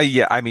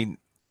yeah, I mean,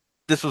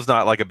 this was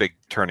not like a big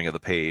turning of the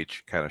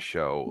page kind of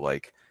show.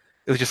 Like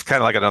it was just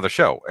kind of like another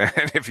show,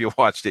 and if you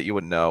watched it, you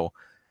would know.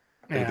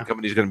 Yeah. The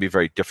company's going to be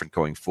very different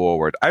going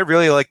forward. I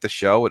really liked the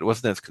show. It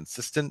wasn't as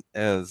consistent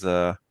as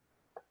some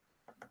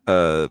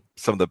of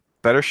the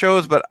better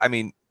shows, but I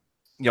mean,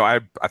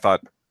 I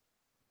thought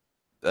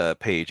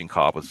Page and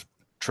Cobb was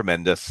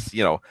tremendous.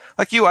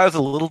 Like you, I was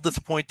a little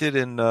disappointed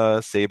in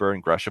Sabre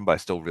and Gresham, but I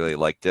still really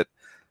liked it.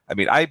 I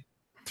mean, I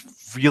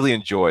really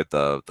enjoyed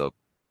the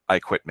I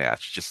Quit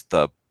match. Just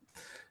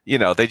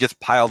they just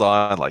piled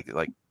on like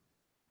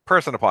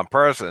person upon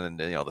person, and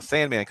the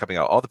Sandman coming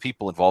out, all the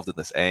people involved in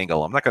this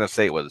angle. I'm not going to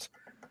say it was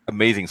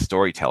amazing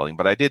storytelling,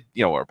 but I did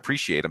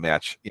appreciate a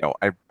match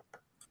I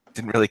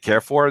didn't really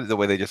care for the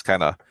way they just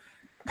kind of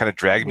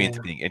dragged me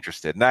into being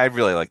interested, and I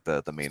really like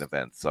the main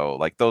event. So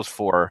like those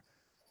 4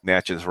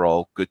 matches were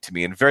all good to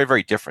me and very,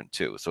 very different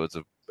too. So it's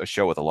a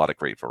show with a lot of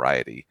great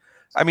variety.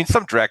 I mean,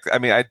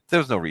 there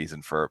was no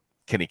reason for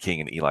Kenny King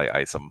and Eli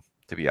Isom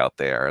to be out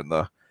there, and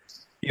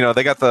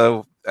they got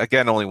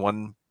only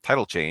one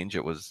title change.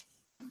 It was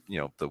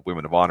the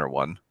Women of Honor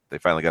one. They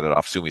finally got it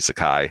off Sumi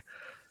Sakai.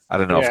 I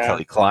don't know if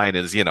Kelly Klein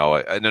is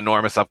an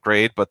enormous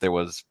upgrade, but there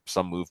was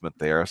some movement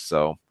there.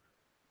 So,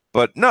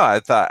 but no, I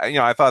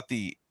thought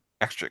the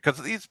extra,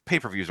 because these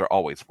pay-per-views are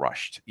always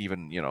rushed,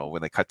 even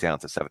when they cut down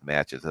to 7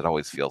 matches, it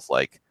always feels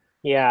like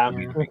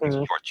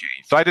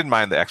shortchanged. So I didn't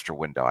mind the extra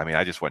window. I mean,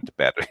 I just went to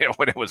bed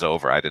when it was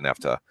over. I didn't have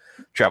to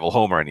travel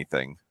home or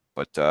anything.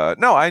 But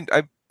no,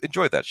 I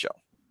enjoyed that show.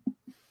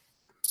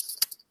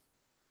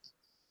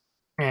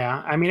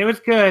 Yeah, I mean, it was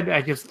good.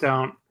 I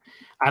don't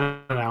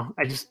know.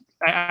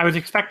 I was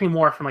expecting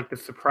more from like the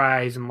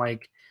surprise and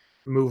like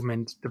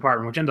movement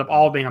department, which ended up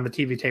all being on the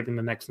TV taping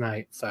the next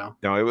night. So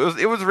No,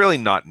 it was really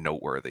not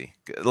noteworthy.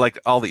 Like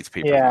all these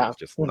pay-per-views, Yeah.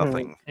 just Mhm.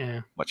 nothing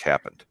yeah. much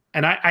happened.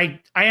 And I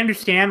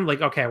understand,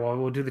 like, okay, well,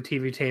 we'll do the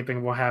TV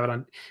taping, we'll have it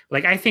on.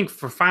 Like, I think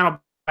for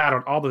Final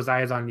Battle, all those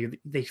eyes on you,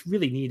 they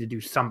really need to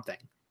do something.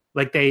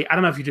 Like, I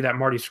don't know if you do that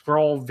Marty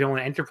Scurll Villain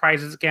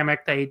Enterprises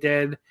gimmick they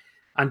did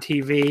on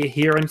TV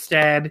here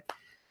instead.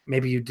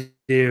 Maybe you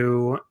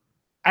do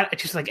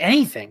just like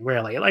anything,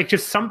 really. Like,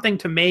 just something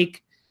to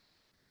make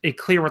it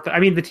clear what I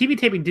mean, the TV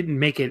taping didn't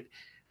make it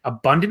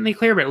abundantly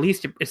clear, but at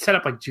least it set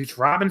up like Juice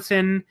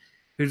Robinson,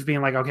 who's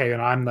being like, okay,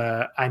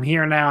 I'm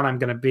here now, and I'm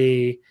going to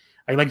be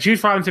like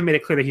Juice Robinson made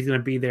it clear that he's going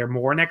to be there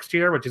more next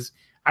year, which is,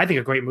 I think,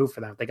 a great move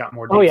for them. They got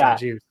more dates on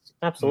Juice.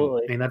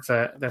 Absolutely. I mean, that's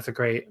a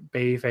great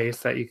baby face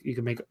that you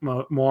can make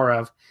more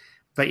of.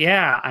 But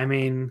yeah, I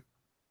mean,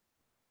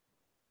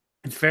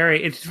 it's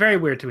very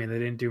weird to me they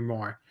didn't do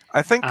more.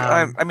 I think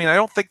I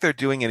don't think they're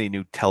doing any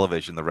new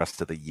television the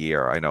rest of the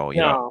year. I know,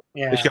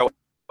 the show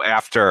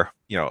after,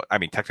 I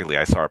mean, technically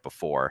I saw it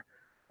before.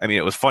 I mean,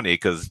 it was funny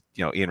because,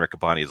 Ian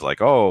Riccaboni is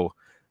like, oh,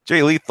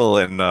 Jay Lethal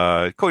and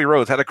Cody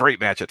Rhodes had a great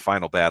match at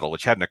Final Battle,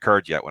 which hadn't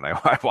occurred yet when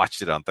I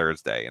watched it on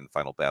Thursday, and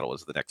Final Battle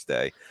was the next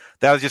day.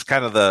 That was just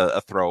kind of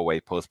a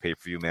throwaway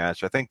post-pay-per-view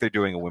match. I think they're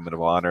doing a Women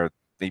of Honor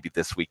maybe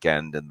this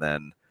weekend, and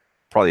then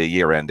probably a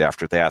year end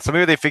after that. So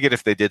maybe they figured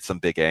if they did some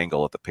big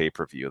angle at the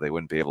pay-per-view, they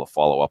wouldn't be able to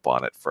follow up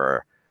on it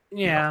for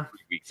 3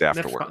 weeks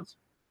afterwards.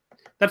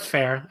 That's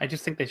fair. I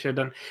just think they should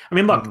have done. I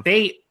mean, look,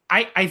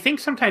 I think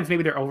sometimes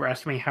maybe they're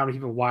overestimating how many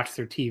people watch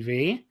their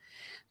TV,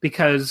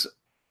 because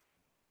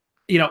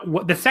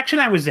the section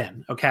I was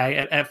in,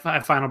 okay,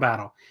 at Final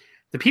Battle,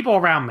 the people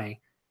around me,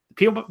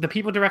 the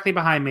people directly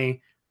behind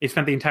me, they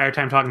spent the entire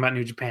time talking about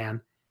New Japan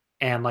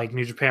and like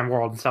New Japan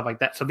World and stuff like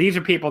that. So these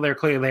are people, they're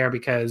clearly there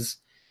because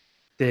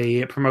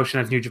the promotion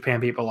has New Japan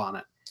people on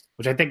it,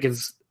 which I think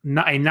is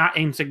a not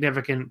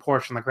insignificant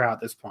portion of the crowd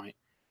at this point.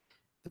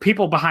 The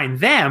people behind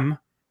them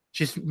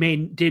just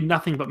did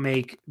nothing but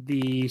make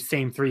the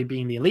same three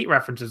being the Elite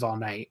references all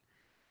night.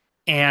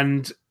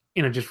 And,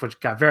 just which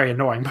got very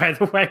annoying, by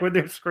the way, when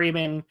they're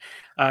screaming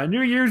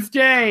New Year's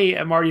Day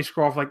at Marty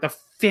Scurll for like the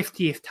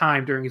 50th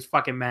time during his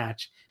fucking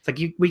match. It's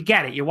like, we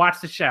get it. You watch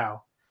the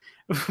show.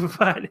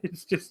 But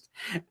it's just,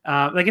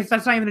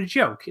 that's not even a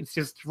joke. It's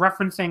just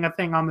referencing a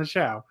thing on the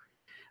show.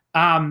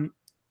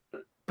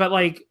 But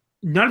like,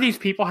 none of these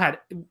people had,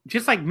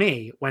 just like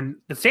me, when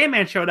the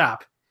Sandman showed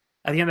up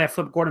at the end of that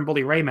Flip Gordon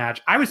Bully Ray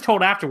match, I was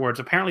told afterwards,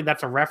 apparently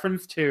that's a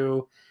reference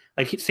to,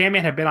 like,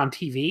 Sandman had been on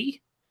TV.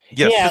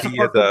 Yes,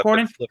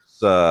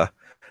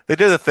 they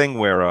did a thing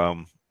where,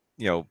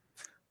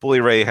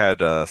 Bully Ray had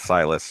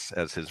Silas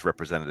as his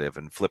representative,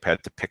 and Flip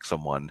had to pick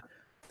someone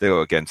to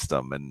go against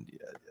him, and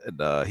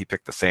he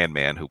picked the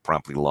Sandman, who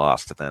promptly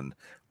lost. And then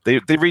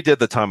they redid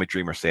the Tommy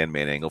Dreamer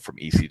Sandman angle from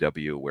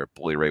ECW, where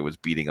Bully Ray was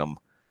beating him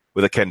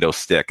with a kendo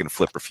stick, and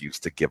Flip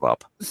refused to give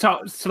up.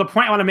 So the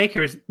point I want to make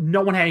here is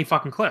no one had any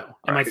fucking clue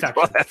in my section.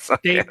 Well,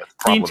 the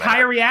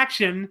entire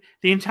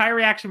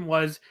reaction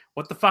was,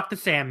 what the fuck, the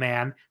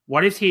Sandman?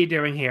 What is he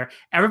doing here?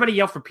 Everybody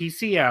yelled for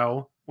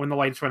PCO when the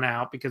lights went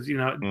out, because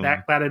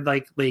that had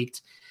like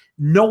leaked.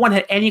 No one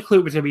had any clue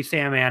it was going to be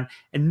Sandman,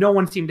 and no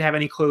one seemed to have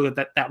any clue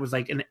that was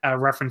like a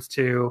reference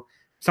to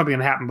something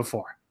that happened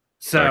before.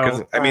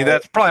 So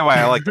that's probably why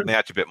I like the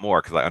match a bit more,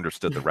 because I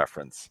understood the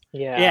reference.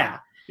 Yeah.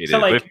 So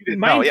like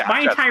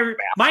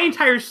my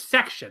entire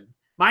section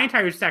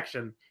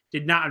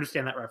did not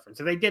understand that reference.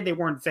 If they did, they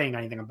weren't saying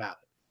anything about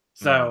it.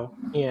 So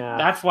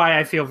that's why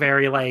I feel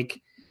very like,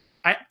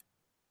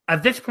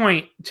 at this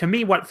point, to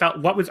me, what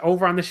was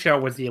over on the show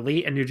was the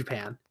Elite and New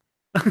Japan.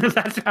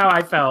 That's how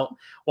I felt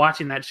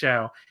watching that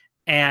show.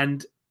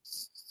 And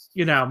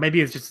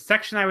maybe it's just a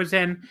section I was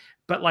in,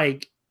 but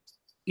like,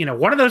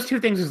 one of those two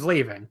things is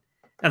leaving,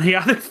 and the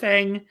other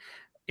thing,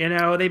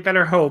 they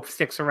better hope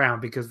sticks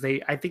around, because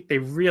I think they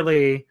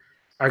really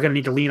are going to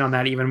need to lean on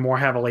that even more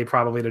heavily,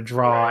 probably, to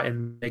draw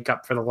and make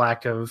up for the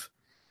lack of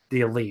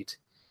the Elite.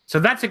 So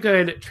that's a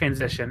good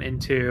transition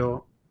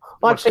into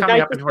what's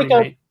coming up in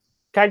 2020.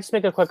 Can I just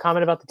make a quick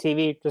comment about the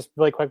TV, just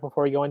really quick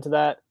before we go into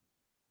that?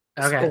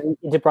 Okay.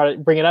 You did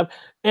bring it up.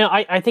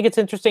 I think it's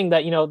interesting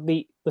that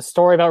the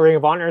story about Ring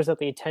of Honor is that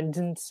the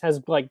attendance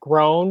has like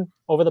grown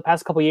over the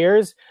past couple of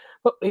years,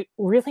 but we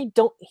really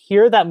don't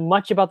hear that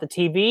much about the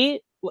TV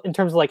in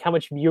terms of like how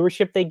much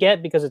viewership they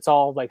get, because it's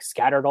all like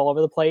scattered all over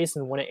the place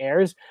and when it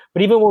airs.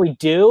 But even when we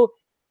do,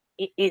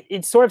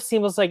 it sort of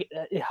seems like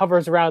it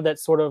hovers around that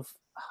sort of,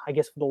 I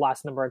guess for the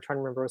last number I'm trying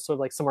to remember, it was sort of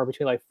like somewhere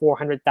between like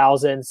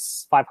 400,000,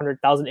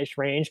 500,000 ish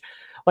range.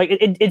 Like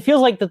it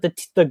feels like that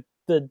the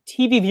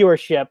TV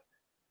viewership,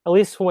 at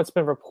least from what's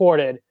been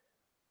reported,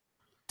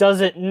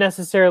 doesn't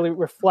necessarily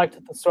reflect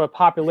the sort of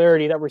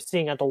popularity that we're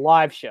seeing at the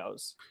live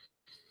shows.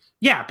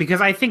 Yeah, because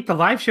I think the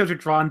live shows are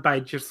drawn by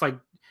just like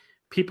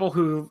people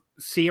who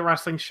see a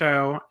wrestling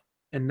show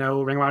and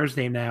know Ring of Honor's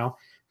name now,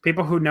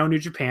 people who know New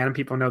Japan, and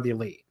people who know the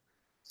Elite.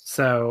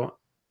 So,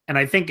 and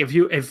I think if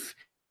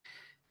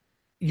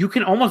you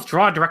can almost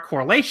draw a direct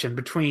correlation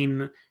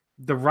between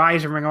the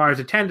rise of Ring of Honor's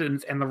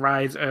attendance and the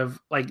rise of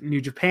like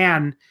New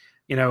Japan,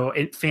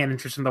 fan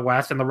interest in the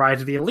West and the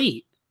rise of the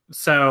Elite.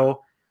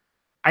 So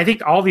I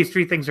think all these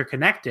three things are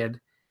connected,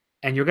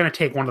 and you're going to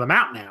take one of them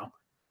out now.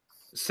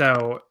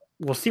 So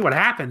we'll see what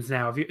happens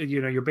now. If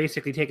you're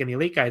basically taking the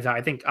Elite guys out,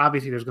 I think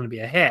obviously there's going to be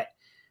a hit.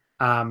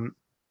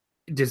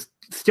 Just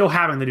still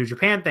having the New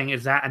Japan thing,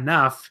 is that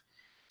enough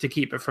to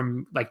keep it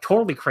from like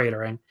totally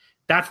cratering?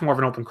 That's more of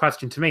an open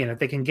question to me. And if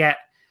they can get,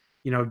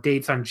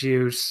 dates on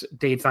Juice,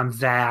 dates on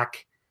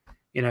Zach,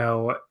 I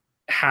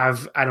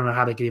don't know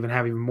how they could even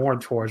have even more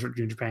tours with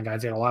New Japan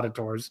guys. They had a lot of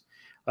tours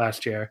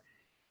last year,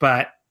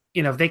 but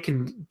if they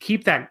can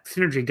keep that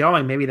synergy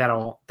going, maybe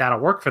that'll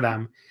work for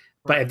them.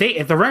 But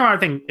if the Ring of Honor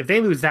thing, if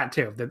they lose that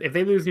too, if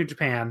they lose New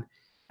Japan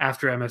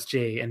after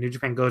MSG and New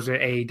Japan goes to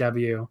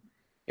AEW,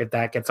 if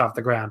that gets off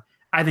the ground,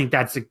 I think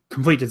that's a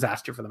complete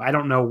disaster for them. I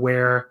don't know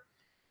where,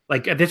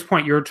 like at this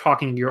point, you're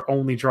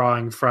only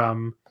drawing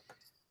from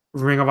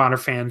Ring of Honor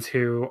fans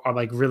who are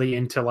like really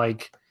into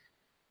like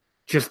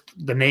just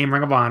the name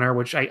Ring of Honor,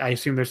 which I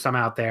assume there's some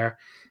out there,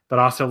 but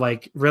also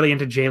like really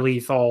into Jay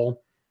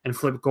Lethal and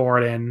Flip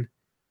Gordon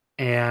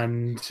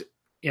and,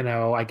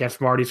 I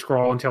guess Marty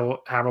Scurll until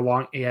however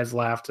long he has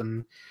left,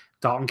 and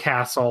Dalton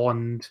Castle.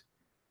 And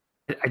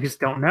I just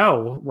don't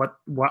know what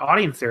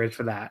audience there is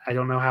for that. I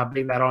don't know how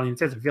big that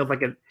audience is. It feels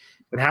like it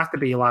would have to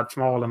be a lot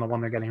smaller than the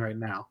one they're getting right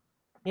now.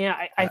 Yeah,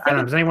 I don't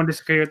know. Does anyone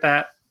disagree with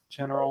that,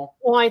 General?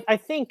 Well, I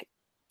think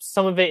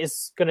some of it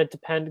is going to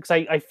depend, because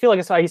I feel like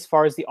as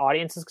far as the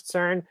audience is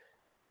concerned,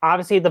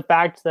 obviously the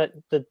fact that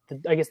the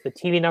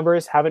TV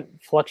numbers haven't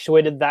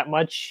fluctuated that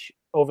much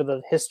over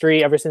the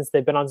history ever since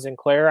they've been on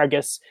Sinclair, I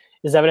guess,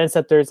 is evidence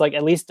that there's like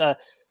at least a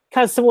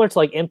kind of similar to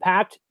like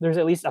Impact. There's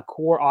at least a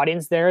core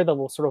audience there that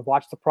will sort of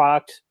watch the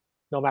product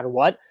no matter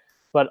what.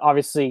 But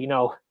obviously,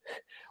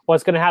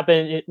 what's going to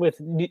happen with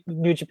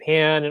New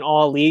Japan and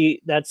All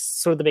Elite, that's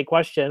sort of the big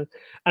question.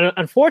 And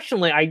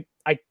unfortunately,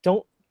 I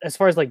don't, as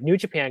far as like New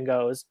Japan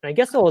goes, and I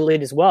guess All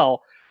Elite as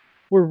well,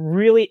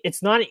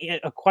 it's not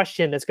a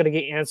question that's going to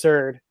get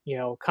answered,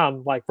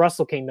 come like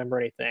Wrestle Kingdom or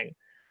anything.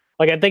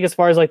 Like, I think as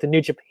far as like the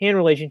New Japan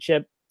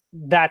relationship,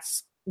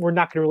 we're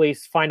not going to really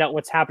find out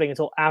what's happening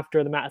until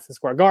after the Madison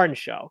Square Garden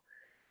show.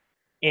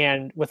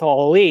 And with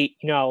All Elite,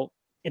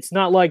 it's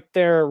not like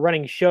they're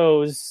running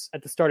shows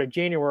at the start of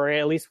January.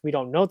 At least we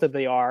don't know that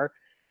they are.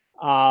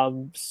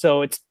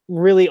 So it's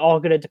really all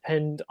going to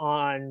depend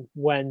on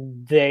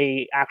when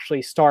they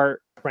actually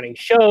start running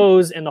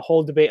shows, and the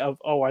whole debate of,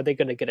 are they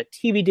going to get a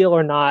TV deal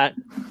or not?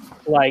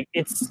 Like,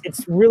 it's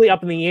really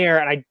up in the air.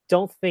 And I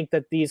don't think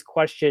that these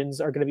questions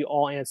are going to be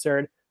all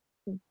answered,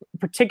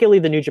 particularly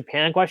the New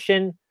Japan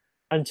question,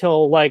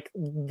 until like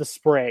the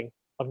spring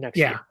of next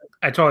year.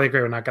 I totally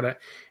agree.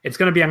 It's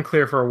going to be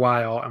unclear for a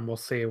while, and we'll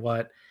see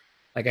what,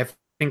 like, I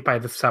think by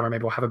the summer,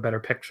 maybe we'll have a better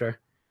picture.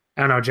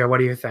 I don't know, Joe, what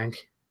do you think?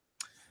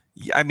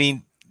 Yeah, I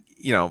mean,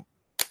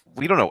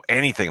 we don't know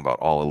anything about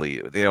All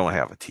Elite. They don't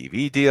have a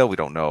TV deal. We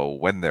don't know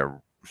when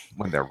they're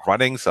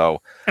running.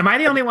 So am I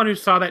the only one who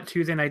saw that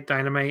Tuesday Night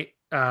Dynamite,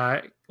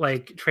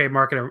 like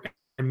trademark and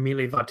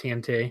immediately thought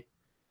TNT?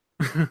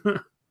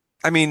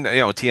 I mean,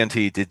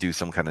 TNT did do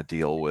some kind of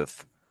deal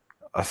with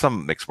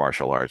some mixed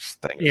martial arts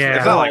thing. Yeah.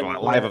 It's not like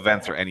live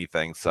events or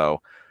anything.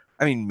 So,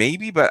 I mean,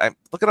 maybe, but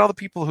look at all the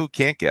people who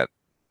can't get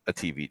a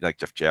TV. Like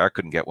Jeff Jarrett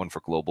couldn't get one for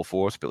Global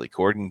Force. Billy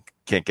Corgan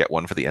can't get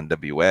one for the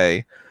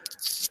NWA.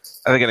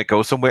 Are they going to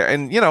go somewhere?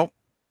 And,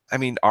 I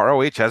mean,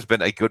 ROH has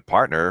been a good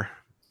partner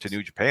to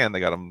New Japan.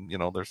 They got them,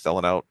 they're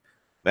selling out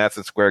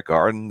Madison Square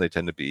Garden. They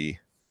tend to be,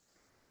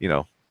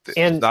 I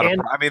mean,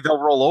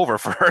 they'll roll over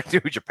for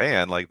New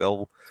Japan. Like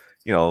they'll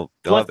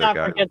have their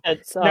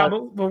guys.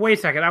 No, but wait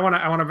a second. I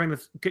want to bring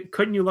this.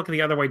 Couldn't you look at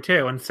the other way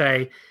too and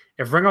say,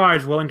 if Ring of Honor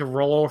is willing to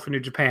roll over for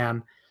New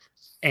Japan,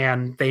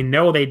 and they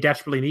know they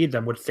desperately need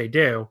them, which they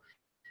do,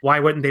 why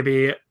wouldn't they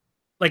be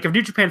like, if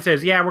New Japan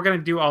says, yeah, we're going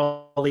to do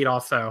All Elite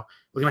also,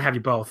 we're going to have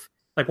you both.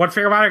 Like, what's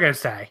Ring of Honor going to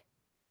say?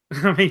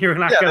 I mean, you're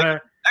not going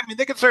to. I mean,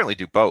 they could certainly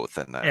do both.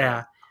 And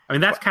yeah, I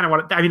mean, that's kind of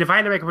what. I mean, if I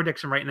had to make a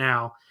prediction right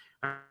now,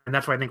 and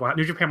that's what I think,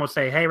 New Japan will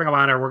say, hey, Ring of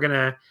Honor, we're going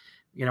to,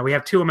 we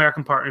have 2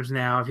 American partners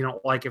now. If you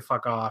don't like it,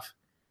 fuck off.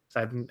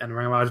 And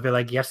Ring of Honor would be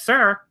like, yes,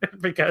 sir,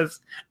 because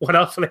what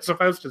else are they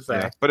supposed to say?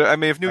 Yeah. But I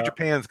mean, if New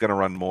Japan's going to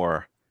run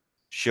more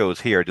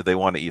shows here, do they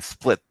want to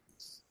split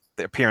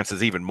the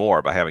appearances even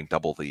more by having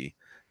double the,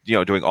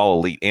 doing All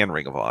Elite and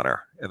Ring of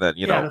Honor? And then,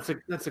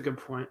 that's a good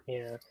point.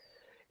 Yeah.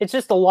 It's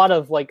just a lot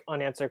of like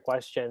unanswered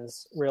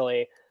questions,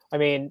 really. I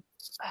mean,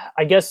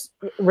 I guess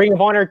Ring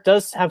of Honor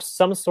does have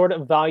some sort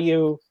of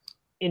value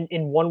in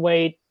one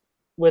way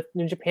with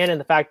New Japan, and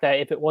the fact that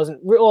if it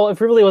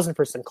really wasn't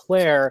for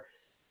Sinclair,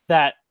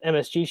 that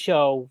MSG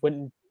show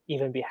wouldn't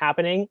even be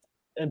happening,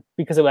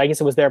 because I guess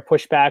it was their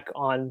pushback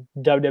on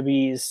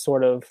WWE's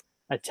sort of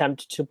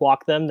attempt to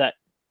block them that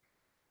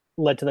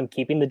led to them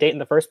keeping the date in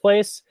the first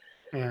place.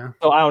 Yeah.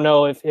 So I don't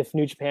know if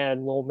New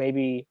Japan will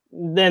maybe,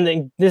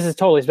 then this is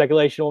totally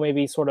speculation, will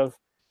maybe sort of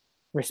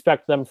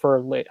respect them for,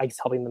 I guess,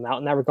 helping them out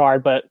in that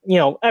regard. But,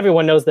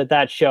 everyone knows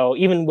that show,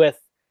 even with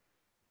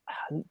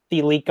the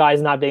Elite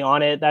guys not being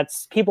on it,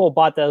 that's people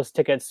bought those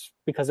tickets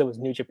because it was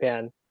New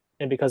Japan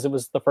and because it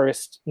was the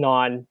first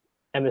non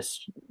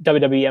WWE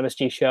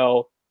MSG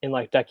show in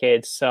like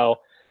decades. So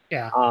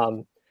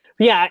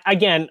yeah,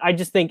 again, I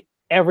just think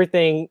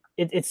everything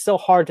it's so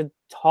hard to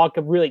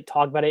really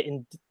talk about it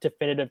in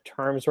definitive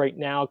terms right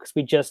now because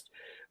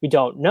we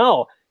don't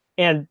know.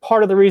 And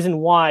part of the reason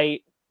why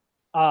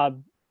as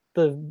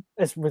with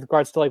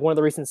regards to like one of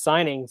the recent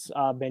signings,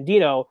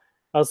 Bandito,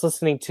 I was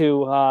listening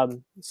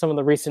to some of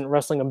the recent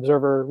Wrestling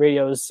Observer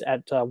radios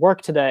at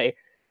work today,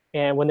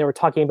 and when they were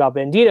talking about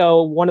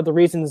Bandito, one of the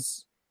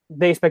reasons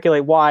they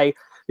speculate why,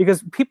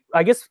 because people,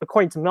 I guess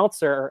according to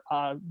Meltzer,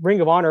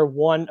 Ring of Honor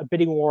won a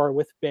bidding war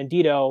with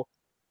Bandito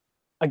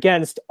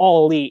against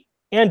All Elite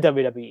and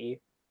WWE,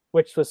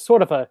 which was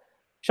sort of a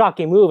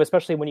shocking move,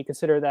 especially when you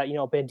consider that, you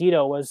know,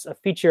 Bandito was a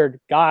featured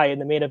guy in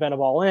the main event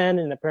of All In,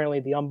 and apparently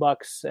the Young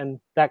Bucks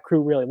and that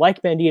crew really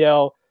liked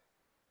Bandito.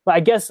 But I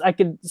guess I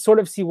could sort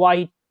of see why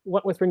he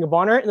went with Ring of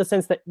Honor in the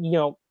sense that, you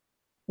know,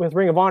 with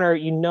Ring of Honor,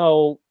 you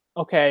know,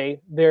 okay,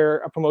 they're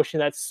a promotion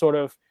that's sort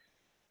of,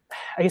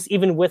 I guess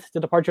even with the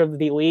departure of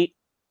the Elite,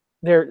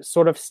 they're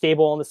sort of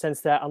stable in the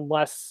sense that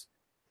unless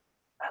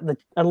you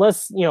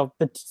know,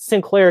 the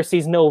Sinclair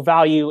sees no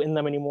value in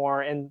them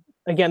anymore. And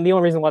again, the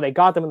only reason why they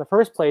got them in the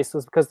first place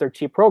was because they're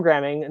cheap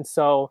programming. And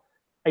so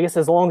I guess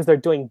as long as they're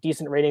doing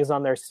decent ratings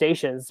on their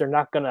stations, they're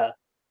not going to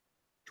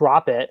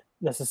drop it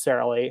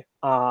necessarily.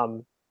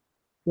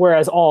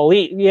 Whereas All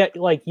Elite,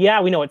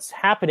 we know it's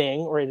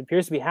happening, or it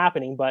appears to be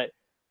happening, but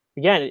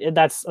again,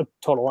 that's a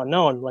total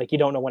unknown. Like, you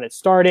don't know when it's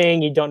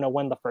starting, you don't know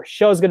when the first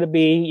show is going to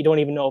be, you don't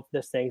even know if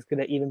this thing's going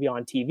to even be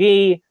on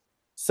TV.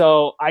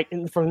 So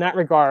from that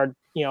regard,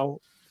 you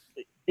know,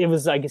 it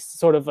was, I guess,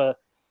 sort of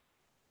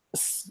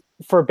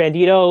for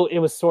Bandito, it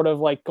was sort of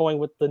like going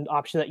with the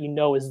option that you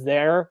know is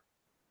there,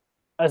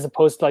 as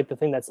opposed to like the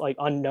thing that's like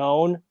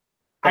unknown.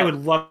 I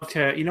would love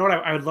to, you know what,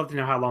 I would love to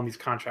know how long these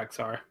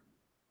contracts are.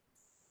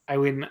 I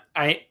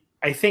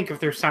think if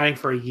they're signing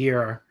for a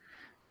year,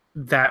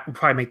 that would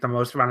probably make the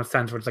most amount of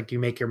sense, where it's like you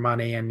make your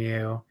money and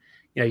you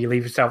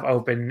leave yourself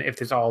open if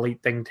this All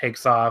Elite thing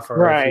takes off,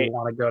 or if you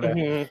want to go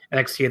to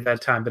NXT at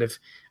that time. But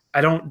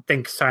I don't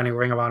think signing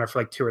Ring of Honor for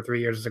like 2 or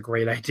 3 years is a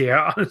great idea,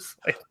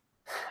 honestly.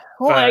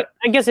 Well,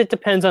 I guess it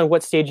depends on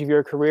what stage of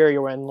your career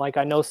you're in. Like,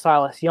 I know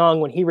Silas Young,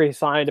 when he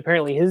re-signed,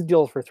 apparently his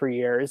deal's for 3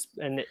 years,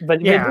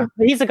 but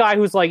he's a guy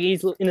who's like,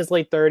 he's in his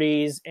late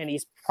 30s and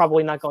he's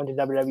probably not going to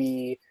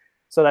WWE.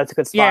 So that's a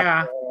good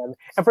spot for him.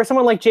 And for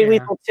someone like Jay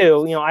Lethal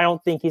too, you know, I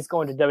don't think he's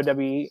going to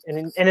WWE.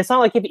 And it's not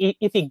like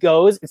if he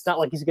goes, it's not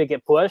like he's going to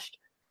get pushed.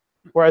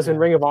 Whereas in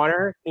Ring of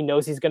Honor, he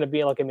knows he's going to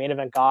be like a main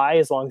event guy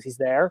as long as he's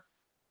there.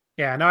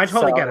 Yeah, no, I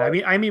totally get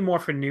it. I mean more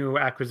for new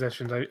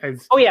acquisitions.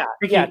 Totally.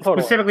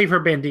 Specifically for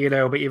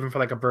Bandito, but even for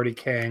like a Brody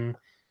King,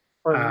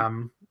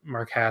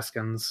 Mark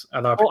Haskins.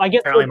 I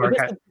guess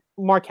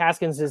Mark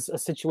Haskins is a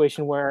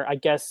situation where I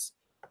guess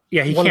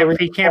he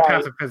can't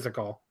pass a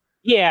physical.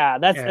 Yeah,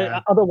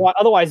 that's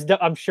otherwise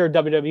I'm sure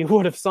WWE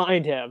would have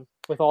signed him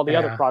with all the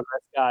other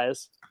Progress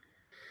guys.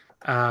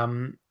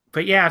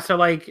 But yeah, so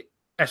like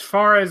as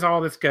far as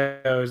all this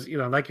goes, you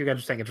know, like you guys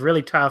are saying, it's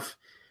really tough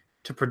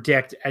to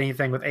predict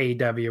anything with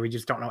AEW. We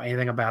just don't know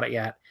anything about it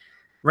yet.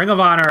 Ring of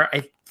Honor,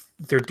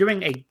 they're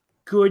doing a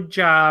good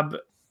job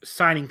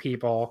signing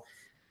people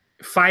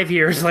 5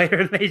 years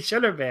later than they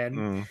should have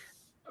been.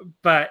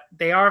 But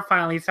they are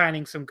finally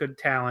signing some good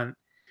talent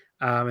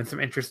and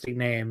some interesting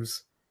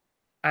names.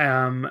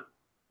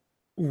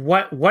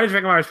 What does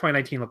Ring of Honor's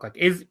 2019 look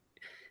like?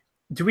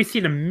 Do we see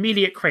an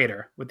immediate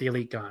crater with the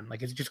Elite gone?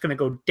 Like, is it just going to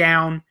go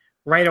down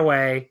right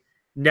away,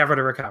 never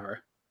to recover?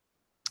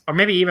 Or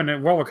maybe even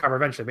it will recover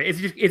eventually. But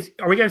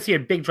are we going to see a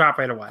big drop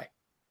right away?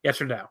 Yes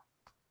or no?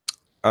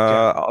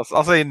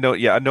 I'll say no.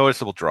 Yeah, a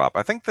noticeable drop.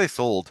 I think they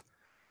sold.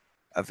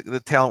 I think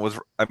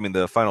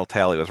the final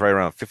tally was right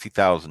around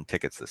 50,000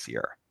 tickets this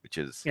year, which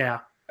is an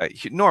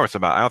enormous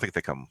amount. I don't think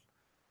they come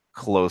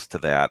close to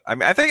that. I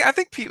mean, I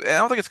think people. I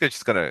don't think it's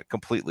just going to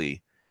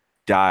completely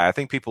die. I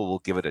think people will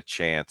give it a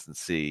chance and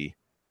see.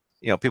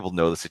 You know, people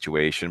know the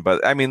situation,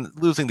 but I mean,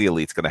 losing the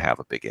Elite's going to have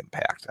a big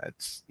impact.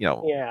 It's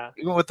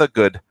even with the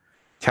good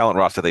talent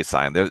roster they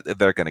signed,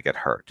 they're going to get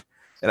hurt.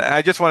 And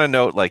I just want to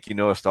note, like, you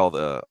noticed all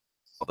the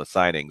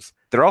signings.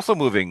 They're also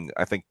moving,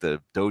 I think,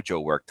 the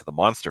dojo work to the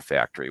Monster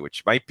Factory,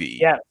 which might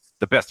be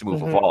the best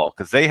move of all,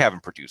 because they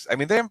haven't produced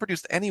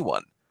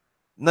anyone.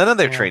 None of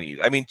their trainees.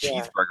 I mean,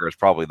 Cheeseburger is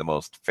probably the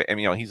most.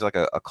 He's like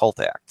a cult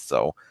act.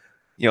 So,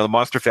 the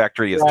Monster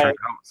Factory has turned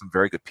out some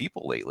very good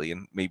people lately,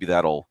 and maybe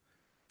that'll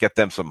get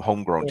them some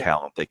homegrown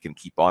talent they can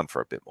keep on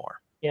for a bit more.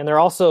 Yeah, and they're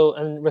also,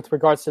 and with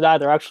regards to that,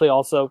 they're actually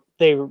also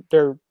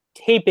they're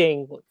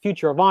taping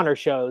Future of Honor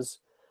shows.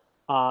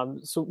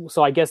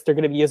 So I guess they're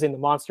going to be using the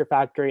Monster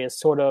Factory as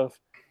sort of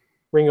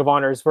Ring of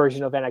Honor's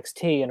version of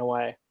NXT in a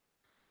way,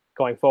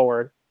 going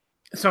forwad.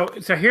 So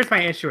here's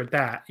my issue with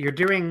that. You're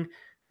doing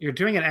an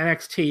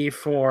NXT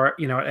for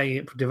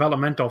a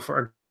developmental for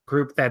a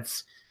group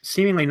that's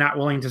seemingly not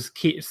willing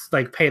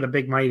to pay the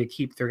big money to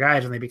keep their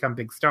guys when they become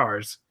big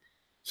stars.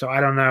 So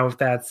I don't know if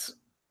that's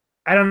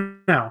I don't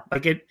know.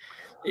 Like it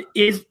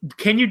is.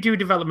 Can you do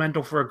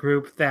developmental for a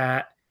group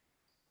that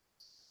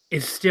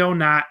is still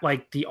not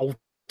like the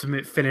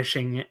ultimate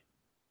finishing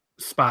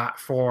spot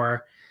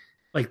for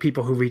like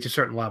people who reach a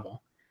certain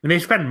level? And they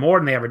spend more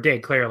than they ever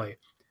did, clearly,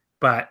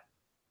 but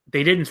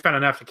they didn't spend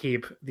enough to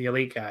keep the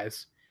elite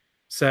guys.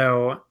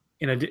 So,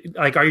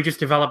 like, are you just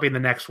developing the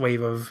next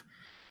wave of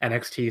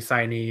NXT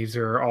signees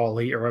or all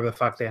elite or wherever the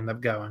fuck they end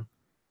up going?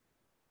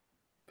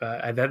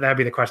 But that'd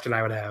be the question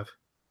I would have.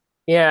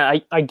 Yeah,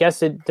 I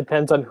guess it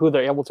depends on who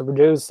they're able to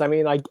produce. I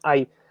mean,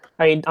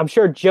 I'm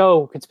sure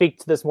Joe could speak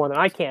to this more than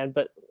I can,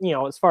 but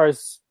as far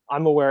as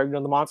I'm aware,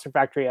 the Monster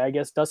Factory, I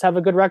guess, does have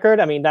a good record.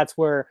 I mean, that's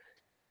where,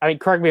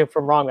 correct me if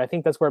I'm wrong, I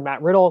think that's where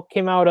Matt Riddle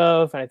came out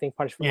of, and I think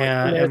Punishment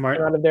came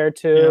out of there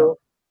too. Yeah.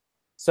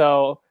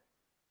 So,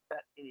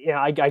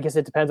 I guess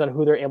it depends on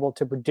who they're able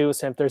to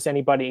produce and if there's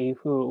anybody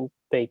who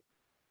they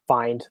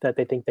find that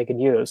they think they can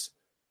use.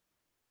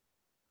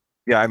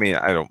 Yeah, I mean,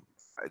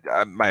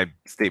 my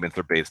statements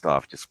are based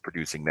off just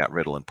producing Matt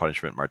Riddle and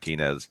Punishment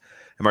Martinez.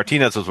 And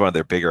Martinez was one of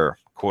their bigger,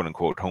 quote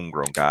unquote,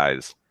 homegrown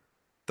guys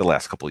the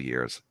last couple of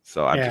years.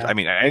 So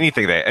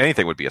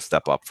anything would be a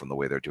step up from the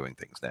way they're doing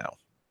things now.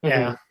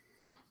 Yeah.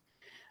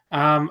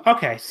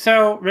 Okay.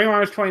 So Ring of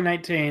Honor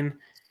 2019,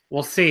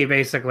 we'll see.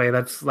 Basically,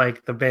 that's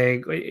like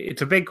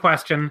it's a big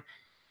question.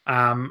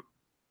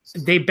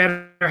 They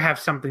better have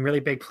something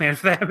really big planned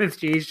for the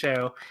MSG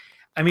show.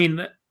 I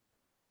mean,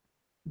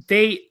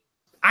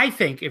 I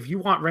think if you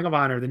want Ring of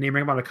Honor, the name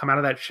Ring of Honor to come out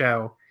of that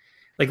show,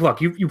 like,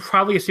 look, you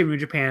probably assume New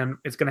Japan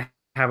is going to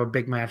have a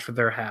big match for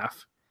their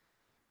half.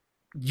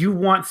 You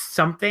want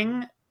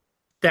something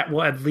that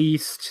will at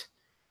least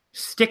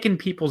stick in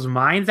people's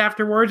minds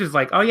afterwards. Is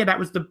like, oh yeah, that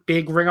was the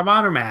big Ring of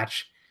Honor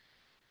match.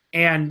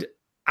 And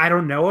I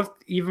don't know if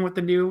even with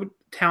the new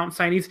talent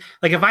signees,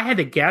 like if I had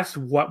to guess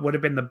what would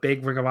have been the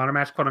big Ring of Honor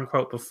match, quote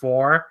unquote,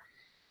 before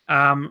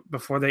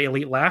the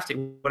Elite left, it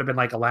would have been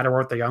like a ladder war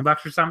with the Young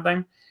Bucks or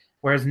something.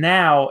 Whereas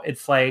now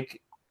it's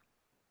like,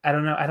 I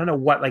don't know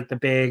what like the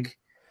big,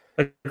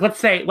 like let's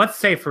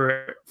say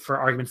for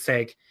argument's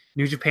sake,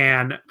 New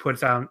Japan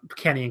puts on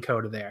Kenny and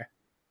Kota there.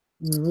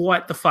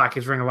 What the fuck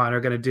is Ring of Honor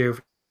going to do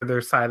for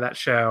their side of that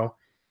show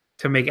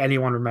to make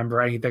anyone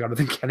remember anything other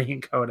than Kenny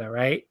and Kota,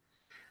 right?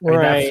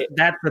 Right. I mean,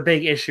 that's the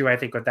big issue, I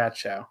think, with that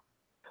show.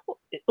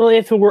 Well,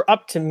 if it were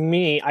up to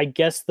me, I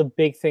guess the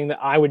big thing that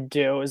I would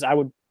do is I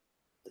would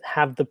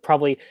have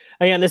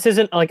this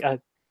isn't like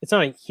it's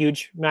not a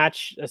huge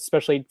match,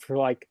 especially for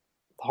like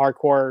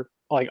hardcore,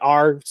 like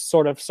our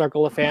sort of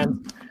circle of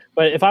fans.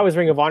 But if I was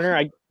Ring of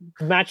Honor,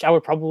 the match I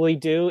would probably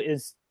do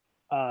is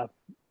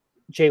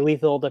Jay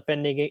Lethal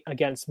defending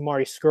against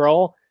Marty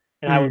Scurll,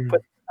 and I would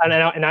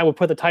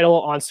put the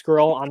title on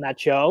Scurll on that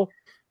show.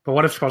 But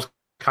what if Scurll's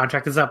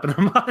contract is up in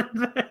a month?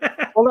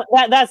 Well,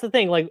 that's the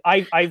thing. Like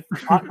I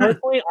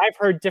personally, I've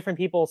heard different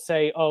people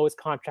say, "Oh, his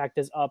contract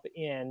is up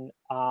in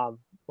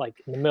like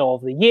in the middle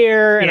of the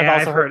year," and yeah,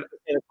 I've also heard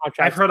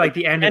like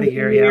the end of the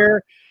year. Yeah.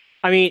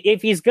 I mean,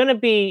 if he's gonna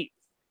be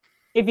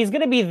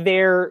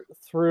there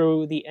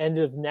through the end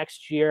of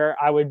next year,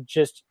 I would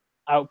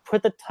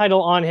put the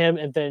title on him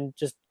and then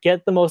just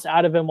get the most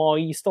out of him while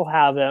you still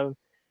have him,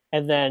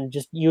 and then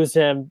just use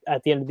him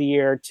at the end of the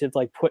year to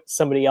like put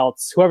somebody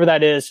else, whoever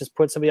that is, just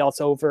put somebody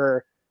else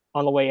over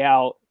on the way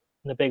out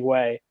in a big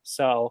way.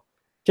 So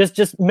just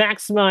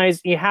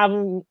maximize. You have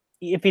him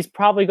if he's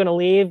probably going to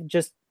leave.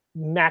 Just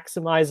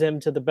maximize him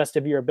to the best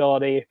of your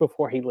ability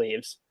before he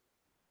leaves.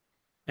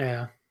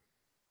 Yeah.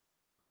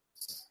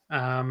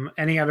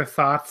 Any other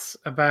thoughts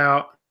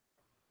about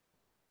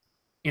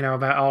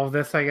all of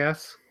this? I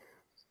guess.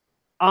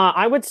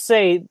 I would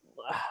say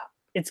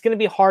it's going to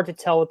be hard to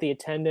tell with the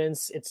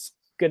attendance. It's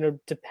going to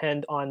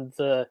depend on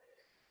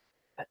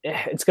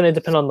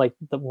like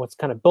what's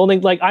kind of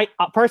building. Like I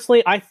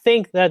personally, I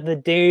think that the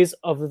days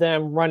of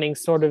them running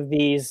sort of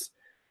these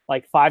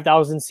like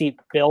 5,000 seat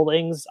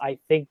buildings, I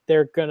think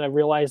they're going to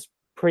realize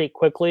pretty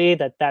quickly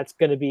that that's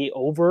going to be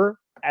over,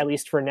 at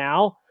least for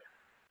now.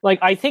 Like,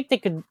 I think they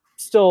could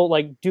still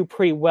like do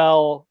pretty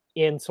well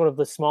in sort of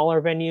the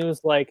smaller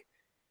venues, like,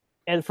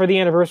 and for the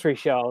anniversary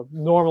show,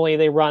 normally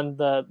they run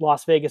the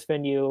Las Vegas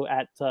venue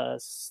at the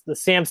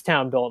Sam's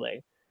Town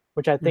building,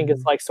 which I think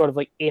is like sort of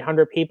like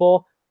 800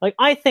 people. Like,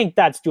 I think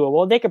that's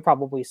doable. They could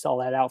probably sell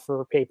that out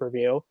for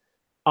pay-per-view.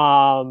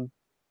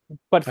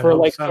 But for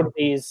like sort of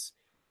these,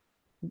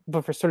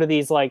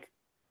 like,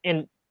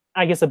 and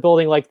I guess a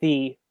building like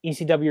the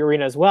ECW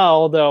arena as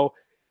well, though,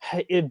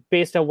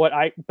 based on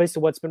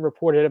what's been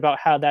reported about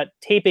how that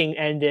taping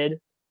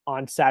ended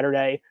on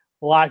Saturday,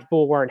 a lot of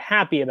people weren't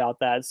happy about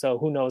that. So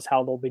who knows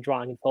how they'll be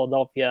drawing in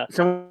Philadelphia.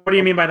 So what do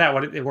you mean by that?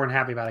 What they weren't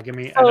happy about it? Give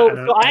me.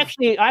 I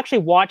actually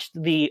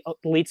watched the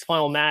Elite's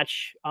final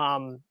match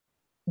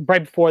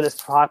right before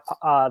this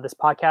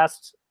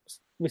podcast.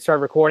 We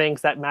started recording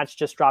because that match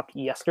just dropped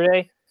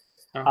yesterday.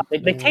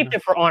 They taped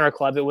it for Honor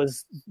Club. It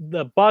was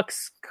the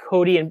Bucks,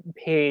 Cody, and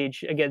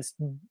Paige against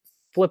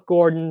Flip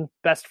Gordon,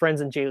 Best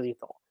Friends, and Jay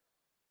Lethal.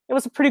 It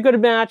was a pretty good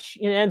match.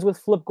 It ends with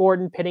Flip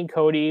Gordon pitting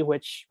Cody,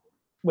 which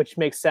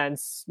makes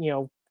sense.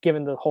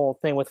 given the whole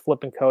thing with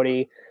Flip and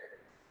Cody.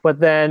 But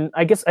then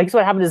I guess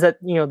what happened is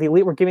that, the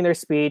Elite were giving their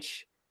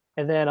speech,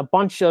 and then a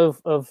bunch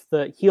of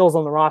the heels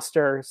on the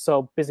roster,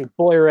 so basically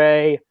Bully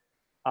Ray,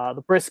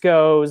 the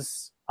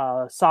Briscoes,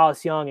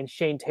 Silas Young, and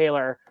Shane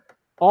Taylor,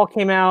 all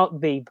came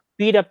out. They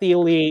beat up the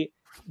Elite.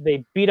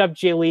 They beat up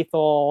Jay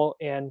Lethal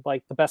and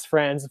like the Best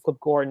Friends, Flip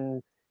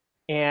Gordon,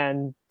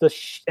 and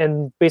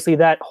and basically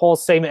that whole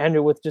segment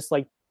ended with just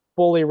like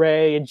Bully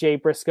Ray and Jay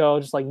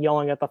Briscoe just like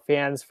yelling at the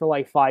fans for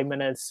like 5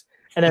 minutes,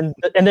 and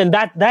then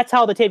that's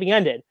how the taping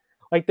ended.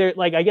 Like they're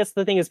like, I guess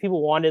the thing is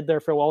people wanted their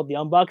farewell with the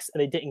Young Bucks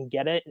and they didn't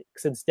get it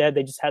because instead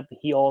they just had the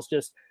heels.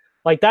 Just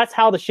like that's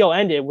how the show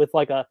ended, with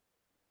like a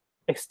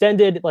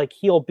extended like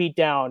heel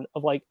beatdown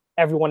of like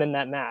everyone in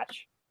that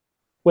match,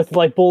 with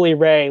like Bully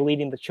Ray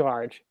leading the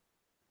charge.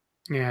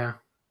 Yeah.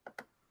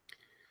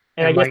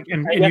 And I guess, guess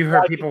and you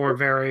heard people were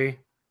very...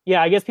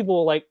 Yeah, I guess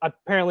people like,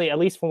 apparently, at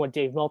least from what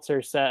Dave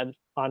Meltzer said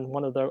on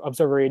one of the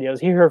Observer radios,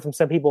 he heard from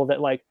some people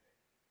that like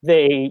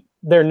they're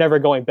never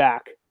going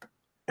back.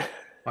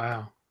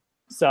 Wow.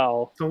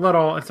 So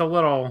it's a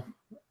little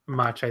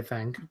much, I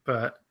think,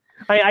 but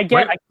I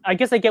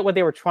guess I get what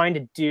they were trying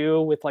to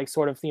do with like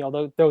sort of,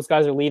 those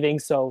guys are leaving,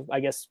 so I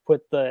guess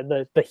put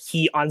the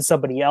heat on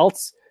somebody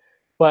else.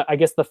 But I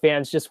guess the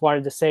fans just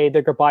wanted to say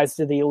their goodbyes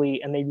to the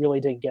Elite, and they really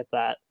didn't get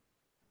that.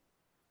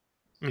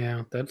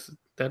 Yeah, that's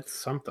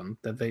something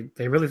that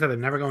they really said they're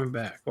never going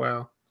back.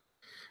 Wow.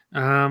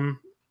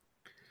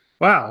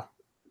 Wow.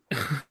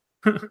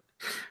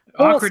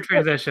 Awkward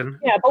transition.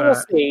 Yeah, but we'll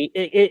see.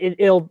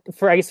 It'll,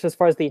 for I guess as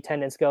far as the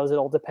attendance goes,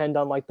 it'll depend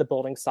on like the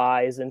building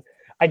size, and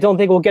I don't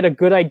think we'll get a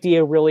good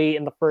idea really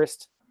in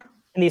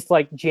these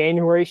like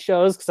January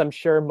shows, because I'm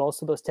sure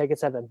most of those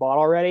tickets have been bought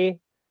already.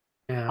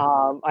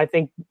 Yeah. I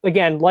think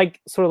again,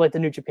 like sort of like the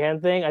New Japan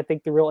thing, I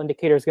think the real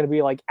indicator is going to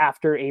be like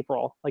after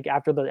April, like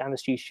after the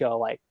MSG show,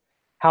 like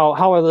how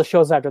are the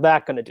shows after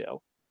that going to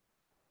do?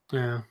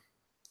 Yeah.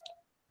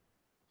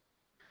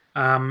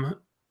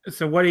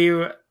 So what do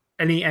you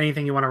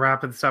anything you want to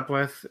wrap this up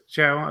with,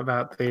 Joe,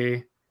 about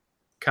the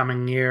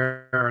coming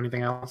year or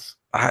anything else?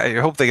 I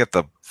hope they get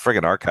the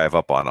friggin' archive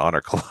up on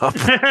Honor Club.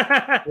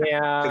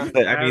 Yeah. I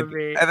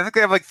think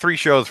they have like 3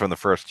 shows from the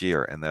first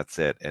year, and that's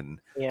it.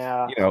 And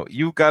yeah,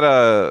 you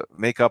gotta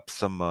make up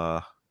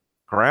some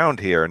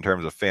ground here in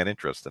terms of fan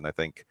interest. And I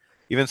think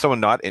even someone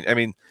not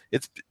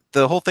it's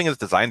the whole thing is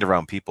designed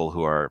around people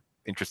who are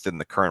interested in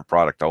the current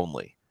product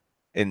only.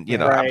 And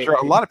Right. I'm sure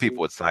a lot of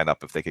people would sign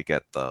up if they could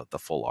get the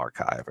full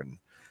archive. And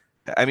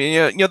I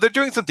mean, they're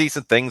doing some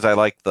decent things. I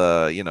like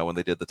when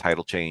they did the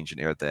title change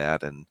and aired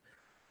that, and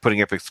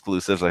putting up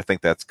exclusives. I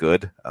think that's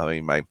good. I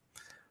mean,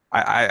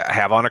 I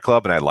have Honor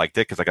Club, and I liked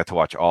it because I got to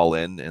watch All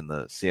In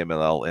the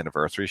CMLL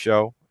anniversary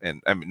show,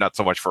 and I mean, not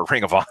so much for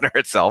Ring of Honor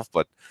itself,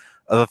 but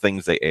other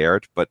things they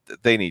aired. But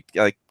they need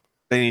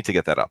to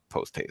get that up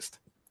post haste.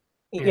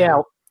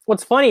 Yeah.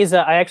 What's funny is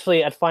that I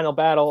actually at Final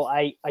Battle,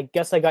 I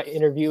guess I got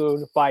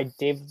interviewed by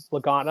Dave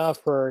Lagana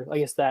for I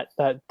guess that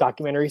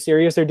documentary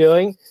series they're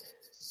doing.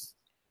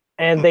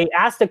 And they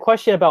asked a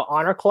question about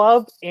Honor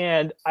Club,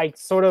 and I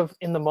sort of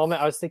in the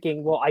moment I was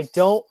thinking, well, I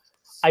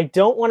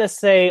don't want to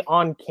say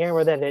on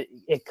camera that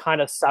it kind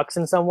of sucks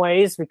in some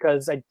ways,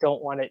 because I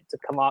don't want it to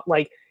come off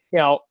like,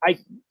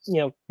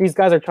 these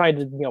guys are trying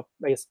to,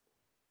 I guess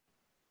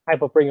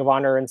hype up Ring of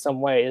Honor in some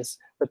ways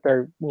with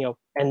their,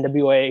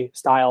 NWA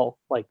style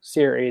like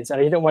series. And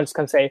I didn't want to just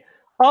kind of say,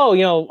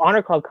 oh,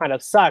 Honor Club kind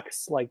of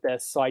sucks like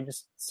this. So I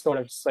just sort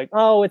of just like,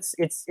 oh, it's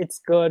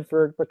good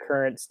for the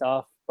current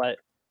stuff, but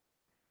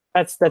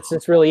that's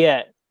just really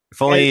it.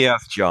 If only he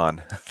asked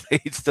John,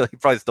 he'd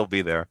probably still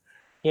be there.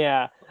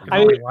 Yeah,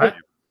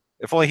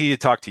 If only he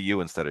had talked to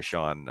you instead of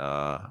Sean,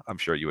 I'm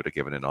sure you would have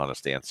given an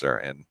honest answer,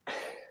 and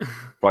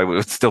probably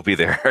would still be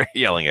there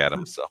yelling at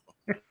him. So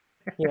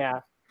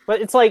yeah,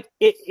 but it's like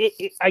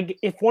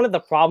if one of the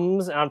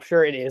problems, and I'm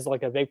sure it is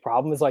like a big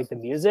problem, is like the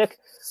music.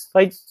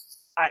 Like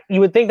you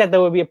would think that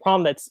there would be a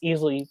problem that's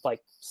easily like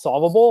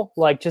solvable,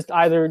 like just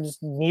either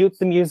just mute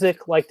the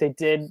music like they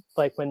did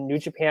like when New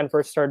Japan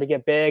first started to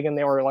get big, and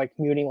they were like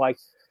muting, like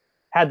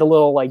had the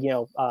little like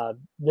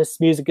this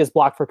music is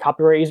blocked for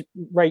copyright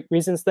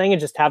reasons thing,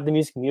 and just have the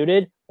music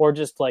muted, or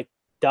just like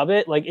dub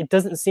it. Like it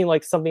doesn't seem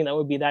like something that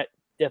would be that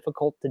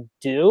difficult to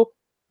do,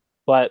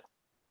 but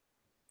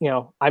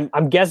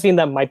I'm guessing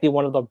that might be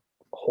one of the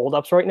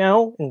holdups right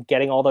now in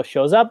getting all those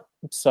shows up.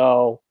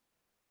 So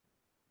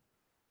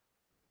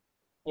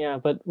yeah,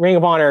 but Ring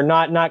of Honor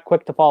not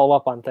quick to follow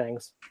up on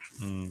things.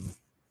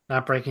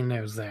 Not breaking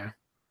news there.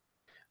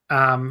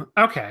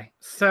 Okay,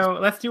 so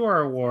let's do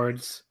our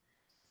awards.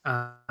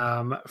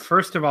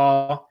 First of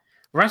all,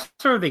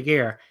 Wrestler of the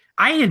Year.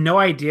 I had no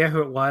idea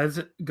who it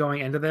was going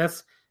into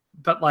this,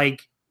 but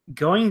like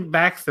going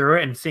back through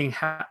it and seeing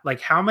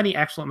how many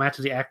excellent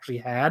matches he actually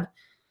had,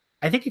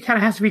 I think it kind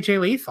of has to be Jay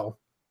Lethal.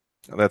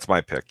 That's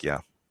my pick.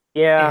 Yeah.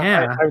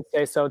 I would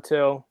say so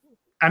too.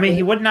 I mean,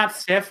 he would not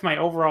stiff my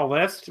overall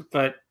list,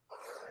 but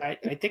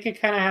I think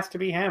it kind of has to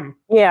be him.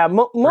 Yeah,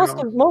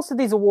 most of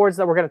these awards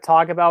that we're going to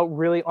talk about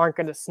really aren't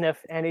going to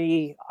sniff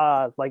any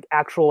like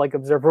actual like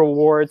observer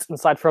awards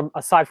aside from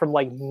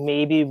like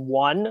maybe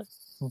one,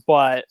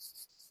 but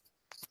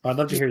I'd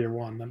love to hear your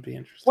one. That'd be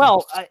interesting.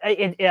 well,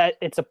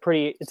 it's a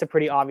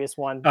pretty obvious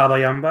one. Oh, the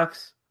Young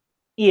Bucks.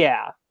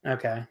 Yeah.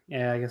 Okay,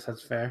 yeah, I guess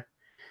that's fair.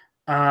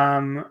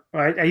 Well,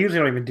 I usually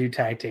don't even do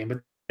tag team,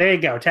 but there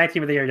you go, tag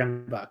team of the year,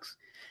 Young Bucks.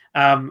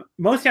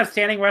 Most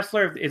outstanding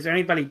wrestler. Is there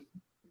anybody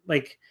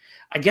like?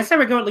 I guess I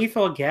would go with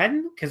Lethal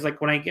again because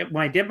like when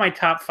I did my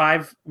top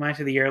 5 match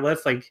of the year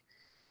list, like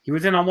he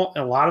was in almost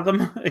a lot of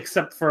them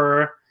except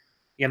for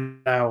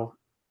the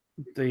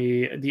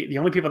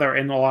only people that were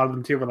in a lot of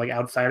them too were like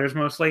outsiders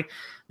mostly.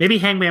 Maybe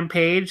Hangman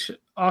Page.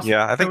 Also,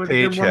 Yeah, I think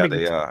Page had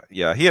he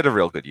had a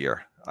real good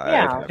year.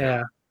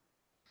 Yeah.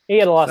 He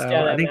had a lot of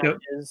standout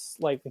matches,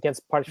 like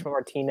against Punishment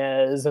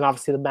Martinez, and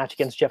obviously the match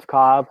against Jeff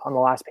Cobb on the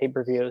last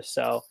pay-per-view.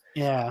 So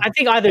yeah, I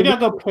think either maybe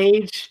I'll go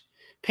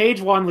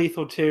Page 1,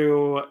 Lethal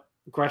 2,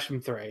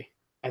 Gresham 3.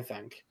 I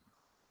think.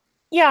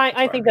 Yeah,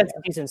 I think that's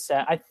a decent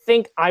set. I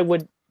think I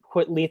would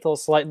put Lethal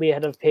slightly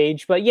ahead of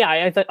Page, but yeah,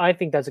 I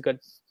think that's a good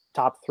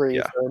top 3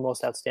 for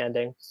most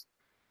outstanding.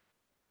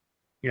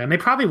 Yeah, and they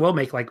probably will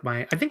make like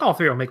I think all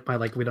 3 will make my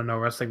like We Don't Know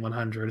Wrestling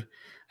 100.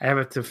 I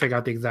have to figure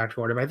out the exact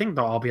order, but I think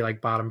they'll all be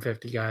like bottom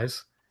 50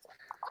 guys.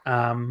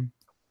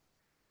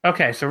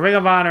 Okay, so Ring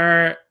of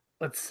Honor,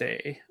 let's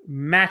see.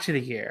 Match of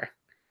the year.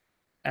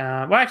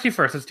 Well, actually,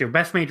 first, let's do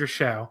Best Major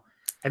Show.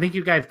 I think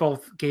you guys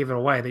both gave it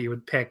away that you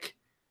would pick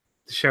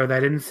the show that I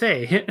didn't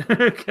say. I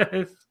don't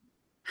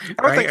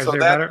think so.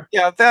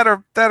 That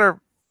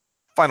or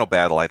Final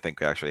Battle, I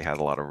think, actually had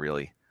a lot of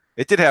really...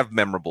 It did have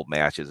memorable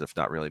matches, if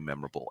not really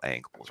memorable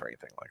angles or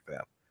anything like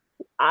that.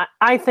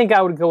 I think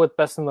I would go with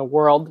Best in the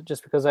World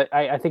just because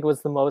I think it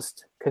was the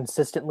most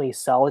consistently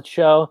solid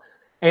show.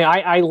 And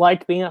I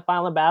liked being at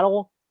Final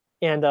Battle,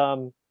 and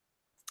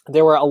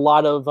there were a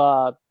lot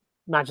of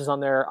matches on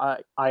there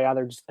I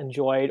either just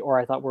enjoyed or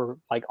I thought were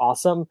like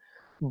awesome.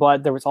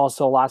 But there was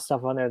also a lot of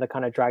stuff on there that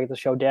kind of dragged the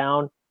show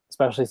down,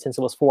 especially since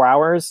it was 4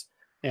 hours.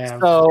 Yeah,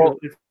 so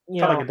it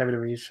felt like a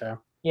WWE show.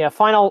 Yeah,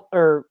 Final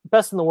or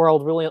Best in the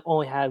World really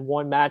only had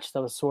one match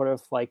that was sort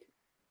of like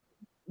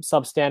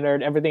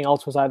substandard. Everything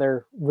else was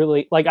either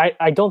really like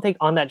I don't think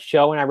on that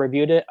show when I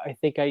reviewed it, I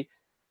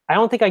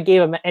don't think I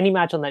gave any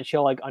match on that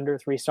show like under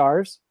 3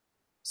 stars.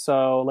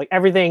 So like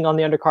everything on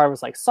the undercard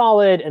was like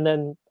solid, and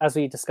then as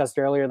we discussed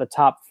earlier, the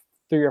top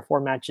 3 or 4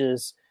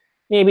 matches,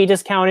 maybe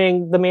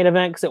discounting the main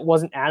event because it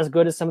wasn't as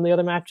good as some of the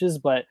other matches,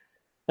 but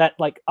that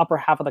like upper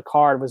half of the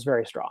card was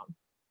very strong.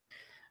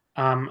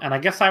 And I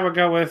guess I would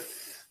go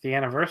with the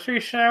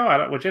Anniversary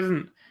Show, which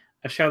isn't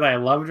a show that I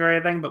loved or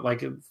anything, but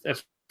like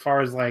as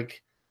far as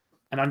like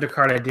an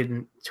undercard I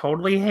didn't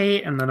totally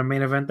hate, and then a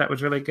main event that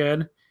was really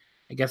good,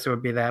 I guess it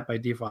would be that by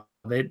default.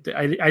 I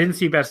didn't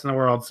see Best in the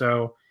World,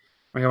 so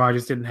Ring of Honor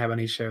just didn't have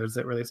any shows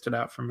that really stood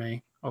out for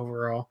me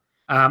overall.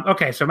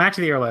 Okay, so match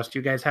of the year list.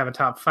 You guys have a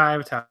top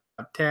 5, top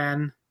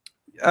 10?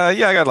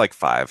 Yeah, I got like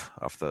 5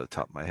 off the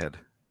top of my head.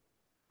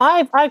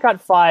 I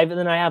got 5, and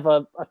then I have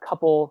a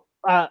couple.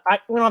 We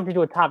don't have to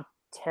do a top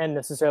 10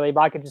 necessarily,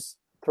 but I could just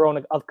throw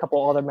in a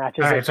couple other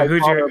matches. All right, so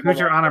who's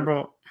your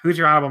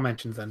honorable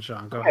mentions then,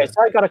 Sean? Go ahead.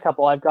 So I got a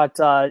couple. I've got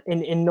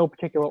in no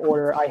particular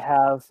order. I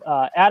have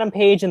Adam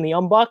Page and the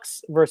Young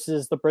Bucks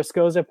versus the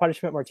Briscoes at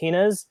Punishment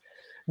Martinez.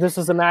 This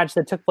was a match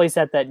that took place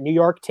at that New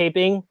York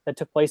taping that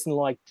took place in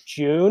like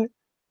June. It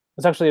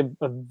was actually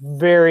a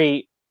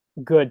very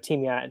good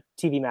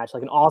TV match,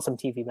 like an awesome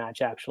TV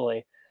match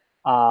actually.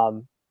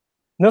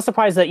 No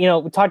surprise that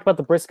we talked about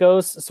the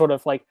Briscoes, sort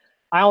of like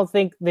I don't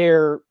think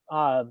they're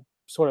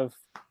sort of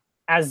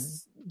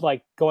as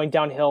like going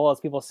downhill as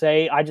people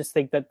say. I just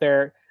think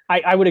that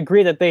I would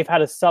agree that they've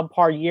had a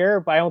subpar year,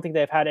 but I don't think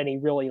they've had any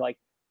really like,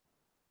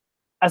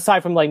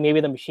 aside from like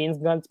maybe the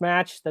Machine Guns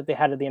match that they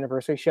had at the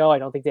Anniversary Show, I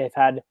don't think they've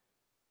had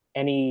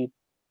anything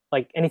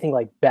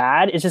like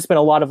bad. It's just been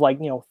a lot of like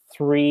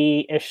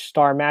 3-ish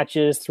star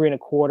matches,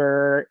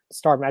 3.25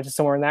 star matches,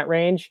 somewhere in that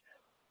range.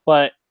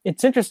 But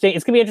it's interesting.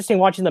 It's gonna be interesting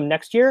watching them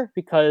next year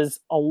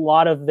because a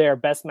lot of their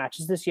best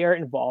matches this year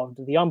involved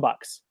the Young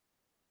Bucks.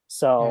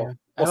 So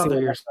I thought the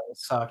year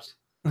sucked.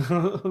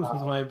 That's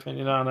my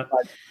opinion on it.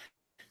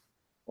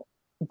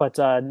 But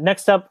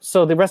next up,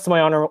 so the rest of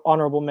my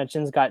honorable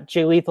mentions got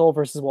Jay Lethal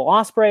versus Will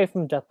Ospreay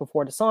from Death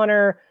Before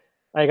Dishonor.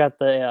 I got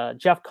the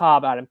Jeff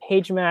Cobb Adam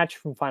Page match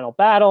from Final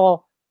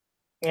Battle,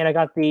 and I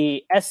got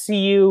the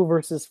SCU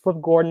versus Flip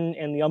Gordon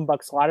and the Young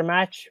Bucks ladder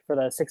match for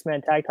the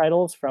 6-man tag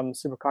titles from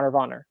Super Card of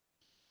Honor.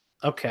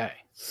 Okay,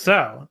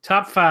 so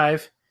top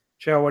 5.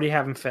 Joe, what do you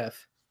have in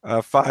 5th?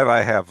 5,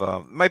 I have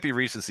might be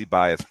recency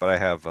bias, but I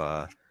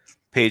have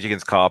Page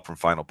against Cobb from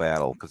Final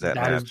Battle because that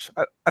match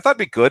I thought it'd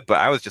be good, but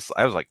I was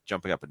like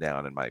jumping up and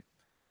down in my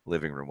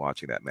living room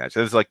watching that match.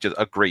 It was like just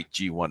a great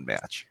G1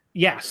 match.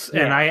 Yes,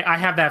 yeah. And I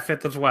have that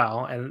 5th as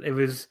well, and it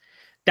was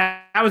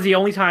that was the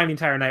only time the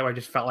entire night where I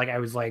just felt like I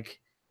was like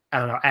I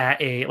don't know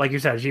at a like you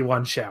said a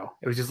G1 show.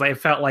 It was just like it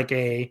felt like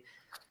a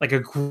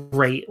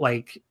great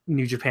like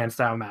New Japan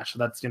style match. So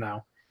that's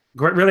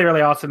Great, really,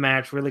 really awesome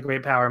match. Really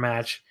great power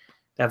match.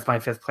 That's my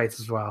 5th place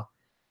as well.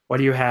 What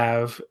do you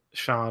have,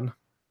 Sean?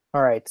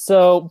 All right.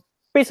 So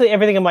basically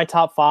everything in my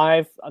top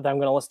 5 that I'm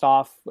going to list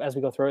off as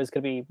we go through is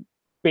going to be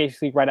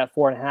basically right at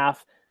 4.5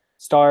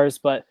 stars.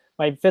 But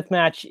my 5th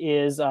match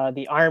is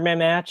the Iron Man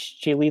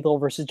match, Jay Lethal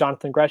versus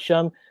Jonathan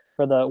Gresham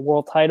for the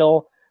world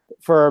title.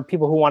 For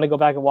people who want to go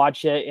back and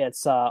watch it,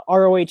 it's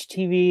ROH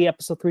TV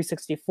episode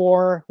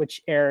 364,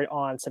 which aired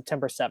on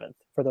September 7th,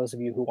 for those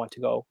of you who want to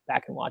go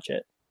back and watch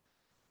it.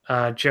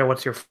 Joe,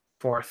 what's your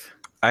 4th?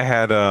 I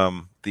had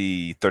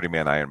the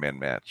 30-man Iron Man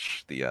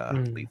match, the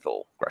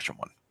Lethal Gresham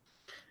one.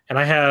 And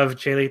I have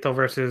Jay Lethal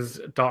versus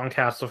Dalton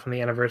Castle from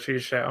the anniversary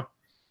show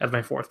as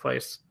my 4th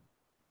place.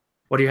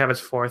 What do you have as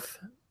 4th,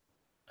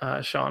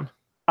 Sean?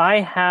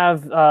 I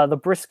have the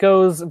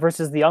Briscoes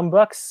versus the Young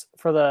Bucks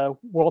for the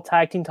World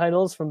Tag Team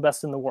titles from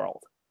Best in the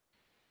World.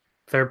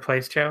 3rd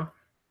place, Joe?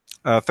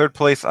 3rd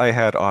place, I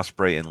had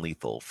Ospreay and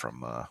Lethal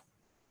from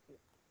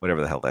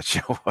whatever the hell that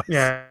show was.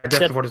 Yeah,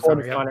 Death Before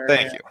Dishonor.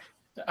 Thank you.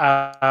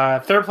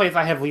 3rd place,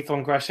 I have Lethal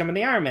and Gresham in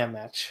the Iron Man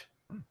match.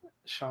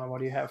 Sean, what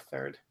do you have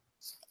 3rd?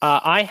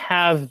 I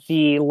have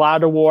the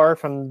Ladder War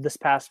from this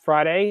past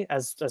Friday,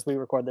 as we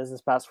record this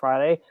past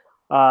Friday.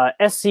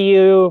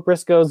 SCU,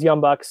 Briscoes,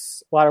 Young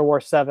Bucks, Ladder War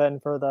 7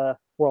 for the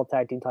World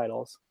Tag Team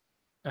titles.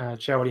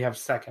 Joe, what do you have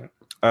 2nd?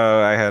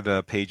 I had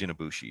Paige and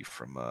Ibushi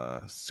from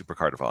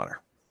Supercard of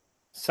Honor.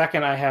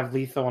 2nd, I have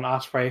Lethal and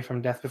Ospreay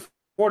from Death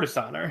Before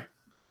Dishonor.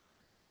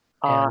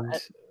 And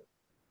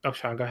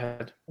Sean, go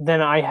ahead.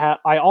 Then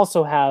I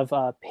also have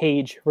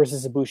Paige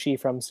versus Ibushi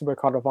from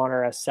Supercard of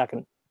Honor as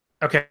 2nd.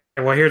 Okay,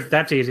 well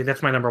that's easy.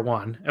 That's my number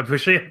 1.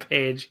 Ibushi and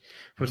Paige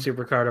from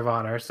Supercard of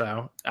Honor.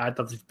 So I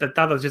thought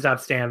that was just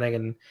outstanding,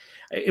 and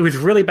it was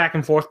really back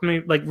and forth for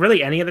me. Like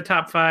really, any of the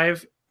top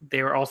 5,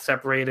 they were all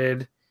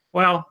separated.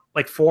 Well,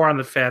 like 4 on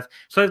the 5th.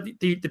 So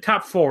the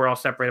top 4 were all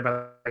separated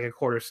by like a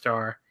quarter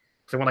star.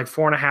 So I went like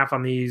 4.5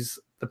 on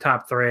the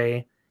top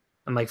 3,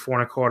 and like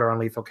 4.25 on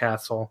Lethal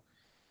Castle.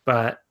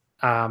 But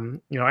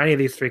any of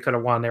these 3 could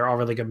have won. They were all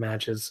really good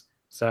matches.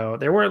 So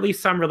there were at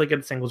least some really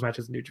good singles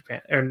matches in New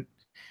Japan or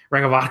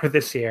Ring of Honor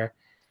this year.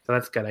 So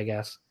that's good, I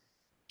guess.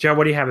 Joe,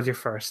 what do you have as your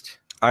 1st?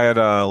 I had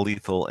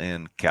Lethal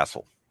and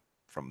Castle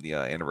from the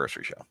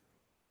anniversary show.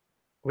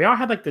 We all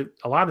had like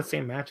a lot of the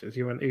same matches,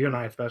 you and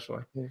I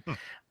especially.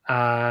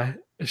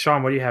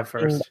 Sean, what do you have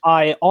 1st? And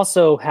I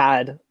also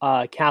had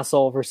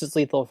Castle versus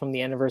Lethal from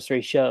the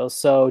anniversary show.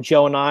 So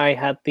Joe and I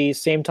had the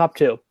same top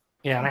 2.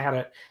 Yeah, and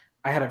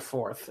I had it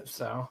 4th,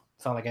 so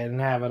it's not like I didn't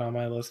have it on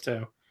my list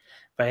too.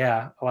 But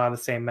yeah, a lot of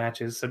the same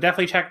matches. So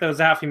definitely check those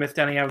out if you missed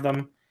any of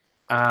them.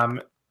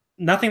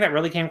 Nothing that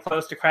really came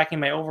close to cracking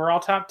my overall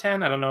top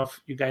 10. I don't know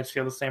if you guys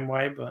feel the same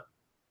way, but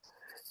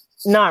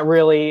not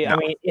really. No. I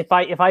mean, if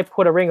I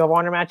put a Ring of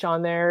Honor match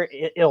on there,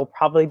 it'll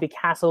probably be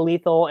Castle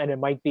Lethal, and it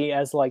might be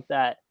as like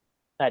that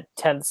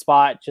 10th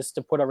spot just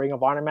to put a Ring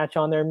of Honor match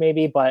on there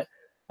maybe. But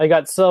I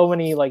got so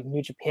many like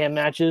New Japan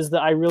matches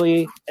that I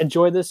really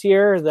enjoyed this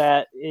year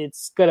that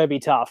it's gonna be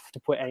tough to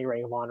put any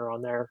Ring of Honor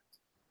on there.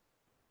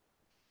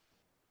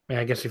 Yeah,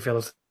 I guess you feel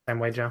the same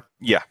way, Joe.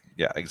 Yeah,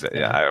 exactly.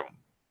 Yeah, I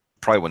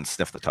probably wouldn't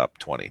sniff the top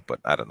 20,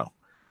 but I don't know.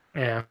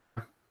 Yeah.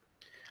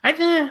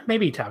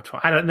 Maybe top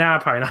 20. I don't know,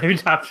 probably not even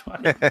top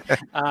 20.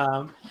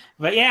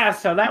 But yeah,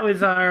 so that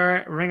was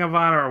our Ring of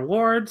Honor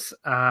awards.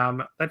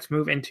 Let's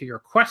move into your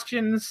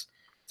questions.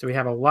 So we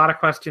have a lot of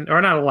questions, or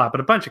not a lot,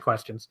 but a bunch of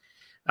questions.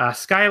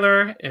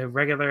 Skylar, a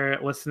regular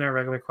listener,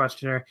 regular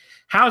questioner.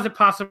 How is it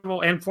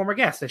possible, and former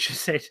guest, I should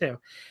say too,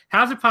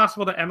 how is it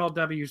possible that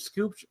MLW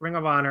scooped Ring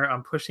of Honor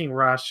on pushing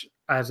Rush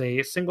as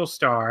a single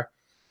star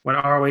when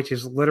ROH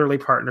is literally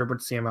partnered with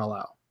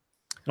CMLL?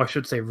 Or I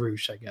should say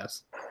Roosh, I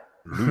guess.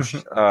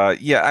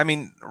 Yeah, I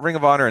mean, Ring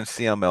of Honor and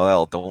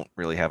CMLL don't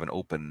really have an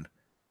open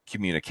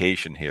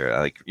communication here.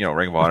 Like,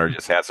 Ring of Honor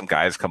just had some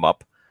guys come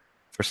up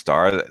for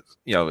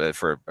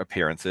for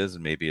appearances,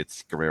 and maybe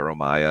it's Guerrero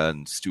Maya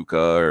and Stuka,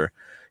 or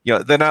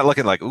they're not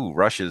looking like, ooh,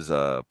 Rush is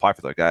a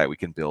popular guy, we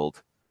can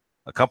build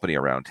a company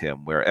around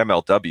him. Where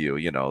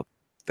MLW,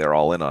 they're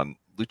all in on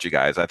lucha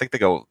guys. I think they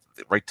go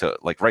right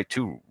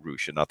to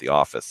Roosh and not the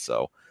Office.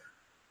 So,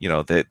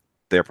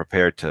 they're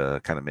prepared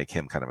to kind of make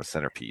him kind of a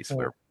centerpiece,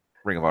 where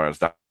Ring of Honor is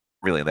not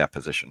really in that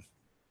position.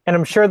 And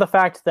I'm sure the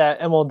fact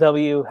that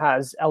MLW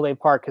has LA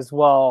Park as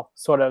well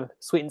sort of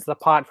sweetens the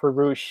pot for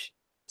Roosh,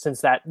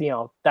 since that,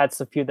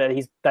 that's a feud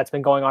that's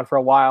been going on for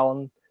a while,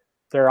 and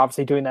they're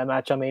obviously doing that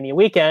match on Mania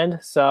weekend.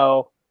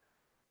 So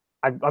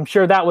I'm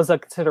sure that was a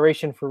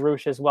consideration for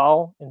Roosh as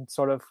well, in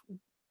sort of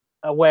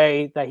a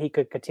way that he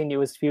could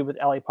continue his feud with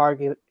LA Park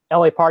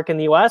in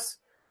the US.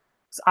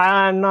 So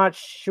I'm not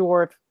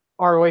sure if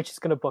ROH is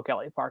going to book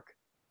LA Park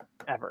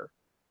ever.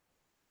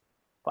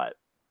 But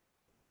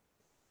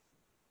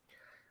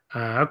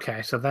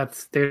okay, so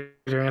there's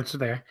your answer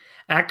there.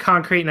 At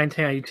Concrete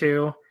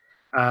 1992,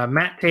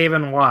 Matt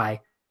Taven,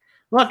 why?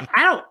 Look,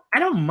 I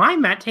don't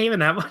mind Matt Taven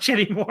that much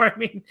anymore. I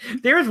mean,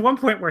 there was one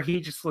point where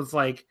he just was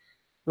like,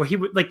 where he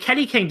would, like,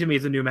 Kenny came to me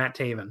as a new Matt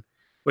Taven,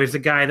 where he's the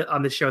guy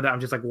on the show that I'm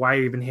just like, why are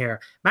you even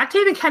here? Matt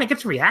Taven kind of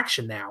gets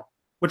reaction now.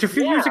 which a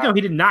few years ago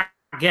he did not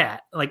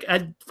get. Like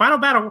a Final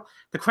Battle,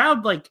 the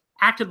crowd like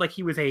acted like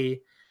he was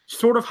a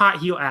sort of hot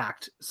heel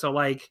act. So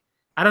like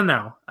I don't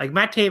know. Like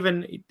Matt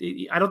Taven,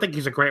 I don't think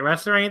he's a great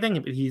wrestler or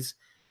anything, but he's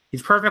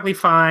perfectly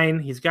fine.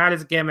 He's got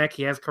his gimmick.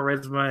 He has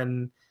charisma,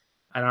 and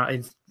I don't know.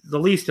 It's the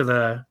least of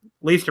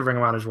Ring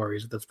of Honor's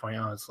worries at this point,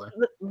 honestly.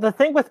 The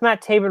thing with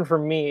Matt Taven for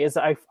me is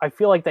I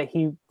feel like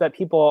that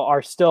people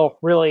are still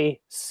really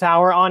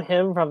sour on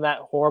him from that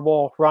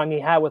horrible run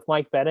he had with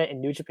Mike Bennett in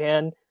New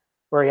Japan,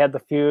 where they had the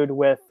feud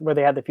with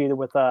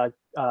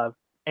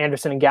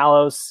Anderson and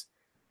Gallows,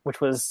 which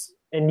was,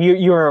 and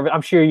you remember,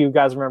 I'm sure you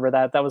guys remember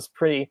that was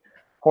pretty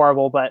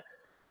horrible. But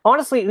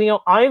honestly,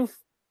 I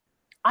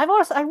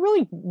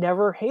really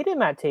never hated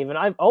Matt Taven.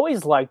 I've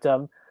always liked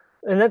him.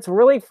 And that's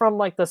really from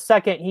like the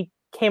second he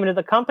came into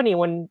the company,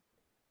 when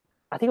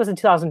I think it was in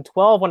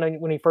 2012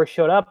 when he first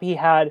showed up. He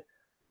had,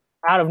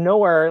 out of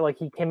nowhere, like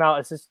he came out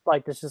as this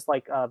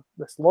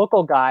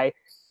local guy,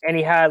 and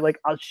he had like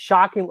a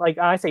shocking, like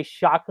I say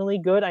shockingly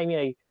good, I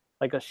mean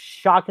a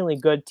shockingly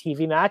good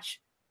TV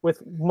match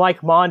with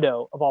Mike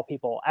Mondo of all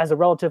people, as a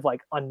relative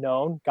like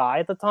unknown guy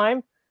at the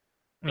time.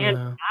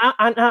 And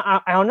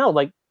I don't know,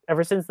 like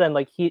ever since then,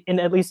 like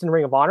at least in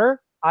Ring of Honor,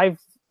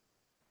 I've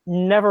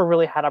never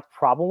really had a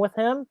problem with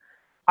him.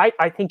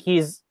 I think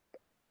he's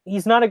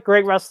not a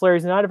great wrestler.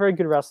 He's not a very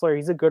good wrestler.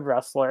 He's a good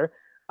wrestler.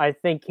 I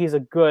think he's a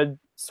good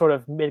sort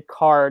of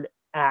mid-card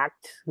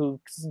act who's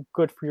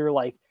good for your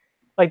like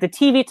the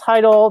TV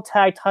title,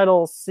 tag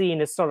title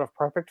scene is sort of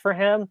perfect for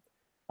him.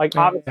 Like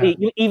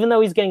obviously, even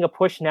though he's getting a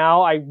push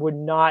now, I would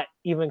not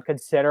even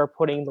consider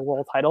putting the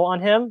world title on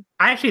him.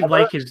 I actually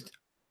like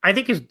I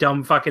think his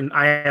dumb fucking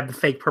I have the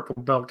fake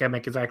purple belt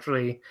gimmick is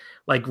actually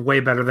like way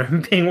better than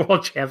him being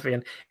world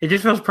champion. It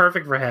just feels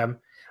perfect for him.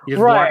 He's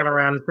just walking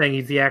around and saying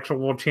he's the actual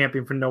world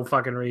champion for no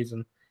fucking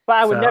reason. But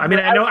I would never. I mean,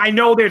 I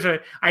know there's a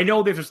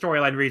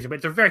storyline reason, but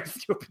it's a very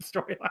stupid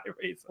storyline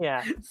reason.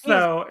 Yeah.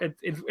 So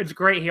it's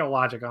great heel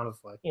logic,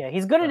 honestly. Yeah,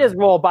 he's good at his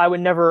role, but I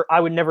would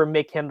never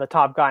make him the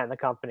top guy in the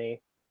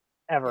company,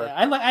 ever.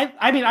 Yeah,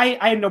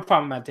 I had no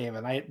problem with Matt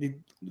Taven.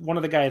 One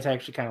of the guys I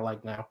actually kind of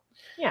like now.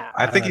 Yeah,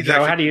 I think he's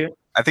Joe, actually.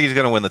 I think he's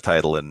going to win the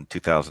title in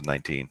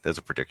 2019. There's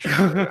a prediction.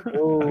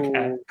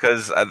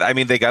 Because I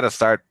mean, they got to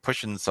start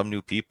pushing some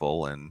new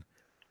people, and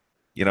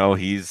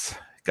he's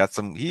got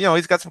some.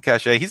 He's got some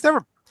cachet. He's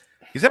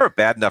never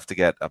bad enough to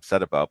get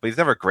upset about, but he's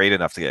never great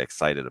enough to get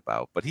excited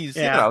about. But he's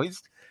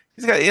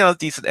he's got a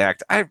decent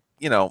act. I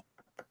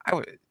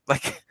would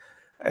like.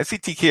 I see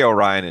TK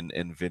O'Ryan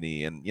and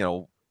Vinny, and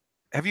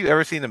have you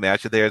ever seen a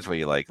match of theirs where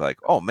you're like,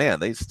 oh man,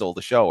 they stole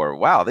the show, or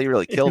wow, they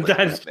really killed it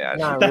in that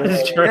match? That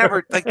is true.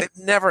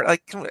 Never,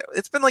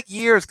 it's been like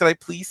years. Could I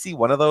please see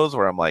one of those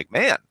where I'm like,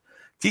 man,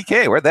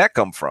 TK, where'd that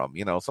come from?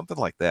 Something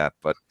like that.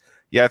 But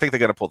yeah, I think they're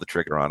gonna pull the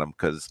trigger on him,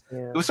 because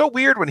it was so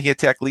weird when he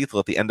attacked Lethal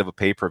at the end of a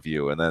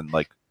pay-per-view, and then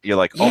like you're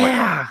like, oh my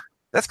god,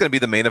 that's gonna be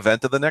the main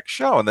event of the next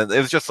show, and then it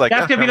was just like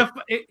that's gonna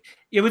be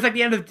it was like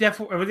the end of the Death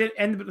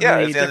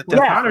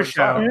Honor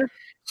show. Mm-hmm.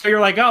 So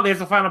you're like, oh, there's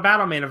the Final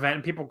Battle main event,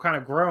 and people kind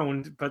of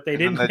groaned, but they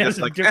didn't. Just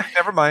like,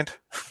 never mind.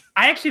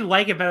 I actually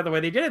like it better the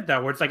way they did it,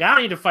 though, where it's like, I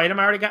don't need to fight him.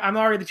 I'm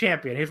already the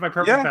champion. Here's my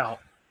perfect belt.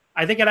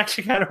 I think it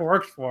actually kind of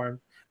works for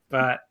him.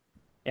 But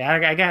yeah,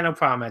 I got no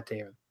problem at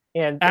Taven.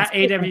 And at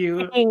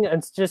AW,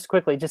 and just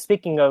quickly,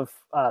 speaking of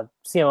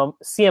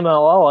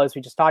CMLL, as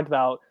we just talked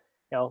about,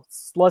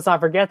 let's not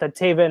forget that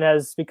Taven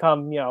has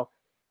become,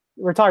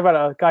 we're talking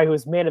about a guy who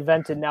was main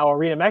evented now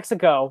Arena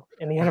Mexico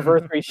in the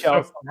anniversary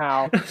show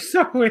somehow.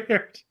 So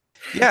weird.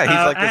 Yeah,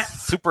 he's like this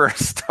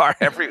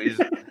superstar. He's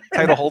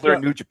title holder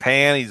in New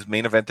Japan. He's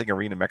main eventing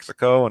Arena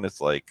Mexico, and it's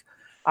like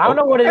I don't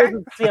know what it is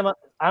with CMLL.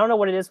 I don't know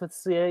what it is with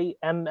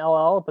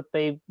CMLL, but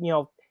they,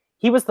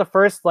 he was the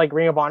first like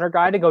Ring of Honor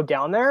guy to go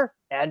down there,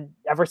 and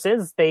ever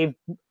since they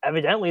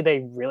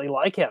really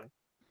like him.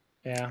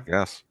 Yeah.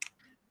 Yes.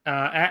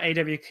 At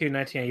AWQ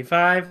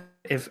 1985,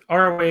 if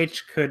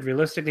ROH could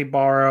realistically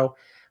borrow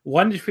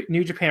one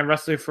New Japan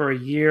wrestler for a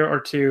year or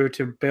two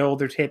to build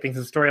their tapings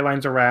and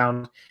storylines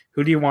around,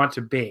 who do you want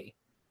to be?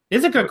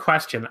 It's a good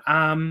question.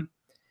 I mean,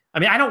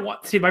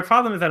 my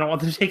problem is I don't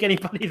want to take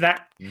anybody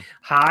that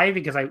high,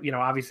 because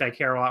obviously I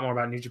care a lot more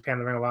about New Japan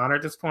than Ring of Honor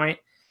at this point.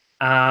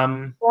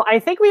 Well, I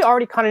think we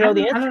already kind of know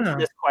the answer to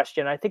this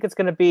question. I think it's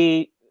going to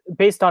be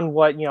based on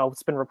what,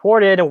 it's been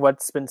reported and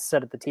what's been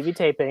said at the TV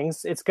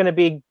tapings. It's going to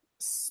be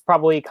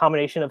probably a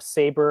combination of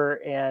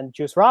Sabre and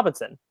Juice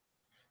Robinson.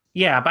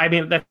 Yeah, but I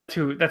mean that's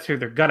who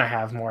they're gonna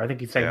have more. I think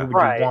he's saying who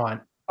would you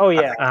want? Oh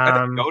yeah,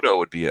 I think Goto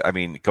would be. I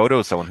mean, Goto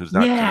is someone who's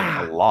not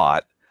doing a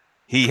lot.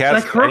 He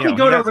has like Hiroki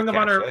Goto Ring of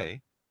Honor.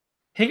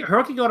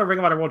 Hiroki Goto Ring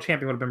of Honor World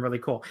Champion would have been really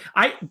cool.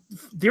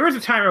 There was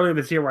a time earlier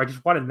this year where I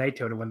just wanted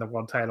Naito to win the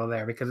world title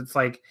there, because it's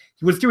like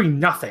he was doing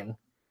nothing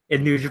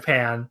in New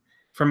Japan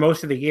for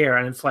most of the year,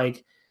 and it's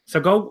like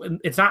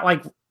it's not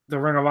like the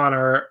Ring of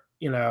Honor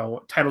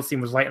title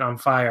scene was lighting on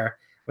fire.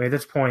 Where at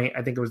this point,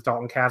 I think it was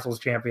Dalton Castle's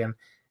champion.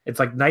 It's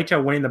like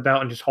Naito winning the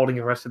belt and just holding it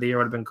the rest of the year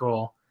would have been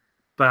cool.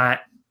 But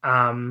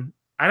I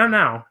don't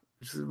know.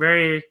 It's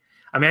very.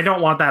 I mean, I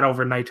don't want that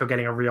over Naito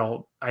getting a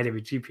real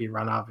IWGP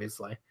run,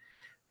 obviously.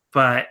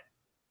 But,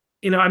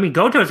 I mean,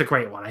 Goto is a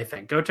great one, I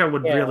think. Goto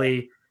would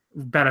really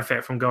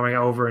benefit from going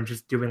over and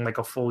just doing like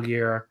a full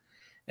year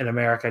in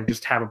America and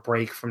just have a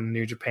break from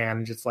New Japan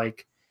and just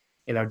like,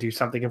 do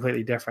something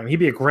completely different. He'd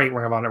be a great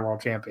Ring of Honor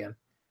World Champion.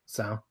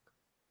 So,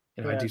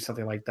 I'd do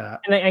something like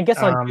that. And I guess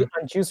on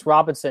Juice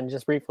Robinson,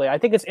 just briefly, I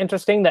think it's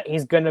interesting that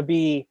he's going to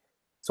be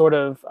sort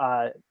of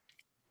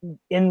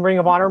in Ring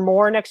of Honor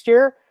more next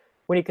year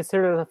when you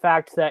consider the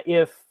fact that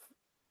if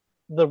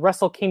the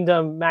Wrestle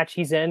Kingdom match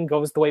he's in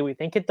goes the way we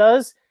think it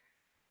does,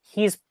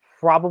 he's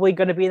probably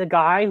going to be the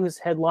guy who's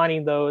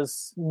headlining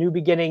those New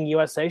Beginning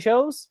USA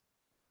shows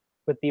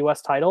with the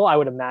US title, I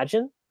would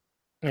imagine.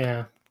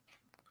 Yeah.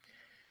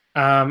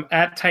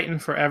 At Titan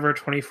Forever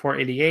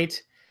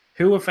 2488,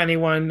 who, if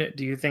anyone,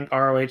 do you think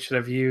ROH should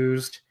have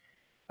used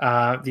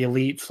the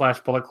Elite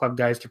 / Bullet Club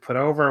guys to put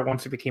over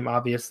once it became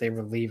obvious they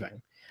were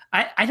leaving?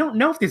 I don't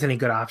know if there's any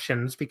good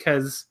options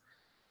because,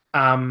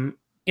 who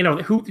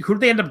did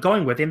they end up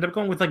going with? They ended up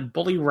going with like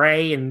Bully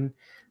Ray and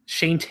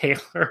Shane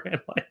Taylor,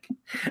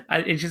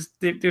 and it's just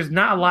there's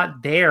not a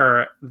lot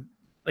there.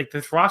 Like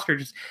this roster,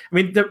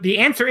 the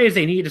answer is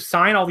they need to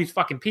sign all these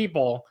fucking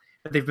people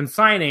that they've been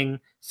signing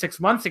 6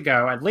 months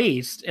ago at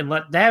least, and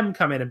let them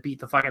come in and beat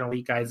the fucking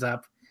Elite guys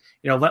up.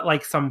 Let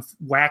like some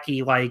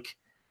wacky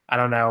I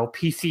don't know,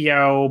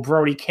 PCO,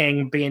 Brody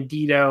King,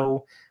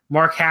 Bandito,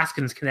 Mark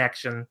Haskins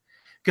connection.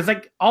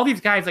 Because all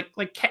these guys,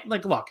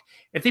 look,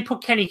 if they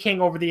put Kenny King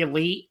over the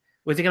Elite,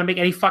 was it going to make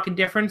any fucking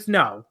difference?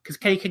 No, because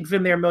Kenny King's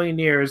been there a million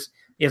years.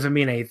 It doesn't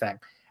mean anything.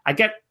 I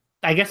guess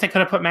I could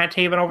have put Matt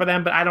Taven over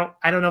them, but I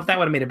don't know if that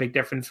would have made a big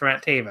difference for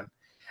Matt Taven.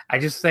 I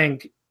just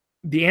think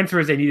the answer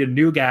is they needed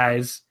new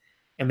guys,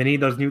 and they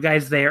need those new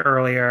guys there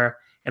earlier,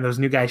 and those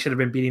new guys should have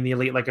been beating the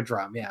Elite like a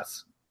drum.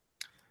 Yes.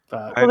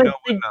 But I know.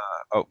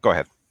 Go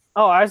ahead.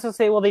 Oh, I was going to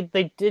say, well,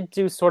 they did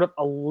do sort of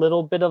a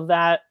little bit of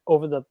that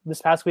over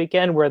this past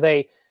weekend where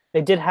they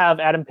did have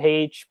Adam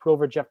Page put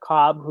over Jeff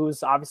Cobb,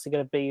 who's obviously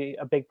going to be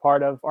a big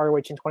part of ROH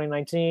in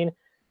 2019.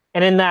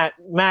 And in that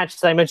match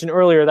that I mentioned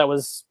earlier that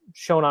was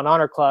shown on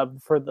Honor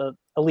Club for the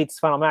Elite's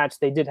final match,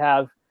 they did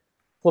have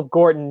Flip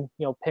Gordon,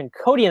 pin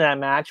Cody in that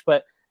match.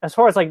 But as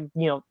far as on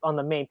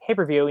the main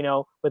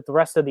pay-per-view, with the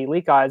rest of the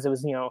Elite guys, it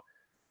was, the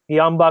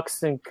Young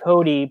Bucks and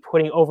Cody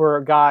putting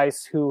over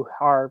guys who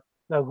have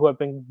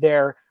been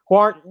there, who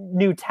aren't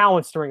new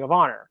talents to Ring of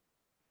Honor.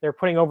 They're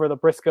putting over the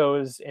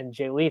Briscoes and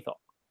Jay Lethal.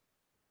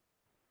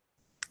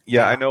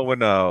 Yeah, I know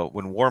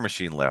when War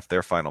Machine left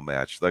their final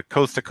match, the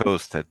Coast to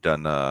Coast had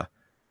done an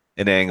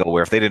angle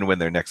where if they didn't win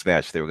their next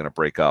match, they were going to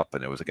break up,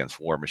 and it was against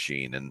War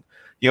Machine. And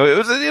it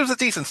was a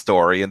decent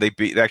story, and they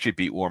actually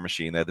beat War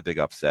Machine. They had the big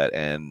upset,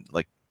 and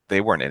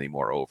they weren't any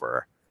more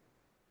over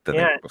than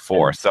they were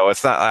before. So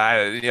it's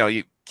not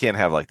you can't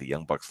have the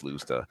Young Bucks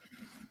lose to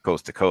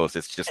Coast.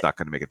 It's just not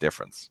going to make a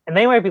difference. And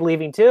they might be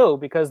leaving too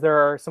because there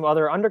are some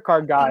other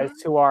undercard guys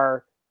who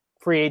are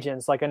free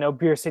agents. I know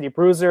Beer City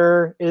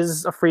Bruiser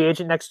is a free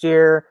agent next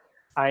year.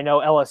 I know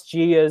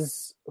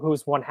LSG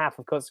who's one half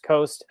of Coast to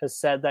Coast, has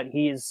said that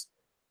he's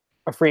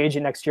a free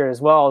agent next year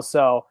as well.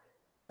 So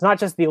it's not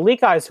just the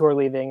Elite guys who are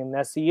leaving in the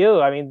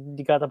SCU. I mean,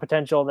 you got the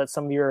potential that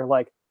some of your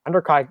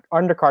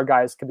undercard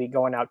guys could be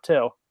going out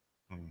too.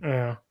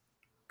 Yeah.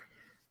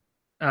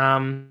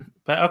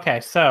 But okay,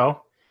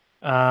 so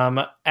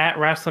at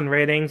Wrestling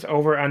Ratings,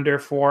 over under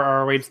for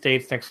ROH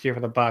dates next year for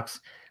the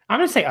Bucks. I'm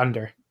gonna say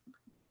under.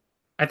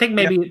 I think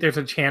maybe there's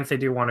a chance they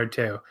do 1 or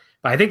 2,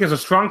 but I think there's a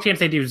strong chance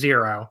they do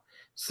 0.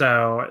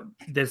 So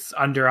this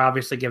under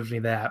obviously gives me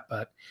that,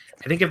 but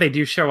I think if they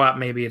do show up,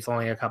 maybe it's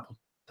only a couple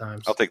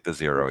times. I'll take the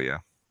 0. Yeah.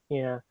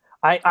 Yeah.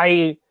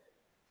 I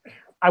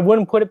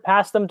wouldn't put it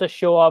past them to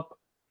show up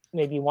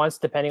maybe once,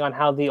 depending on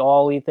how the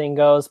All Elite thing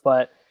goes.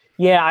 But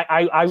yeah,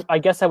 I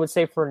guess I would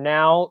say for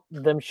now,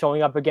 them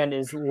showing up again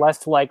is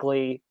less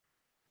likely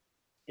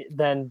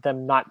than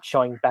them not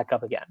showing back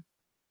up again.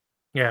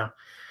 Yeah.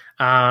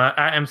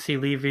 At MC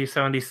Levy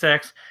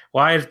 76,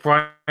 why is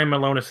Brian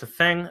Malonis a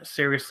thing?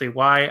 Seriously,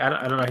 why?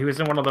 I don't know. He was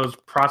in one of those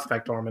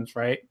prospect tournaments,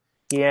 right?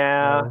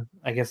 Yeah.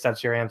 I guess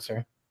that's your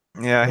answer.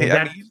 Yeah,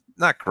 he's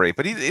not great,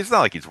 but it's not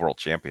like he's world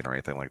champion or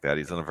anything like that.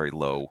 He's in a very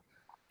low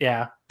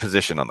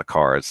position on the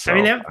cards. So,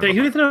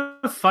 he was in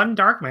a fun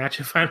dark match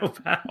in Final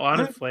Battle,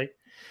 honestly.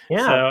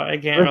 Yeah. So I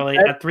can't really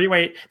the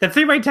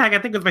three-way tag I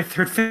think was my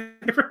third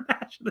favorite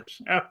match of the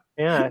show.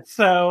 Yeah.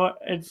 So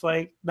it's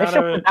like they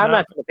should put that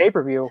match in the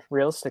pay-per-view,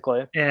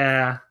 realistically.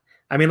 Yeah.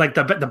 I mean,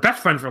 the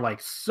best friends were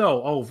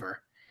so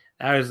over.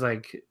 I was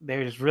they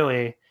were just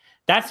really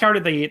that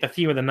started the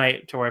theme of the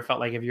night to where I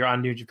felt like if you're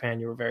on New Japan,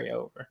 you were very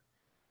over.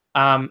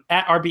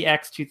 At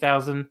RBX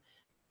 2000,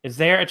 is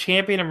there a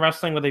champion in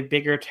wrestling with a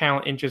bigger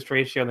talent interest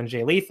ratio than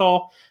Jay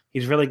Lethal?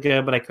 He's really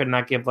good, but I could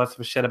not give less of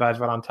a shit about his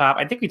run on top.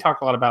 I think we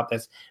talked a lot about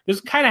this. This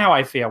is kind of how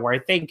I feel, where I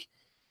think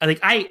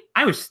I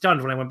was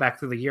stunned when I went back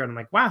through the year, and I'm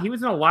like, wow, he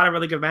was in a lot of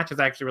really good matches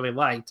I actually really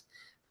liked,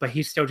 but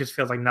he still just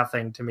feels like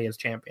nothing to me as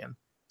champion.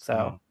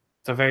 So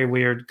it's a very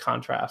weird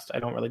contrast. I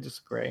don't really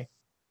disagree.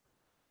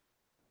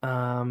 I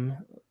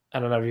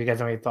don't know if you guys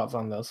have any thoughts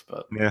on this,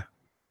 but yeah,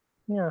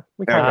 Yeah,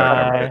 we Yeah, kind I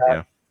of. got it,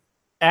 yeah.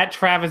 At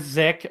Travis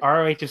Zick,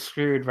 ROH is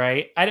screwed,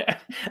 right? I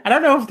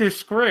don't know if they're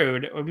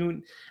screwed. I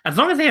mean, as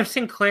long as they have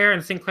Sinclair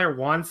and Sinclair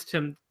wants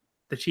the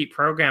cheap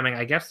programming,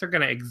 I guess they're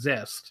going to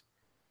exist.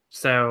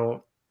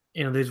 So,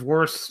 there's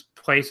worse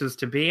places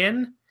to be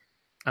in.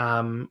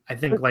 I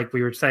think, like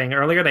we were saying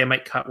earlier, they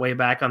might cut way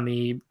back on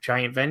the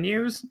giant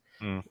venues.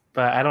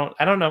 But I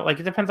don't know. Like,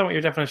 it depends on what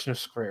your definition of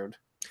screwed.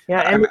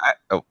 Yeah, and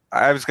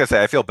I was gonna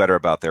say I feel better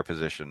about their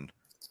position.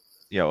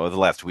 The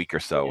last week or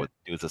so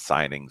with the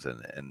signings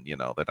and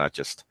they're not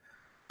just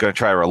going to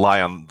try to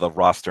rely on the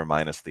roster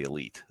minus the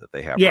elite that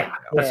they have. Yeah, right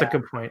now. that's a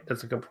good point.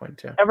 That's a good point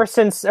too. Ever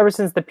since the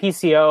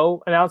PCO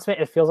announcement,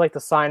 it feels like the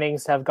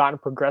signings have gotten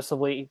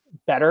progressively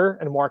better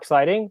and more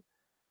exciting.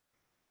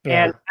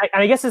 Yeah. And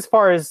I guess as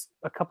far as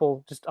a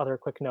couple just other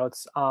quick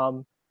notes,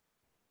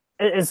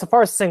 as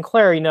far as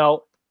Sinclair,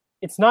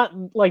 it's not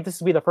like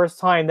this will be the first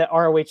time that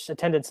ROH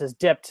attendance has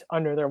dipped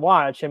under their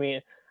watch. I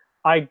mean,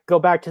 I go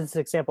back to this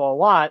example a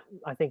lot.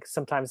 I think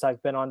sometimes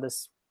I've been on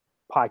this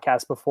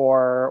podcast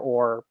before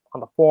or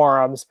on the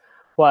forums,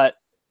 but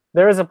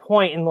there is a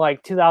point in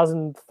like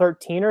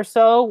 2013 or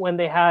so when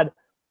they had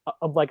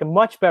a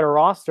much better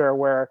roster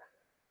where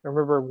I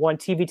remember one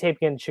TV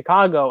taping in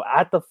Chicago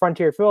at the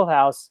Frontier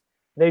Fieldhouse,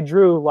 they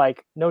drew,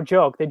 like, no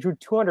joke, they drew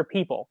 200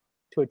 people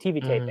to a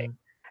TV taping.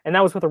 And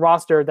that was with a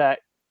roster that,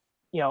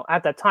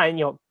 at that time,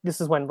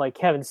 this is when like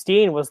Kevin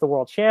Steen was the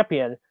world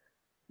champion.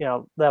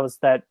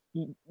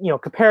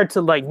 Compared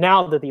to like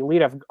now that the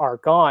elite are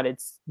gone,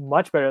 it's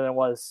much better than it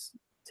was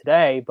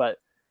today. But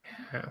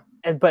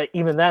but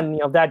even then,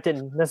 that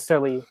didn't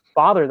necessarily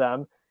bother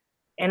them.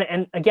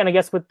 And again, I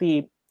guess with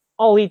the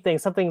all elite thing,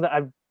 something that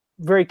I'm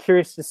very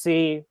curious to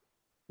see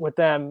with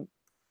them,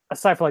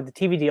 aside from like the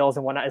TV deals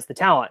and whatnot, is the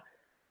talent.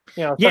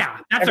 That's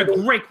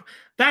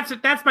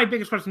my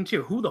biggest question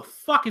too. Who the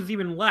fuck is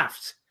even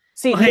left?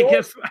 See,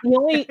 the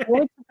only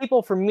two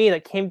people for me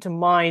that came to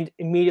mind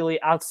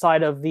immediately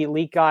outside of the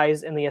elite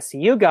guys and the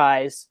SCU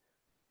guys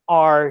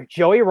are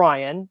Joey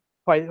Ryan,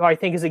 who I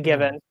think is a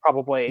given,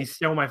 probably. He's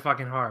still my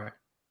fucking heart.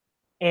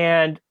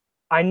 And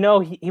I know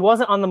he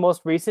wasn't on the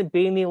most recent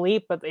Being the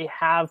Elite, but they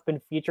have been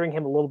featuring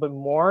him a little bit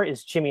more,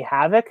 is Jimmy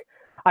Havoc.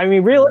 I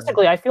mean,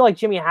 realistically, I feel like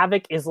Jimmy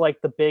Havoc is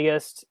like the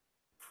biggest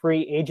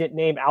free agent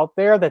name out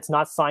there that's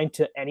not signed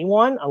to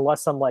anyone,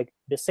 unless I'm like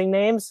missing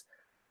names.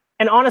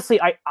 And honestly,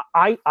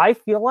 I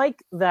feel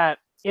like that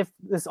if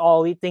this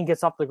all elite thing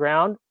gets off the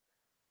ground,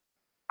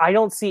 I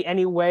don't see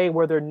any way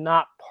where they're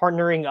not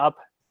partnering up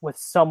with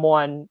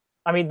someone.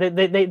 I mean,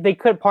 they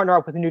could partner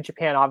up with New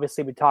Japan.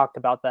 Obviously, we talked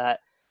about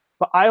that.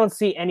 But I don't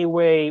see any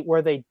way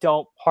where they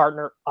don't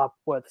partner up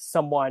with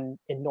someone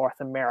in North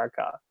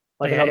America,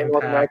 like another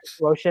North American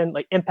promotion,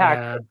 like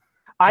Impact.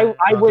 Yeah.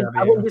 I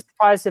wouldn't be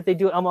surprised if they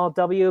do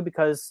MLW,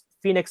 because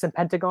Phoenix and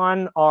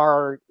Pentagon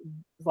are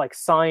like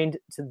signed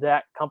to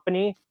that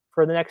company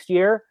for the next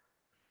year.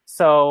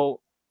 So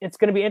it's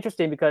going to be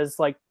interesting because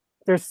like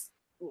there's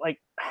like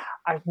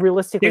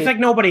realistically there's like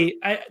nobody.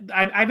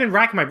 I've been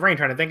racking my brain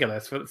trying to think of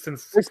this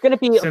since there's going to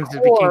be since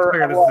it became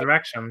clear this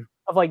direction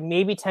of like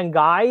maybe 10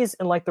 guys,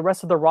 and like the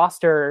rest of the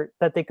roster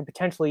that they could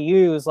potentially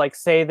use, like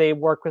say they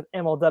work with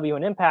MLW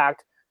and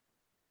Impact,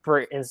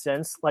 for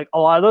instance, like a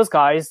lot of those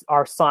guys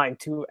are signed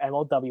to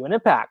MLW and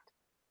Impact.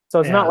 So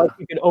it's not like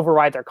you could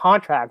override their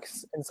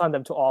contracts and sign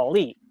them to All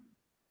Elite.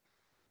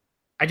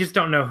 I just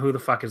don't know who the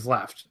fuck is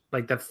left.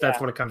 Like that's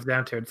what it comes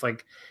down to. It's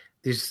like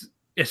these,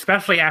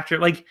 especially after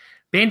like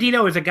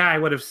Bandito is a guy I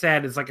would have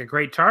said is like a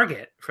great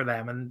target for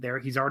them, and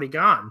he's already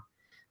gone.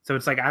 So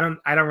it's like I don't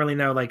really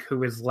know like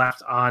who is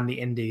left on the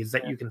indies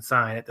that you can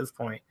sign at this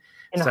point.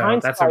 In so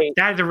hindsight,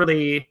 that's a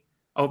really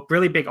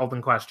big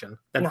open question.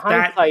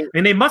 I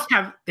mean, they must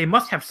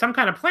have some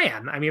kind of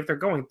plan. I mean, if they're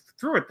going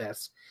through with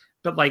this,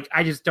 but like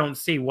I just don't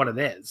see what it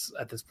is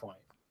at this point.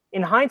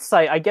 In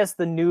hindsight, I guess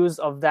the news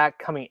of that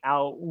coming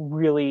out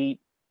really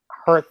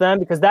hurt them,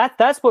 because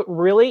that's what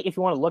really, if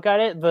you want to look at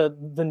it,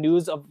 the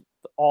news of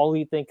the All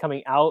Elite thing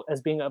coming out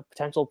as being a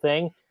potential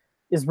thing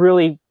is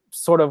really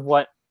sort of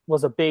what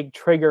was a big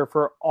trigger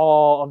for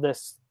all of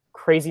this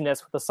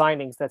craziness with the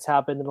signings that's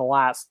happened in the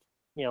last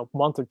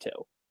month or two.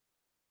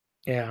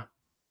 Yeah.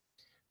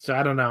 So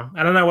I don't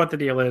know what the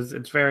deal is.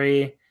 It's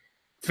very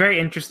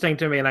interesting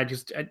to me, and I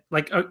just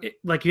like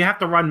you have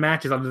to run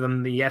matches other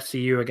than the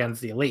SCU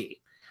against the Elite.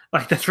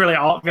 Like that's really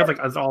all it feels like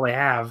that's all they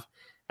have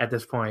at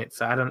this point.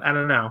 So I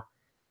don't know.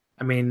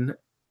 I mean,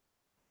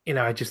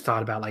 I just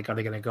thought about like, are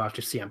they going to go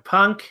after CM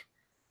Punk?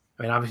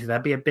 I mean, obviously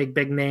that'd be a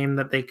big name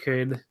that they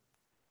could,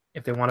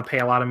 if they want to pay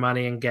a lot of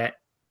money and get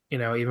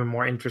even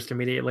more interest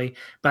immediately.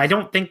 But I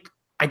don't think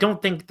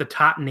the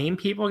top name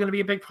people are going to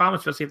be a big problem,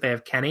 especially if they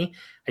have Kenny.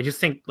 I just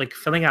think like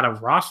filling out a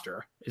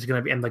roster is going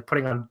to be, and like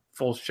putting on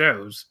full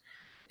shows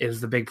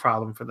is the big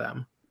problem for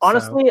them.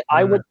 Honestly, so,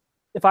 I would,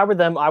 if I were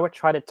them, I would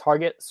try to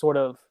target sort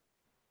of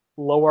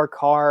lower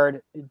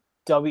card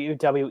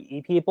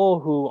WWE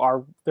people who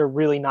they're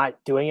really not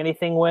doing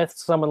anything with.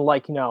 Someone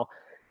like,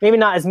 maybe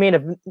not as main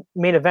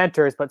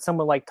eventers, but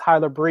someone like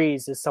Tyler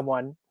Breeze is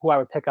someone who I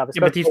would pick up.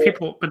 Yeah, but these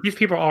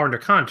people are under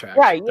contract.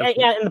 Right.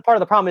 Yeah. And the part of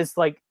the problem is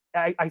like,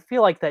 I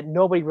feel like that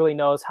nobody really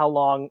knows how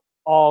long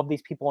all of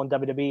these people in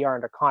WWE are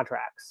under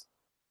contracts.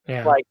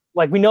 Yeah.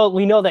 Like we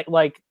know that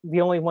like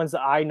the only ones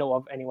that I know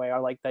of anyway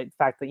are like the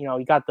fact that, you know,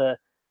 you got the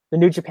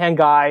New Japan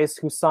guys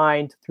who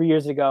signed 3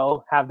 years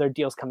ago have their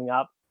deals coming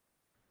up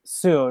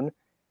soon.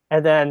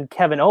 And then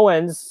Kevin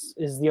Owens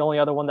is the only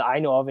other one that I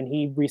know of, and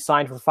he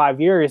re-signed for 5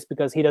 years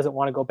because he doesn't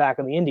want to go back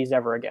in the Indies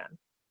ever again.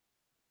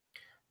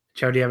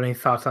 Joe, do you have any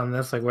thoughts on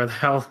this? Like where the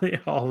hell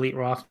the All Elite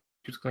roster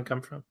is going to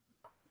come from?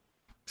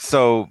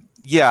 So,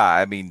 yeah,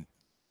 I mean,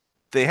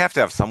 they have to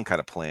have some kind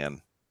of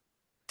plan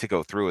to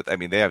go through it. I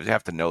mean, they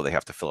have to know they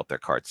have to fill up their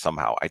cards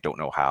somehow. I don't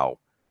know how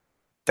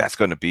that's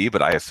going to be,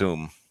 but I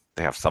assume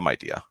they have some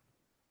idea.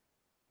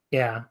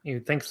 Yeah,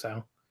 you'd think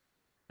so.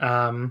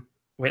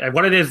 Wait,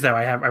 what it is though,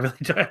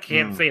 I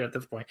can't say it at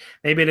this point.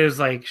 Maybe it is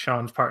like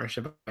Sean's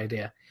partnership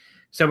idea.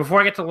 So before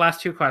I get to the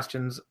last two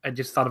questions, I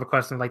just thought of a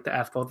question I'd like to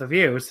ask both of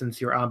you, since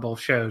you're on both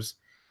shows.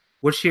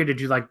 Which year did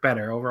you like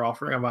better overall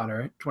for Ring of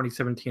Honor,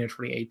 2017 or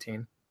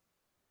 2018?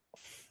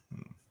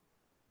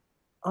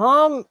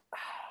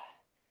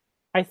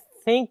 I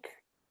think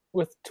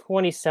with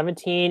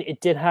 2017, it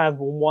did have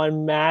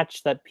one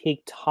match that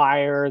peaked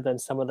higher than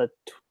some of the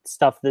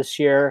stuff this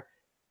year.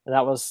 And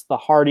that was the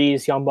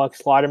Hardys Young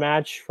Bucks ladder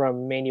match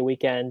from Mania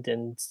weekend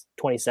in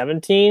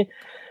 2017.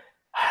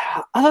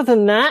 Other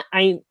than that,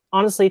 I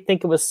honestly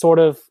think it was sort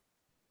of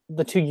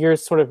the 2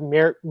 years sort of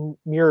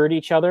mirrored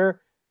each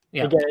other.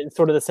 Yeah. Again, it's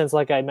sort of the sense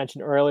like I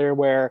mentioned earlier,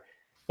 where,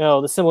 you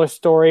know, the similar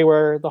story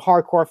where the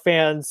hardcore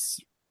fans,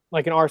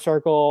 like in our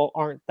circle,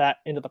 aren't that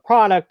into the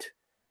product,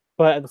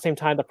 but at the same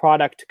time, the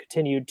product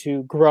continued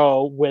to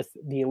grow with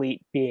the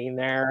Elite being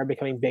there,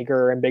 becoming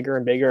bigger and bigger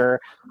and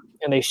bigger,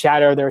 and they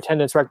shattered their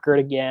attendance record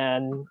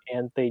again,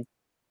 and they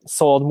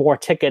sold more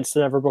tickets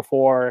than ever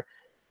before.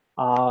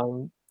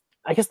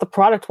 I guess the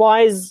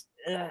product-wise,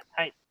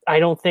 I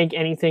don't think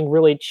anything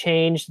really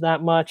changed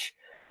that much.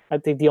 I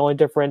think the only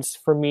difference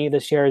for me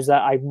this year is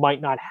that I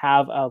might not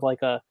have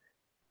a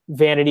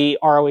vanity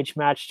ROH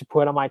match to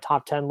put on my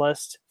top 10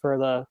 list for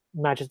the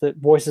matches, the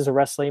Voices of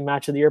Wrestling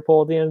match of the year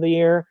poll at the end of the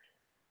year.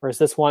 Whereas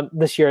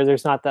this year,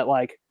 there's not that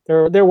like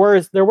there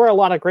were a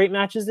lot of great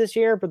matches this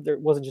year, but there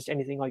wasn't just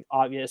anything like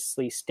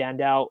obviously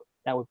stand out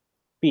that would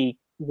be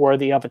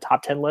worthy of a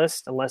top 10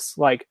 list, unless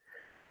like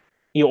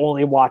you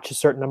only watch a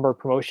certain number of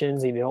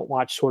promotions and you don't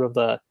watch sort of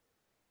the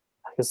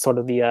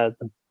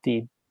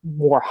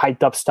more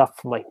hyped up stuff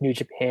from like New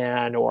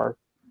Japan or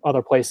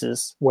other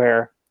places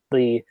where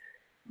the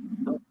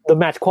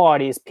match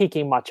quality is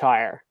peaking much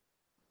higher.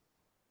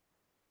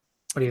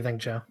 What do you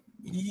think, Joe?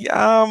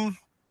 Yeah,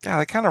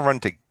 they kind of run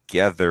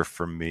together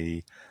for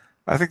me.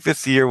 I think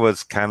this year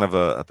was kind of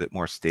a bit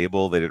more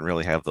stable. They didn't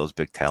really have those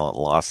big talent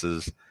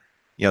losses.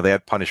 You know, they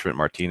had Punishment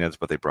Martinez,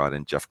 but they brought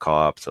in Jeff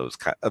Cobb, so it was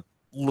kind of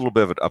a little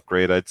bit of an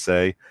upgrade, I'd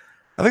say.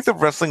 I think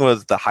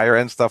the higher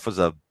end stuff was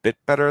a bit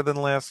better than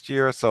last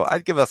year, so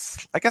I'd give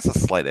us, I guess, a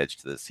slight edge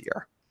to this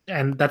year.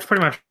 And that's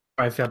pretty much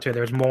how I feel too.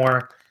 There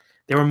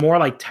were more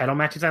like title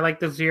matches I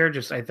liked this year.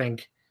 Just I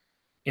think,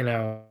 you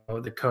know,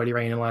 the Cody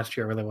reign last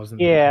year really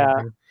wasn't.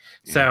 Yeah.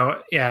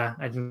 So yeah,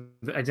 I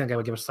think I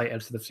would give a slight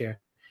edge to this year.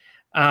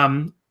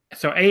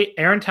 So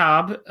Aaron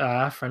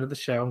Taub, friend of the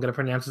show, I'm going to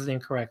pronounce his name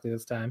correctly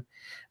this time.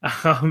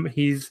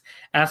 He's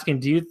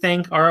asking, do you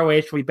think ROH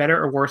will be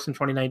better or worse in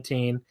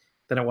 2019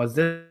 than it was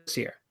this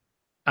year?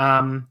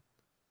 I'd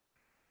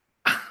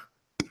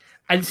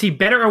see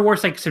better or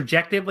worse, like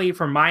subjectively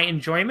for my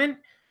enjoyment,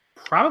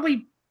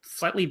 probably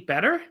slightly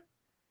better.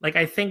 Like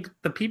I think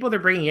the people they're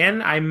bringing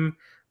in, I'm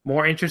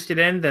more interested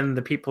in than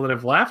the people that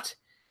have left,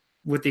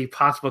 with the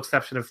possible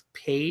exception of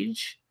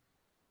Paige.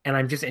 And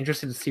I'm just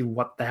interested to see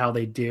what the hell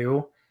they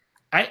do.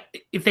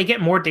 If they get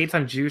more dates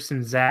on Juice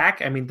and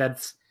Zach, I mean,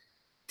 that's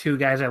two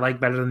guys I like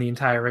better than the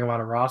entire Ring of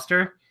Honor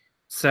roster.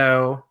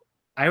 So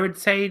I would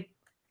say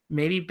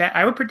maybe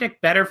I would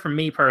predict better for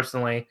me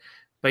personally,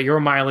 but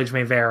your mileage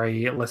may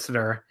vary,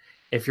 listener.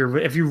 If you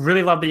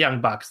really love the Young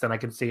Bucks, then I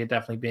can see it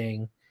definitely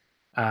being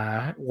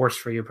worse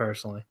for you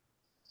personally.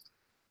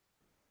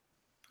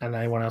 And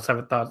anyone else have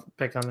a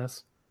pick on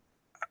this?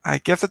 I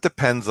guess it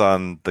depends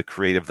on the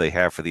creative they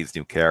have for these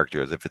new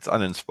characters. If it's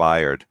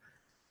uninspired,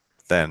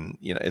 then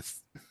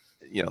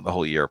the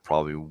whole year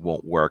probably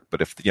won't work.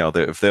 But if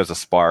if there's a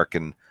spark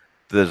and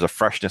there's a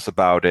freshness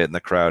about it and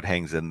the crowd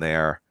hangs in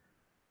there,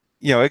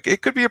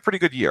 it could be a pretty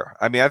good year.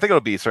 I mean, I think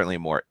it'll be certainly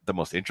the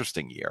most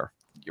interesting year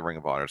Ring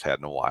of Honor's had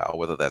in a while.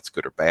 Whether that's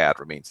good or bad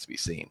remains to be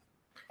seen.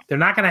 They're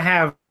not going to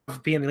have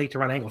Being the Elite to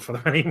run angles for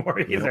them anymore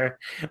either.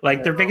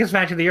 Like their biggest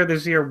match of the year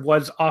this year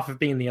was off of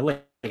Being the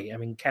Elite. I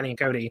mean, Kenny and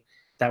Cody,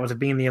 that was a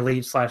Being the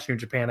Elite / New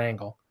Japan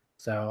angle.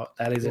 So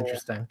that is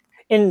interesting.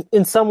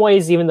 In some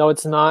ways, even though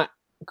it's not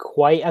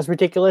quite as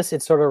ridiculous,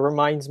 it sort of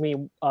reminds me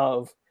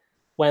of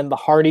when the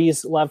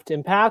Hardys left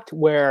Impact,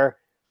 where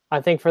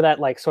I think for that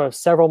like sort of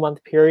several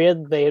month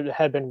period, they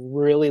had been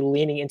really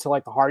leaning into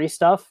like the Hardy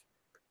stuff,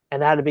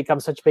 and that had become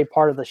such a big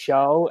part of the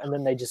show. And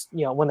then they just,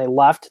 when they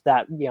left,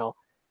 that,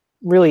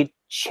 really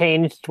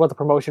changed what the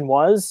promotion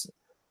was.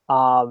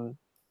 And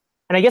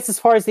I guess as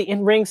far as the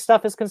in-ring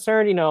stuff is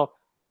concerned,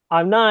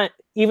 I'm not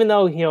even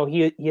though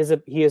he is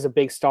a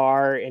big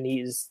star and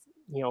he's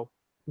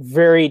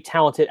very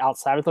talented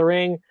outside of the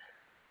ring,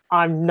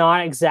 I'm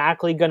not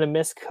exactly gonna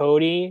miss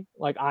Cody.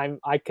 Like I'm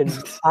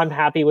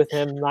happy with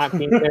him not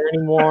being there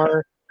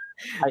anymore.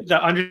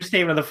 The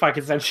understatement of the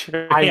fucking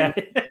century.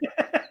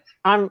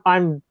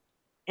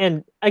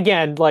 And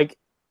again, like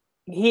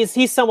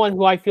he's someone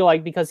who I feel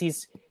like, because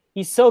he's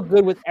so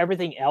good with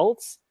everything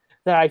else,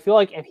 that I feel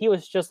like if he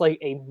was just like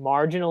a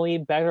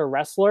marginally better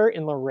wrestler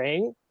in the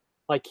ring,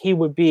 like he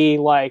would be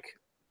like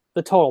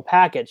the total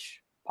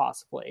package,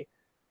 possibly.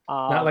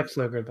 Not Lex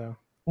Luger, though.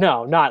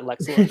 No, not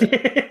Lex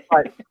Luger.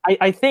 But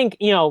I think,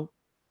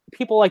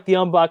 people like the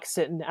Young Bucks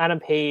and Adam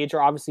Page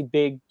are obviously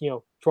big,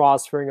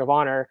 draws for Ring of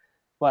Honor.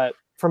 But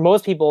for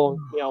most people,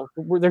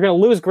 they're going to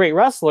lose great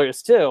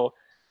wrestlers too.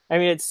 I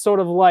mean, it's sort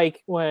of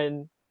like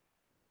when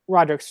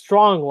Roderick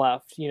Strong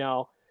left,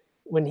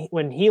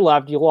 when he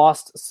left, you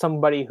lost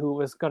somebody who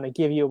was going to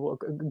give you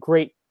a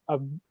great,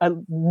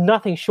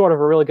 nothing short of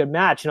a really good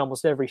match in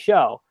almost every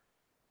show.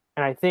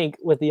 And I think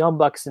with the Young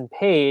Bucks and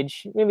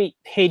Page, maybe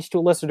Page to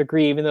a lesser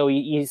degree, even though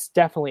he's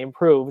definitely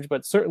improved,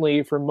 but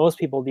certainly for most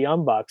people, the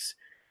Young Bucks,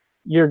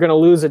 you're going to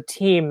lose a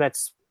team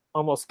that's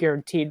almost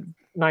guaranteed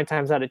 9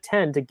 times out of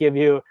 10 to give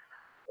you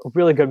a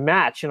really good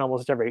match in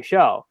almost every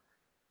show.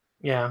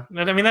 Yeah,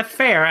 I mean, that's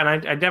fair. And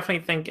I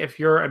definitely think if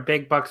you're a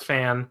big Bucks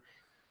fan,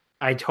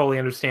 I totally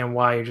understand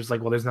why you're just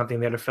like, well, there's nothing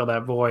there to fill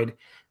that void.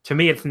 To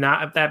me, it's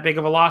not that big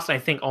of a loss. I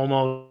think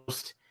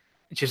almost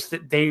just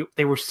that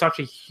they were such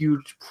a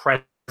huge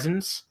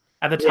presence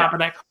at the top of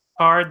that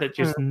card that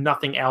just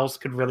nothing else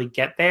could really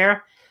get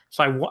there.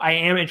 So I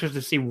am interested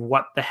to see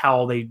what the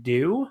hell they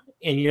do.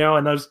 And,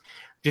 and those,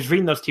 just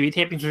reading those TV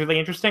tapings is really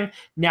interesting.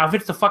 Now, if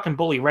it's the fucking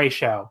Bully Ray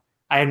show,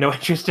 I have no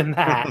interest in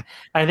that.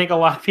 I think a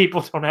lot of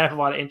people don't have a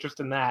lot of interest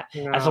in that.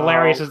 No. As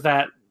hilarious as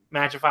that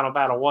match of Final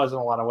Battle was in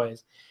a lot of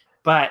ways.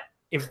 But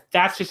if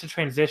that's just a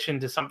transition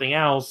to something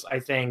else, I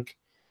think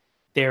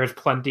there's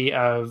plenty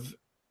of,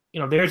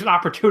 there's an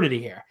opportunity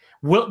here.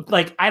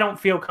 I don't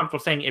feel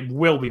comfortable saying it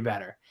will be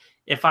better.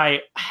 If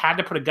I had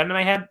to put a gun to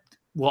my head,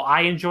 will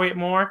I enjoy it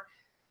more?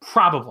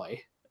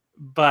 Probably.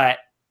 But,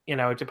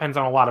 it depends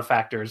on a lot of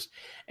factors.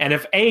 And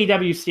if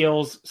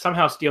AEW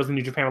somehow steals the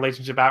New Japan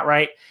relationship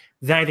outright,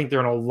 then I think they're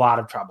in a lot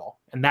of trouble.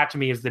 And that to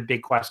me is the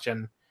big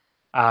question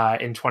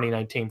in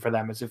 2019 for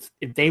them, is if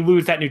they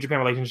lose that New Japan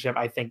relationship,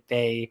 I think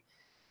they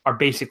are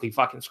basically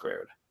fucking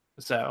screwed.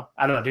 So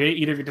I don't know. Do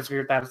either of you disagree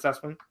with that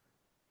assessment?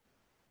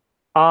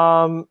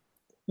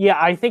 Yeah,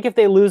 I think if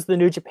they lose the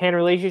New Japan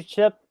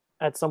relationship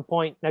at some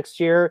point next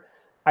year,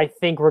 I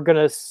think we're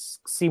going to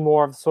see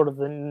more of sort of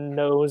the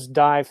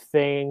nosedive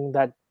thing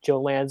that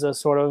Joe Lanza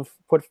sort of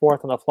put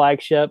forth on the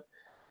flagship.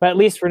 But at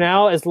least for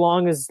now, as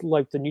long as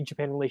like the New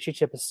Japan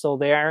relationship is still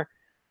there,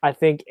 I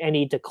think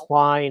any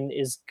decline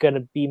is going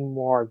to be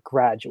more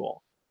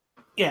gradual.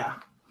 Yeah,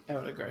 I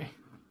would agree.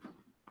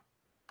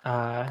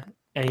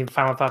 Any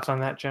final thoughts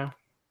on that, Joe?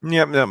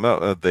 Yeah,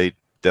 no, they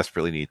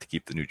desperately need to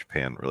keep the New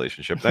Japan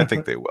relationship, and I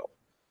think they will.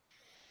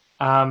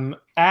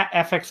 At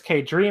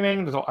FXK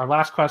Dreaming, this is our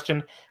last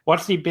question.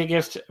 What's the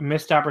biggest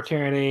missed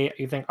opportunity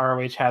you think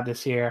ROH had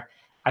this year?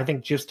 I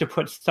think just to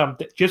put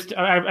something,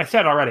 I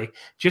said already,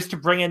 just to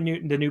bring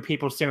in the new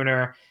people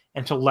sooner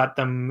and to let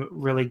them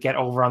really get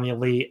over on the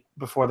Elite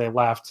before they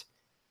left.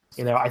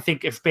 I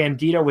think if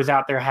Bandito was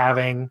out there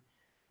having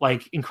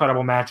like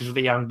incredible matches with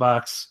the Young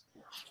Bucks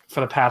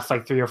for the past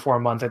like 3 or 4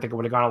 months, I think it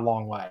would have gone a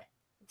long way.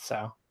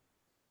 So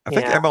I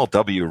think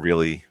MLW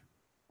really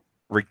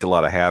wreaked a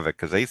lot of havoc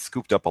because they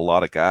scooped up a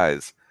lot of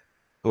guys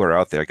who are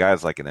out there,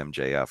 guys like an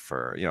MJF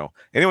or,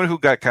 anyone who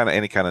got kind of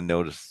any kind of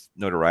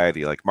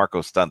notoriety, like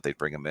Marco Stunt, they'd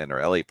bring him in,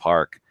 or LA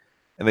Park.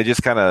 And they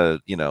just kind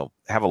of,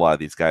 have a lot of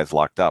these guys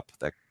locked up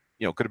that,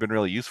 could have been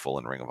really useful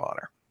in Ring of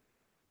Honor.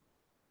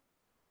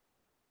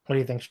 What do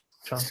you think,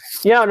 Sean?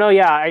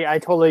 I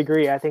totally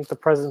agree. I think the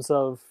presence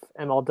of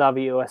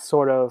MLW has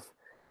sort of,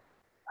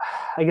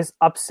 I guess,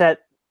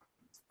 upset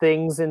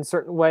things in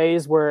certain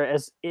ways,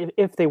 whereas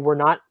if they were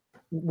not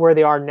where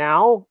they are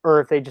now,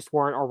 or if they just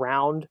weren't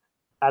around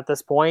at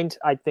this point,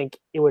 I think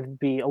it would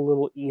be a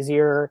little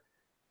easier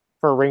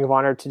for Ring of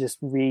Honor to just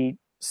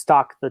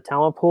restock the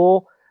talent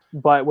pool.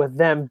 But with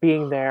them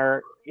being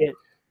there, it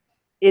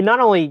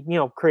not only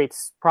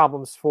creates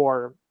problems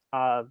for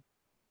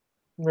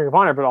Ring of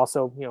Honor, but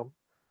also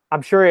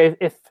I'm sure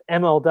if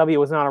MLW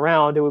was not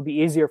around, it would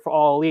be easier for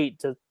All Elite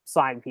to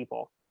sign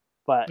people.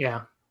 But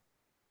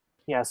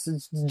yes,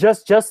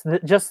 just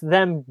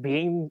them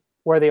being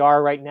where they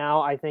are right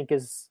now, I think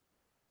is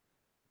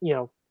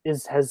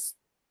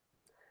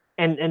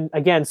and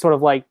again, sort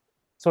of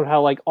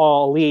how like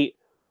All Elite,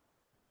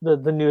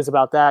 the news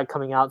about that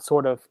coming out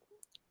sort of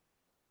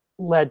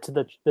led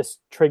to this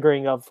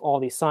triggering of all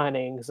these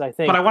signings, I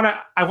think. But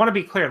I want to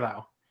be clear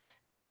though.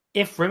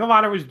 If Ring of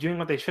Honor was doing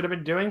what they should have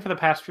been doing for the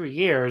past few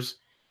years,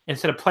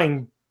 instead of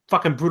playing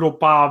fucking Brutal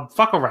Bob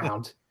fuck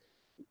around,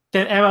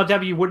 then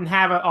MLW wouldn't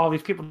have all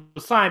these people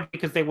to sign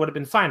because they would have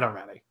been signed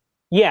already.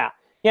 Yeah.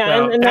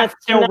 So and that's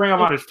still Ring of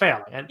Honor's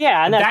failing. And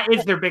that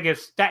is their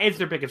biggest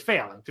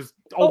failing. Just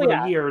over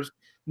the years,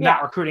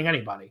 not recruiting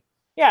anybody.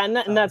 Yeah,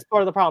 and that's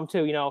part of the problem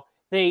too.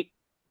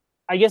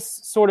 I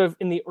guess sort of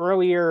in the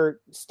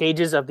earlier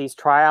stages of these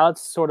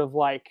tryouts, sort of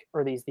like,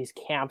 or these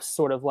camps,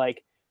 sort of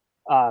like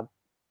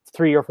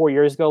 3 or 4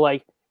 years ago,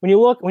 like when you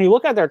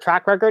look at their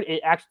track record,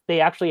 they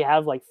actually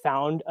have like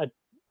found a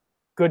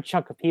good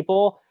chunk of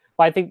people.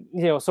 But I think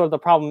sort of the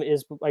problem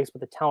is like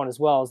with the talent as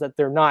well, is that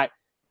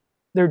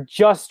they're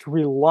just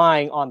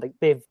relying on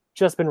they've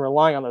just been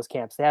relying on those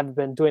camps. They haven't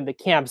been doing the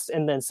camps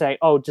and then say,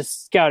 oh,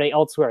 just scouting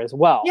elsewhere as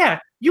well.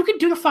 Yeah, you can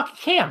do the fucking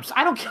camps.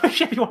 I don't give a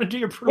shit if you want to do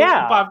your pro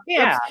above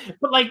camps. Yeah.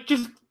 But like,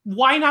 just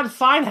why not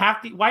sign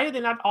why did they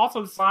not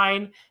also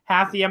sign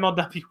half the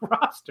MLW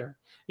roster?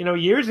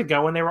 Years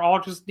ago when they were all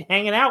just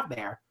hanging out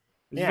there.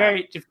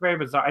 It's very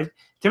bizarre.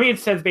 To me, it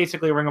says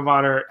basically Ring of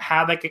Honor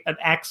had like an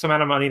X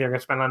amount of money they're going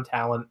to spend on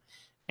talent,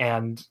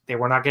 and they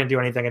were not going to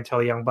do anything until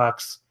the Young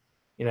Bucks,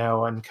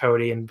 and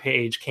Cody and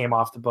Paige came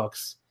off the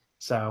books.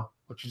 So,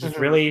 which is just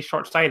really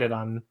short-sighted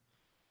on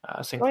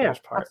Sinclair's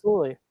part.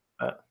 Absolutely.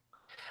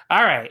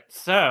 All right,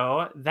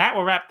 so that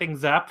will wrap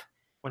things up.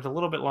 Went a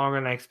little bit longer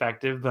than I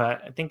expected,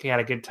 but I think we had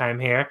a good time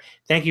here.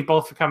 Thank you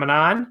both for coming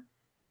on.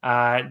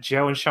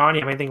 Joe and Sean, you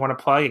have anything you want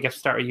to plug? I guess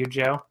start with you,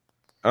 Joe.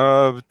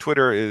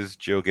 Twitter is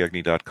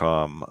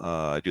joegagny.com.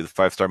 I do the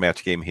 5-star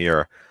match game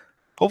here.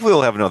 Hopefully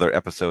we'll have another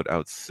episode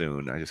out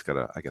soon. I just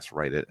gotta,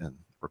 write it and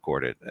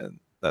record it, and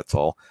that's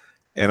all.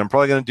 And I'm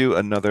probably going to do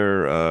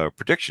another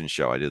prediction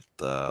show. I did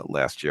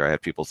last year. I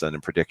had people send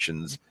in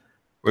predictions.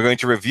 We're going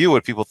to review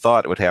what people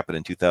thought would happen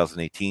in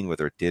 2018,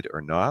 whether it did or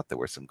not. There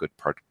were some good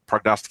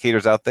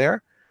prognosticators out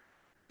there.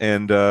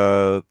 And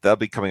that'll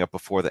be coming up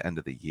before the end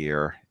of the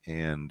year.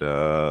 And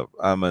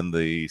I'm in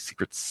the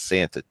Secret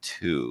Santa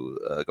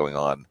 2 going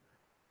on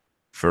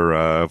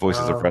for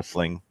Voices of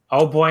Wrestling.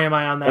 Oh, boy, am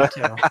I on that,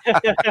 too.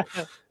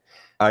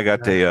 I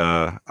got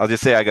I'll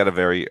just say I got a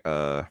very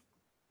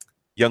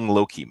young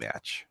Loki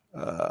match.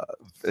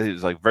 It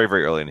was like very,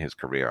 very early in his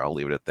career. I'll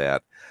leave it at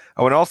that.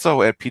 Oh, and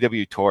also at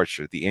PW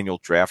Torch, the annual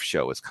draft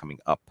show is coming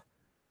up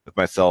with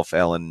myself,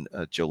 Alan,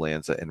 Joe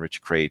Lanza, and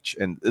Rich Craich.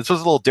 And this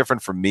was a little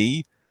different for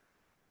me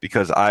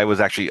because I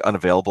was actually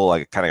unavailable.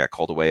 I kind of got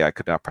called away. I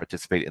could not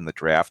participate in the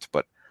draft,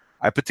 but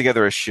I put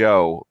together a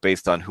show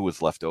based on who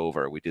was left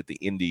over. We did the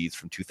Indies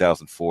from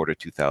 2004 to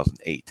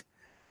 2008.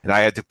 And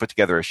I had to put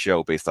together a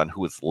show based on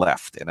who was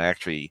left. And I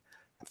think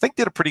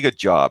did a pretty good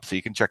job. So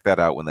you can check that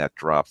out when that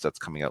drops. That's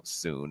coming out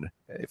soon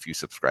if you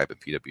subscribe at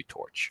PW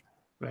Torch.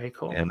 Very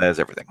cool. And that is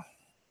everything.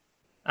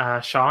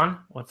 Sean,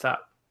 what's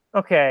up?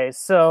 Okay,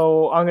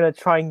 so I'm going to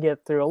try and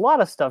get through a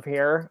lot of stuff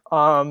here.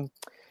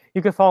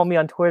 You can follow me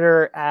on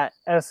Twitter at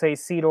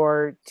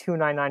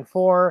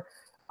SACedor2994.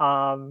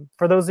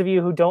 For those of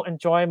you who don't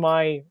enjoy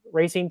my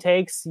racing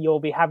takes,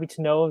 you'll be happy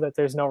to know that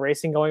there's no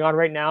racing going on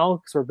right now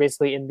because we're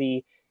basically in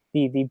the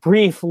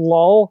brief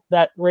lull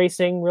that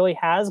racing really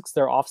has because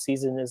their off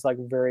season is like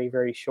very,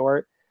 very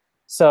short.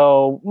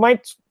 So my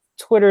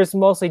Twitter is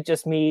mostly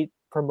just me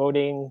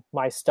promoting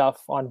my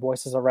stuff on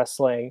Voices of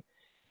Wrestling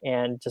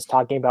and just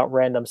talking about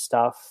random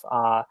stuff.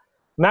 I'm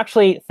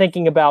actually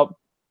thinking about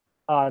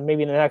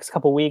maybe in the next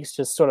couple weeks,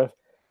 just sort of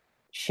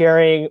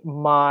sharing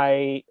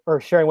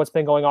what's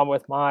been going on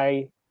with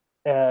my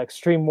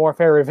Extreme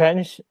Warfare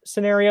Revenge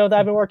scenario that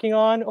I've been working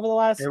on over the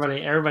last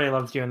everybody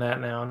loves doing that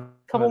now.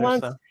 Couple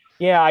months. Stuff.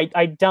 Yeah, I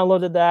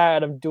downloaded that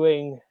and I'm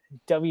doing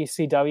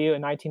WCW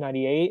in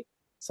 1998.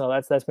 So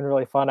that's been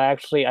really fun. I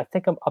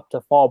think I'm up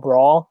to Fall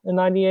Brawl in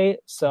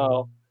 98.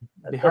 So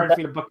it'd be hard for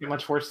you to book it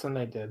much worse than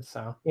they did.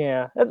 So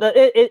yeah,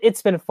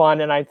 it's been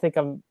fun and I think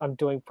I'm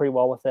doing pretty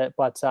well with it.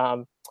 But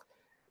so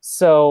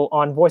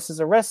on Voices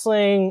of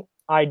Wrestling,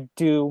 I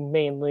do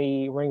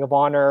mainly Ring of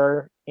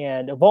Honor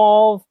and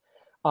Evolve.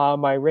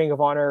 My Ring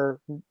of Honor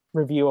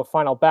review of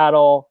Final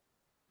Battle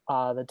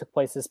that took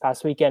place this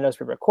past weekend as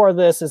we record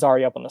this is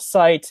already up on the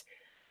site.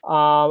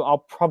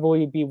 I'll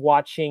probably be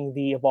watching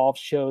the Evolve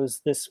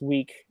shows this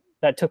week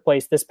that took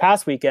place this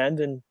past weekend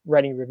and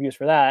writing reviews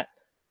for that.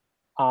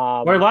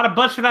 We're a lot of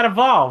butts for that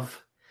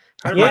Evolve.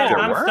 Yeah,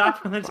 nonstop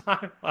from the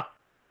time.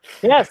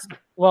 Yes.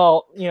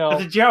 Well,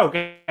 it's a joke.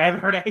 I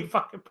haven't heard any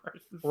fucking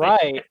person say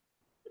right.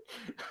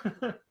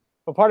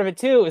 But part of it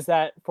too is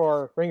that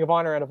for Ring of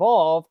Honor and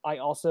Evolve, I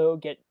also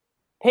get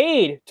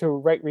paid to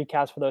write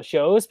recaps for those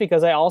shows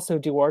because I also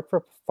do work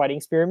for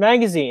Fighting Spirit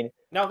magazine.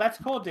 No, that's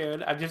cool,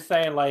 dude. I'm just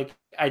saying, like,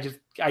 I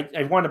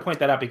wanted to point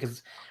that out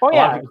because a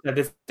lot of people said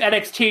this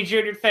NXT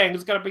Junior thing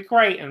is gonna be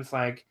great, and it's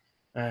like,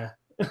 right.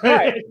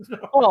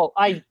 Well,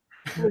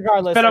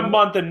 regardless, it's been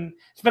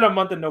a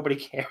month and nobody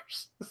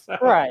cares. So.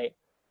 Right.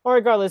 Well,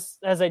 regardless,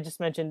 as I just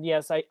mentioned,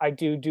 yes, I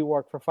do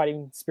work for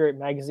Fighting Spirit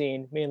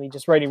magazine, mainly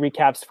just writing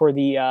recaps for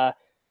the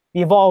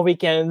Evolve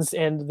weekends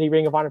and the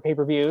Ring of Honor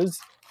pay-per-views.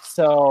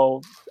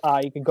 So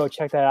you can go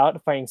check that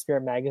out, Fighting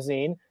Spirit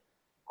magazine.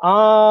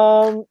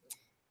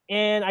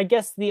 And I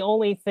guess the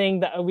only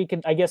thing that we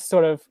could,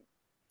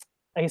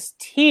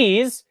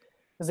 tease,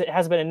 because it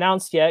hasn't been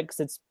announced yet, because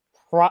it's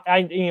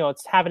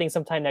happening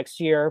sometime next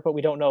year, but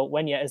we don't know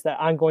when yet, is that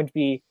I'm going to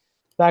be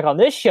back on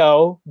this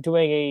show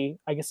doing a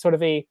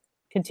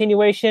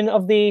continuation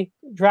of the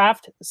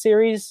draft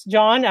series,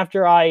 John,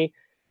 after I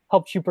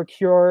helped you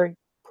procure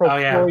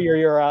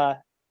your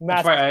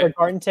Madison Square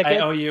Garden ticket. I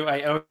owe you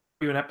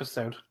an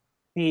episode.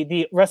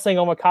 The Wrestling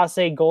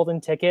Omakase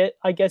golden ticket,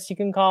 I guess you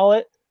can call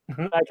it.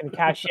 I can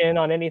cash in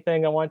on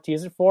anything I want to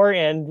use it for,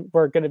 and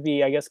we're going to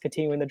be, I guess,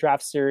 continuing the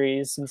draft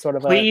series and sort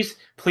of. Please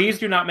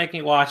do not make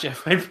me watch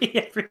FYP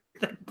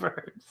Everything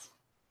Burns.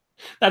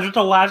 That's what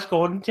the last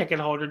golden ticket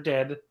holder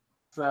did.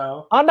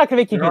 So I'm not going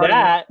to make you do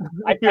that.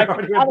 I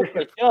promised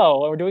the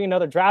show. We're doing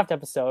another draft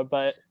episode,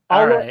 but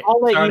I'll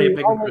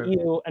let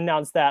you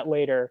announce that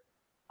later.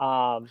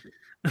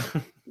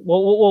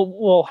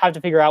 We'll have to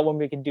figure out when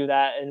we can do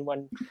that and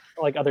when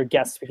like other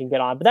guests we can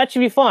get on. But that should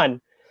be fun.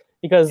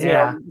 Because you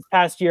know, this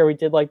past year we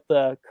did like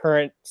the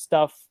current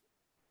stuff,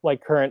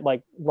 like current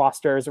like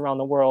rosters around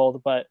the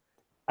world. But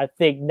I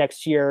think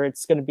next year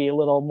it's going to be a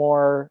little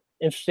more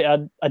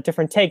interesting, a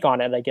different take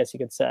on it, I guess you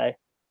could say.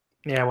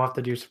 Yeah, we'll have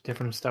to do some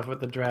different stuff with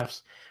the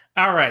drafts.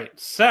 All right,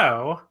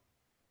 so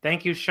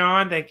thank you,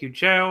 Sean. Thank you,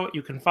 Joe.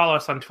 You can follow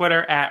us on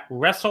Twitter at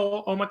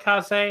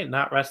WrestleOmakase,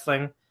 not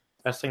wrestling.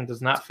 Wrestling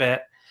does not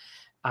fit.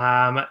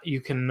 You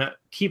can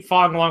keep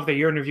following along with the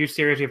Year in Review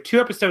series. We have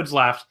 2 episodes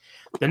left.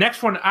 The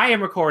next one I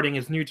am recording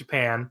is New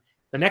Japan.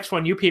 The next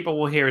one you people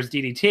will hear is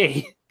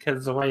DDT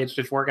because the way it's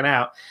just working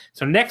out.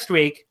 So next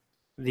week,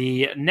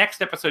 the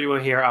next episode you will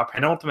hear, our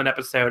penultimate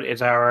episode,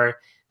 is our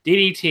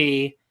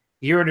DDT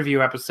Year in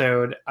Review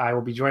episode. I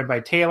will be joined by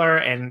Taylor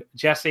and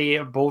Jesse,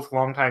 both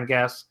longtime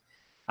guests,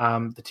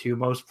 the 2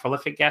 most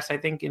prolific guests, I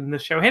think, in the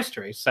show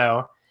history.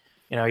 So,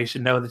 you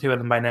should know the 2 of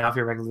them by now if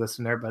you're a regular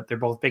listener, but they're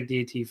both big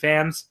DDT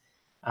fans.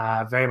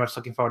 Very much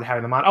looking forward to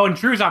having them on. Oh, and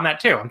Drew's on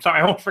that too. I'm sorry,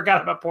 I almost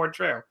forgot about poor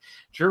Drew.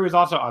 Drew is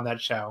also on that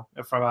show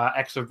from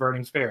X of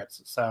Burning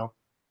Spirits. So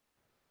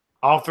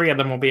all 3 of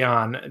them will be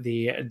on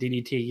the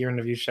DDT Year in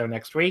Review show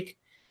next week.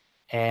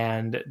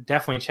 And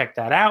definitely check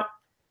that out.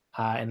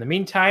 In the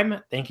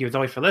meantime, thank you as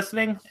always for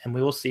listening, and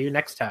we will see you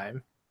next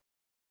time.